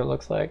lines. That's what it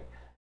looks like.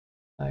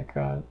 Like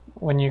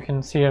when you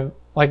can see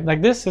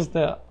like this is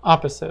the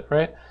opposite,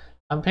 right?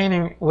 I'm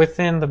painting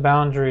within the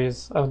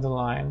boundaries of the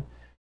line.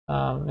 You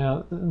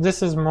know,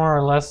 this is more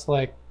or less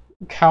like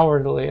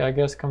cowardly, I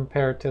guess,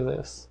 compared to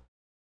this.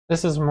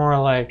 This is more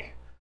like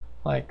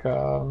I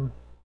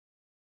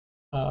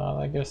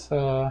guess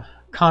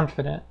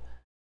confident,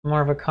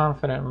 more of a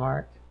confident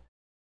mark.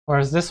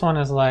 Whereas this one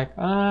is like,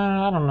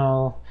 I don't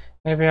know,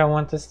 maybe I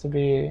want this to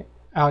be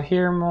out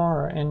here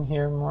more or in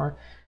here more.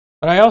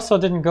 But I also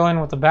didn't go in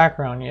with the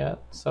background yet.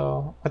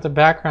 So with the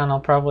background, I'll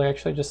probably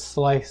actually just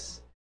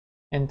slice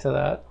into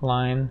that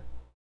line.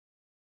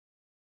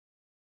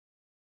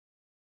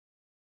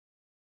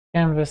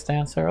 Canvas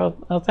dancer.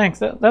 Oh, thanks.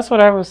 That's what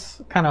I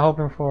was kind of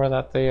hoping for,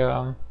 that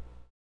the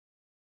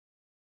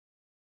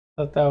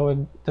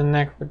the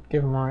neck would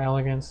give more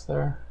elegance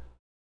there.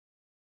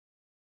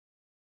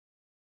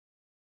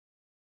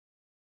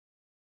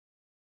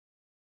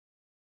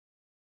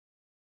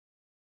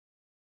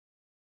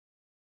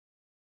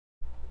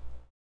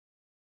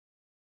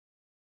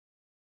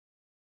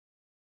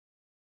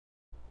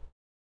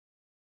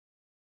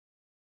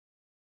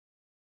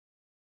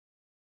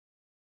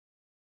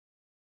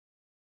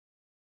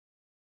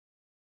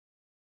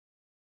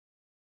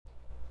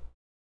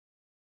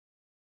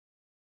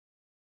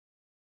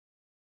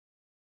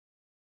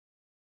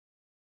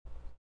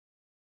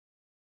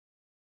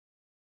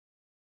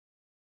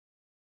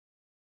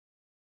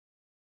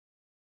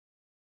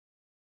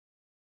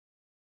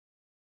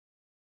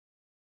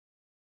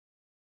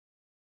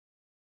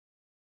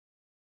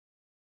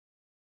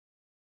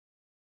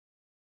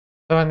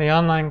 So in the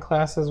online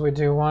classes, we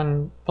do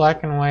one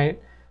black and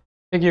white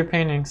figure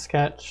painting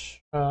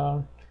sketch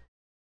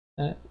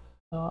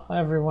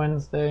every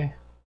Wednesday,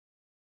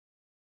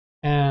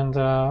 and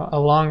a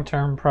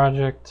long-term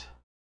project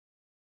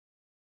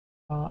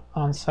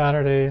on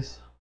Saturdays.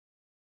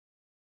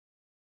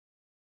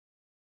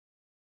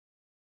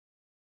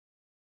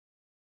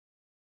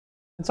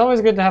 It's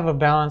always good to have a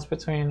balance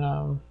between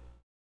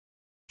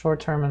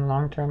short-term and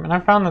long-term, and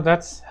I found that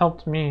that's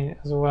helped me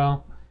as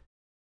well.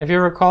 If you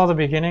recall the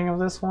beginning of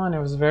this one, it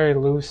was very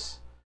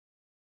loose,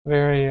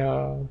 very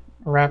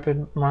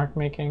rapid mark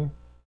making.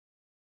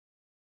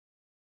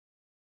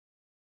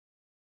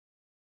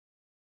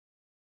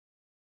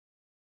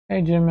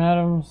 Hey, Jim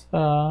Adams.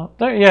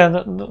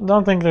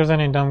 Don't think there's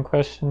any dumb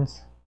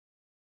questions.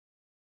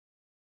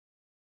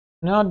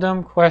 No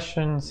dumb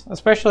questions,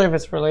 especially if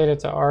it's related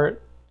to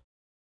art.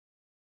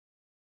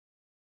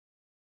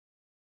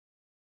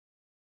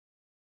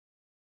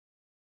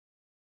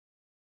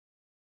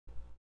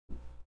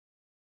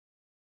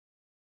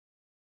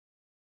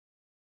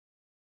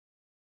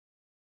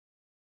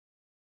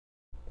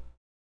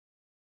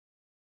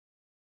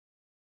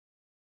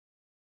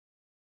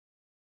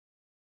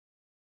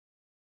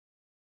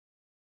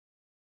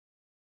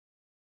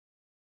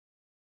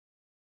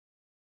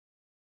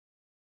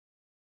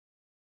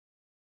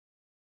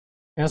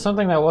 You know,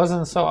 something that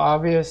wasn't so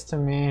obvious to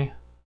me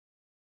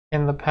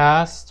in the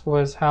past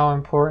was how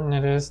important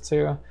it is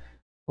to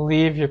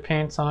leave your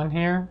paints on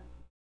here.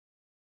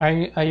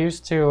 I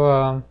used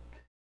to,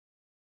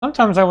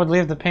 sometimes I would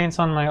leave the paints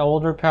on my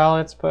older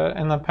palettes, but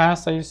in the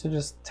past I used to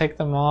just take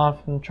them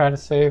off and try to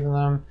save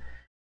them.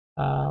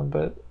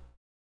 But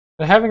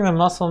having the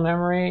muscle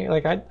memory,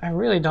 like I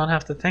really don't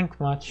have to think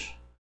much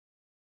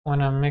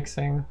when I'm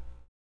mixing.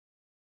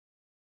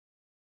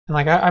 And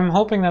like I'm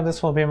hoping that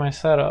this will be my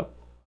setup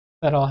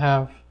that I'll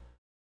have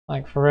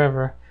like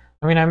forever.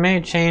 I mean, I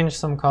may change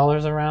some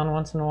colors around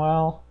once in a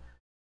while,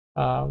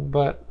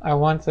 but I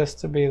want this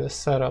to be the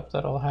setup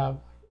that I'll have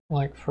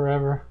like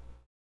forever.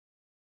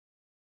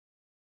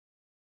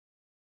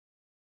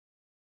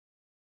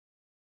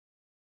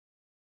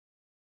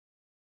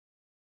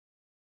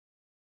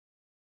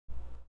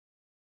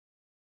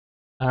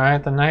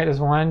 Alright, the night is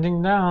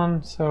winding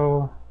down,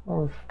 so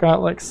we've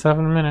got like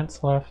 7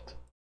 minutes left.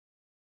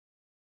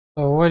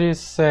 So what do you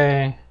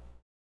say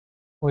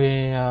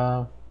we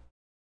have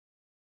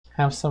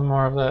some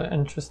more of the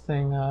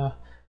interesting,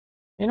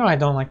 you know I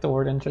don't like the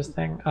word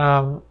interesting,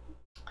 some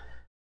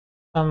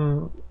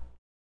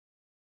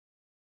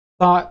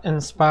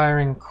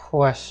thought-inspiring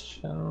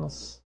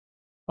questions.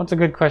 What's a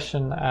good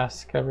question to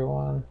ask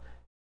everyone?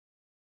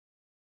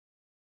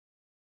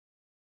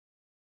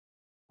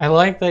 I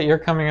like that you're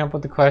coming up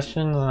with the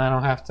questions and I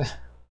don't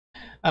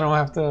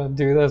have to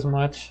do as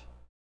much.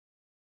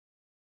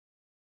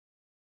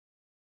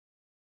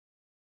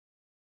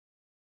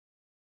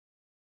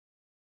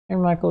 Hey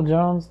Michael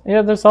Jones.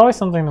 Yeah, there's always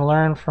something to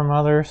learn from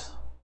others.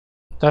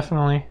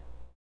 Definitely.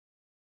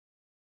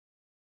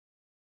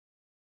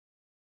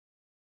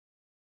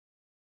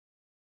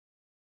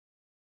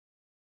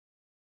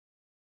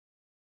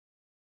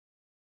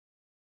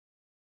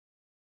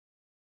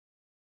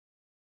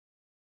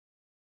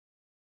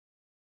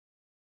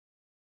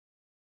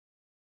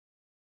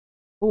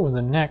 Ooh,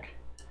 the neck.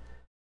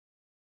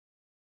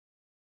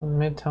 The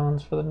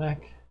mid-tones for the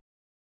neck.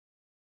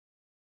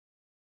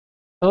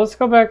 So let's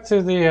go back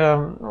to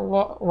the,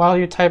 while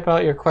you type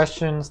out your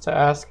questions to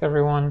ask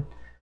everyone,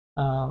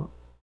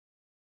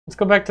 let's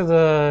go back to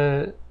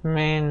the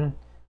main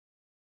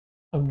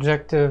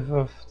objective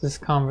of this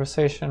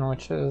conversation,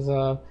 which is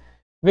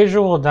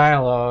visual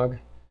dialogue.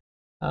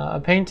 A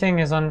painting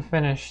is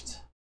unfinished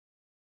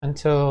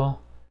until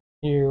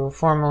you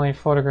formally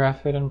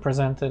photograph it and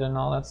present it and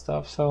all that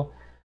stuff. So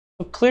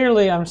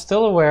clearly I'm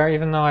still aware,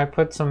 even though I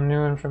put some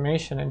new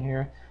information in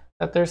here,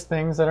 that there's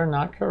things that are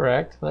not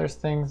correct. There's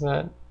things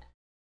that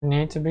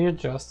need to be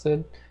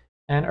adjusted.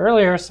 And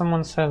earlier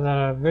someone said that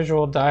a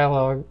visual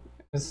dialogue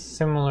is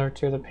similar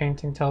to the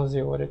painting tells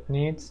you what it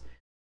needs.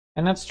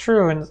 And that's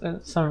true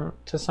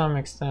to some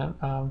extent.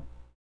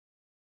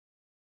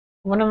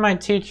 One of my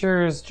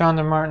teachers, John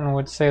DeMartin,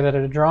 would say that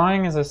a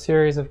drawing is a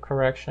series of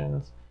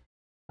corrections.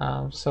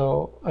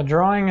 So a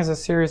drawing is a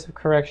series of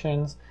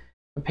corrections.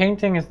 A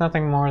painting is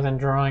nothing more than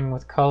drawing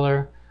with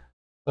color.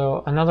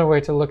 So another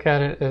way to look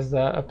at it is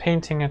that a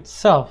painting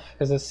itself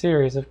is a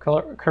series of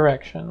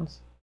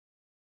corrections.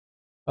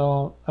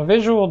 So a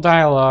visual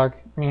dialogue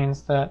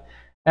means that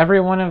every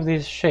one of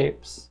these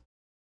shapes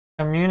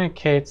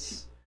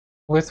communicates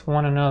with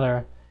one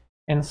another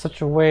in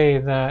such a way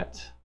that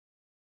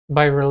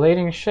by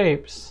relating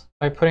shapes,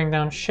 by putting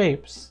down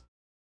shapes,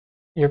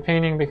 your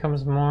painting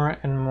becomes more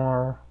and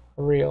more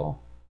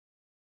real.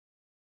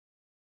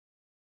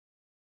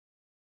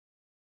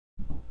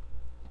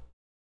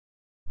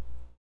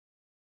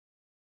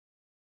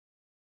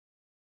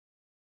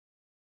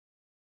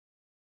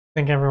 I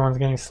think everyone's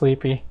getting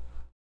sleepy.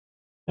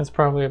 It's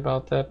probably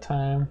about that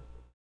time,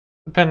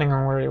 depending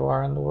on where you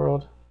are in the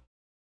world.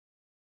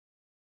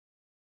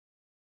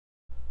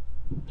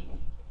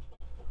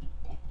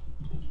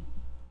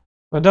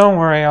 But don't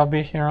worry, I'll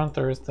be here on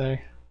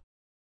Thursday.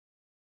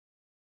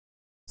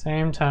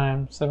 Same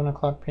time, 7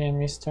 o'clock p.m.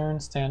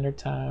 Eastern Standard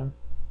Time.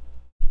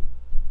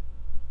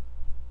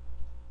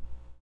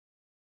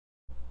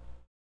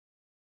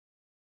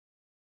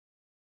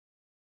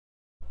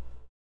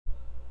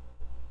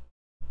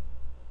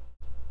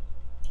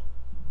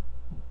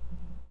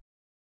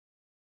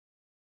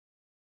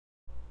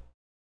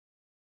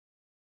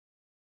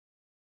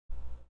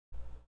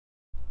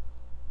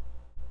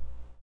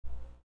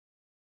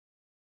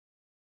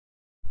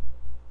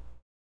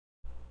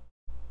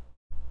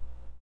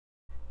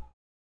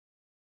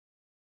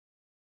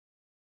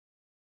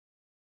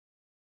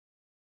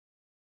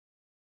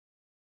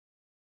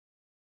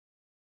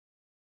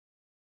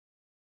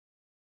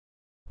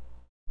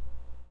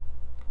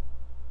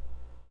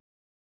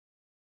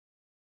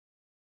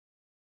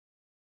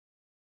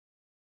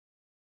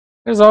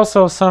 There's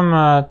also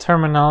some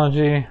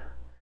terminology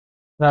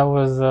that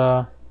was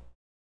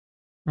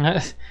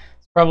it's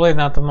probably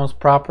not the most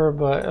proper,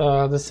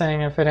 but the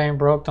saying, if it ain't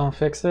broke, don't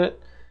fix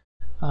it.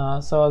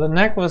 So the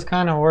neck was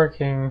kind of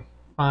working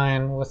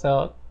fine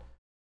without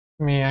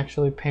me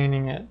actually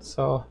painting it.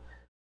 So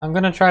I'm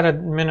going to try to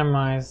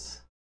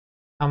minimize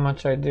how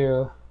much I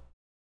do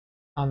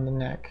on the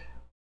neck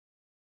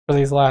for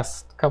these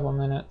last couple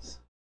minutes.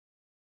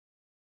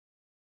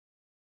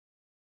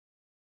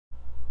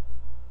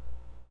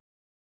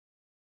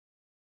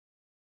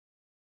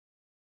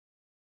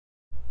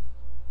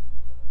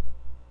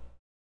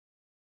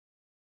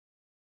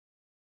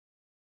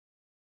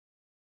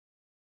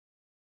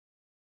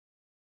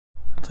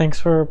 Thanks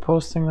for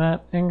posting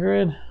that,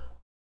 Ingrid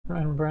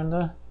and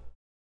Brenda.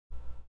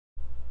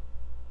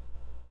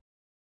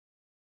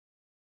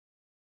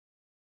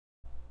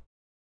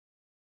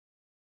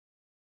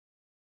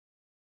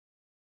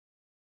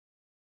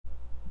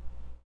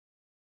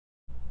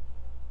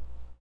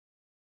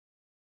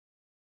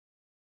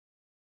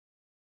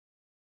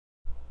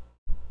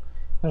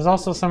 There's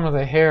also some of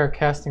the hair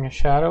casting a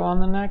shadow on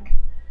the neck.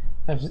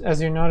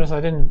 As you notice, I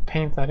didn't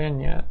paint that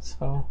in yet,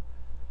 so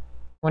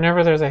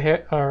whenever there's a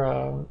hair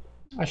or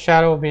a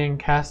shadow being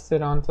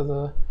casted onto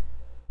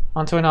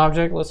an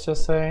object, let's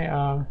just say,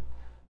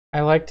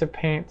 I like to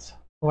paint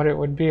what it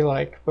would be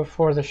like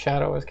before the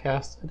shadow is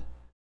casted.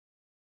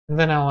 And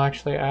then I'll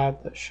actually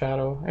add the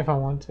shadow if I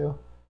want to.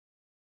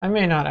 I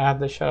may not add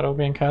the shadow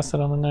being casted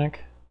on the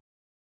neck.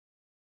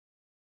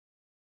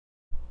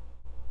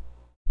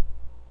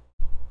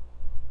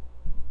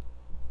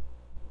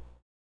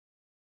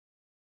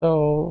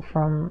 So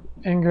from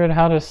Ingrid,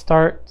 how to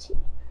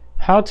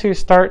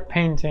start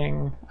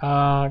painting.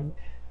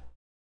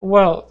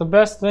 Well, the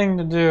best thing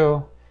to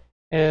do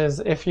is,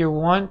 if you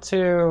want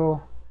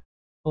to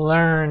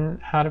learn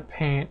how to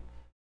paint,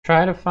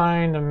 try to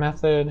find a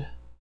method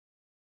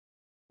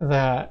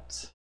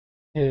that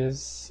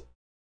is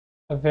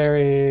a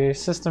very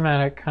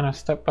systematic kind of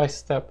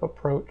step-by-step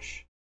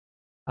approach.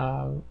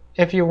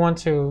 If you want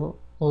to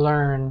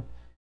learn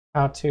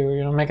how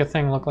to, make a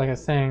thing look like a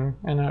thing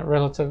in a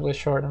relatively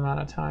short amount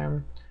of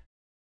time.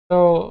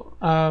 So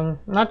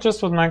not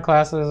just with my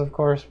classes, of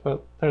course,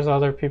 but there's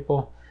other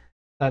people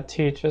that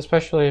teach,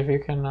 especially if you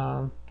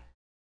can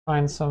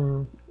find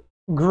some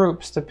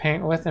groups to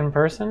paint with in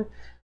person.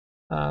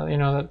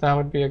 That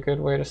would be a good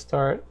way to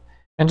start.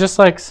 And just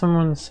like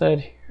someone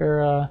said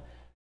here,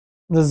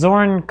 the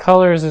Zorn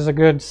colors is a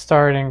good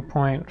starting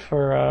point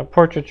for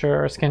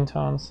portraiture or skin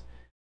tones.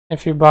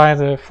 If you buy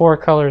the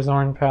 4-color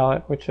Zorn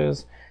palette, which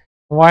is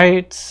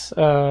white,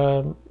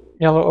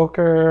 yellow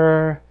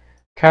ochre,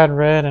 cad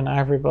red, and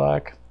ivory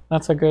black.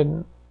 That's a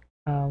good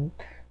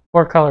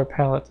 4-color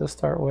palette to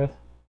start with.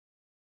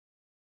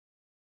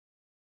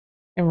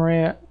 Hey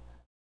Maria.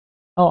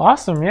 Oh,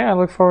 awesome. Yeah, I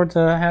look forward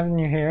to having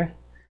you here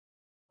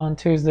on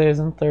Tuesdays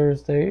and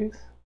Thursdays.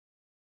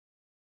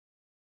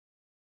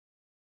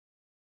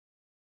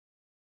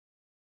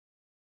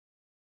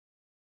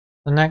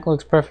 The neck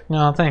looks perfect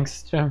now.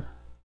 Thanks, Jim.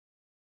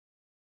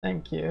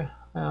 Thank you.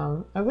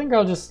 I think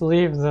I'll just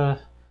leave the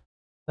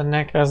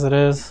neck as it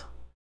is.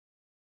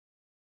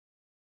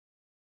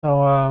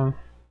 So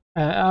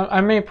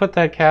I may put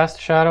that cast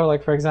shadow,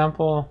 like for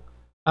example,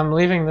 I'm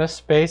leaving this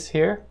space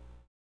here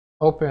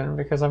open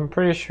because I'm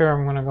pretty sure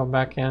I'm going to go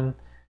back in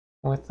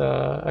with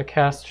a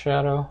cast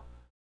shadow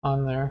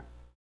on there.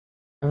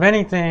 If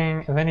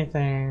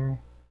anything,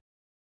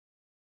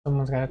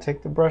 someone's got to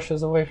take the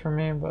brushes away from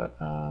me, but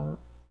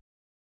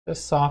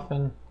just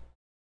soften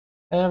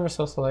ever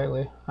so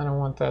slightly. I don't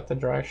want that to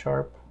dry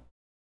sharp.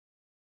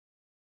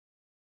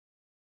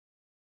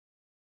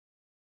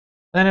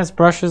 Then it's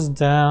brushes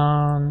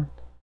down.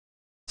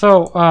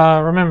 So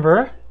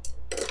remember,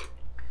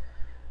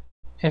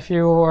 if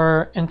you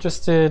are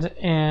interested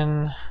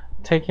in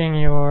taking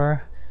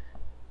your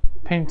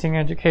painting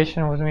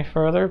education with me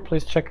further,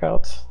 please check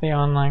out the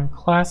online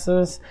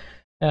classes.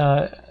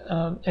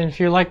 If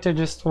you like to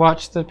just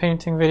watch the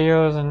painting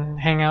videos and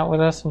hang out with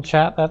us and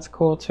chat, that's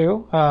cool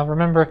too.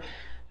 Remember,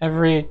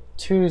 every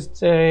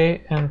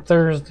Tuesday and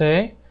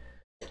Thursday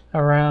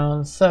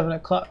around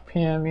 7:00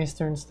 p.m.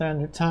 Eastern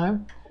Standard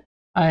Time,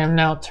 I am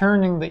now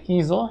turning the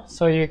easel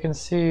so you can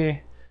see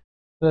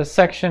the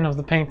section of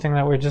the painting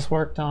that we just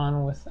worked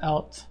on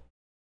without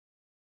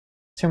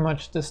too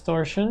much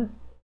distortion.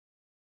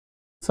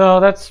 So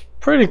that's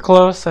pretty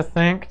close, I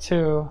think,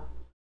 to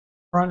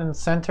front and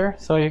center.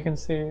 So you can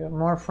see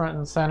more front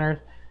and centered,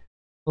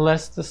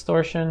 less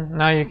distortion.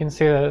 Now you can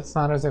see that it's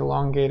not as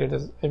elongated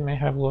as it may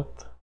have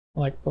looked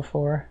like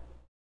before.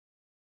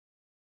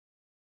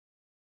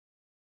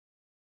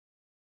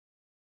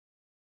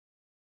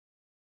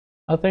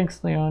 Oh,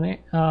 thanks, Leonie.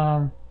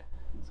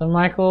 So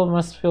Michael,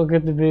 must feel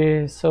good to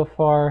be so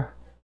far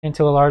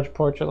into a large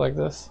portrait like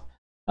this.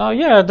 Oh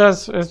yeah, it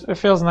does. It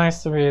feels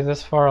nice to be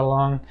this far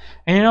along.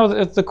 And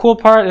the cool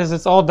part is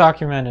it's all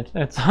documented.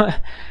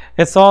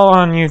 It's all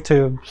on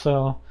YouTube.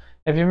 So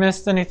if you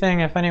missed anything,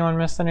 if anyone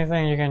missed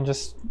anything, you can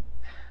just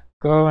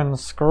go and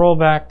scroll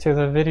back to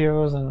the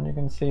videos and you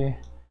can see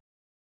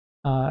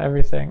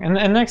everything.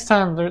 And next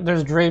time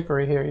there's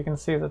drapery here. You can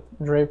see the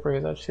drapery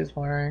that she's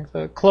wearing.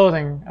 The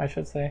clothing, I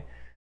should say.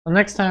 So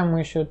next time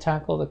we should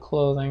tackle the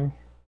clothing.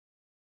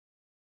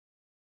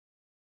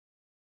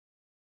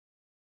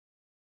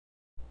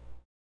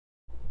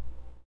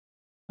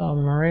 So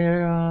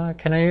Maria,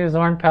 can I use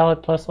Orange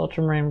palette plus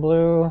Ultramarine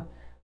Blue,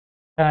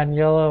 add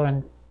yellow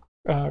and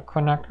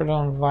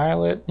quinacridone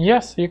violet?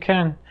 Yes, you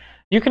can.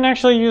 You can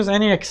actually use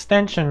any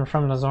extension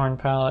from the Zorn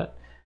palette.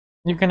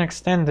 You can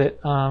extend it.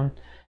 And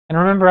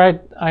remember,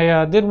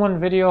 I did one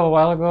video a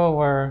while ago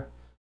where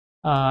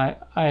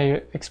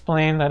I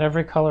explained that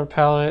every color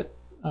palette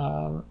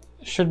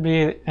should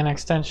be an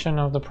extension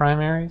of the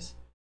primaries.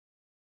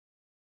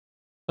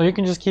 So you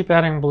can just keep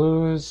adding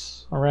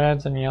blues,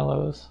 reds, and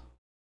yellows.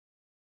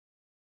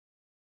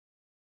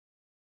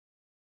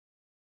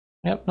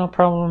 Yep, no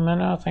problem,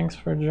 Minna. Thanks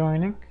for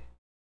joining.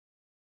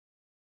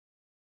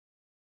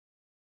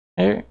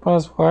 Hey,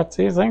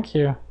 Buzzwatsy, thank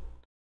you.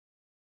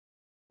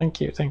 Thank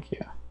you.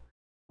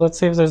 Let's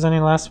see if there's any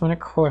last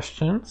minute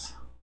questions.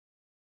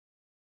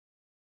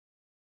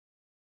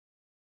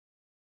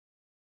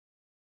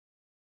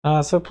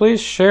 So please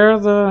share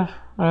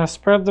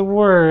spread the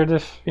word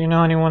if you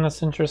know anyone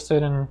that's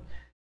interested in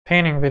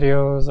painting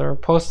videos, or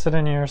post it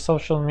in your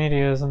social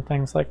medias and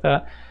things like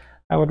that.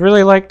 I would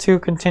really like to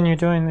continue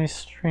doing these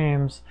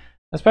streams,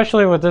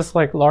 especially with this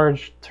like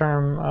large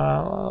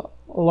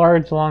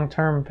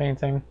long-term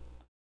painting.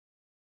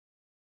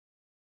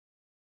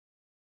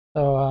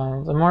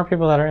 So the more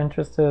people that are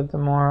interested, the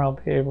more I'll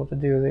be able to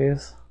do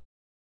these.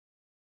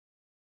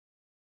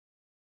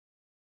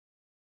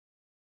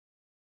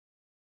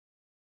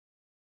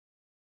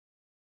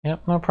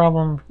 Yep, no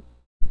problem.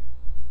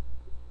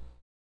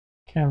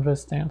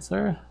 Canvas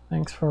Dancer,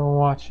 thanks for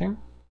watching.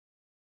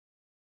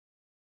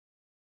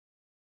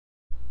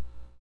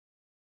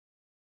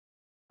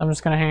 I'm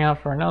just going to hang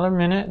out for another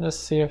minute to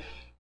see if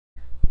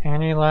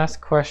any last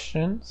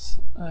questions,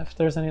 if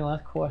there's any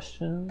last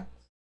questions.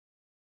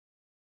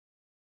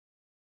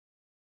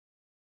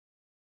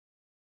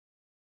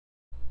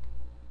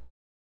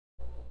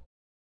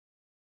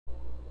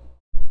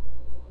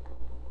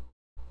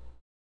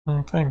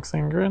 Thanks,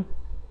 Ingrid.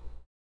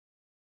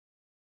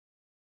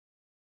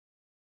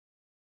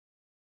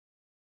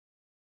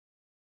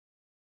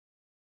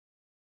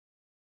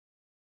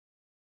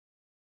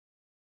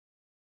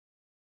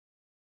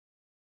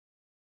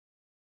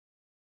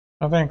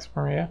 Oh, thanks,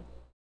 Maria.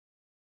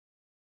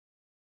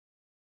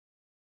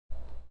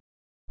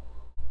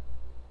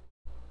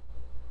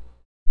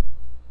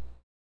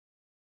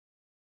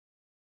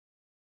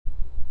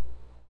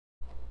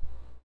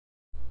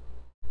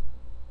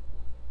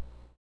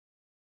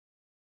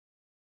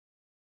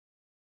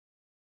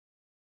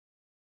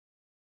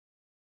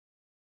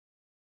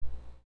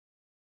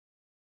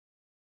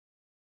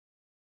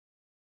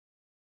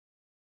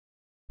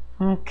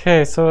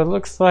 Okay, so it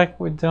looks like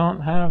we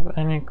don't have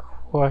any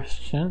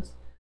questions.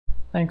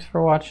 Thanks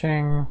for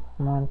watching,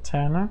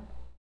 Montana.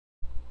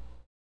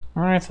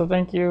 Alright, so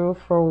thank you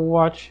for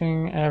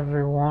watching,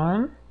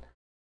 everyone.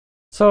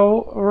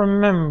 So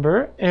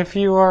remember, if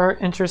you are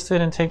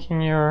interested in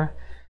taking your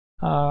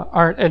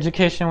art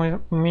education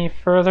with me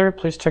further,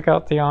 please check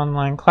out the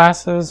online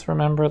classes.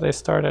 Remember, they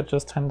start at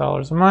just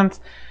 $10 a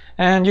month.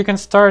 And you can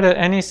start at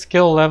any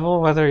skill level,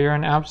 whether you're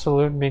an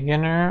absolute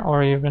beginner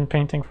or you've been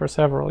painting for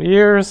several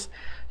years.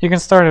 You can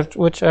start at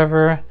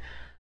whichever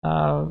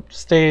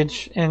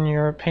stage in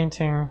your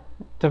painting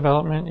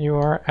development you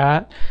are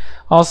at.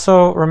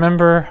 Also,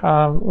 remember,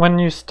 when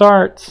you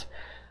start,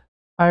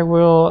 I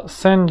will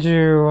send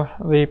you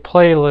the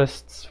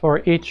playlists for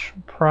each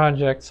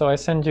project. So I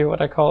send you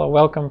what I call a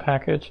welcome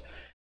package,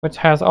 which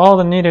has all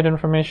the needed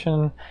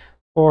information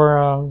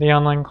for the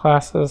online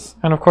classes.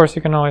 And of course,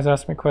 you can always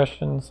ask me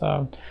questions.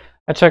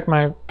 I check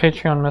my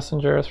Patreon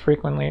Messenger as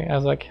frequently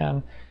as I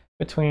can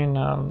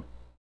between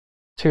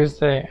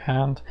Tuesday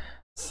and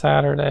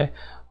Saturday.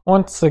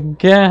 Once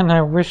again,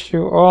 I wish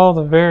you all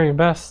the very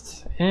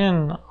best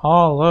in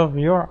all of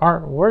your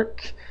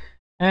artwork,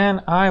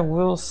 and I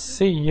will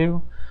see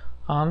you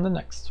on the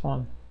next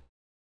one.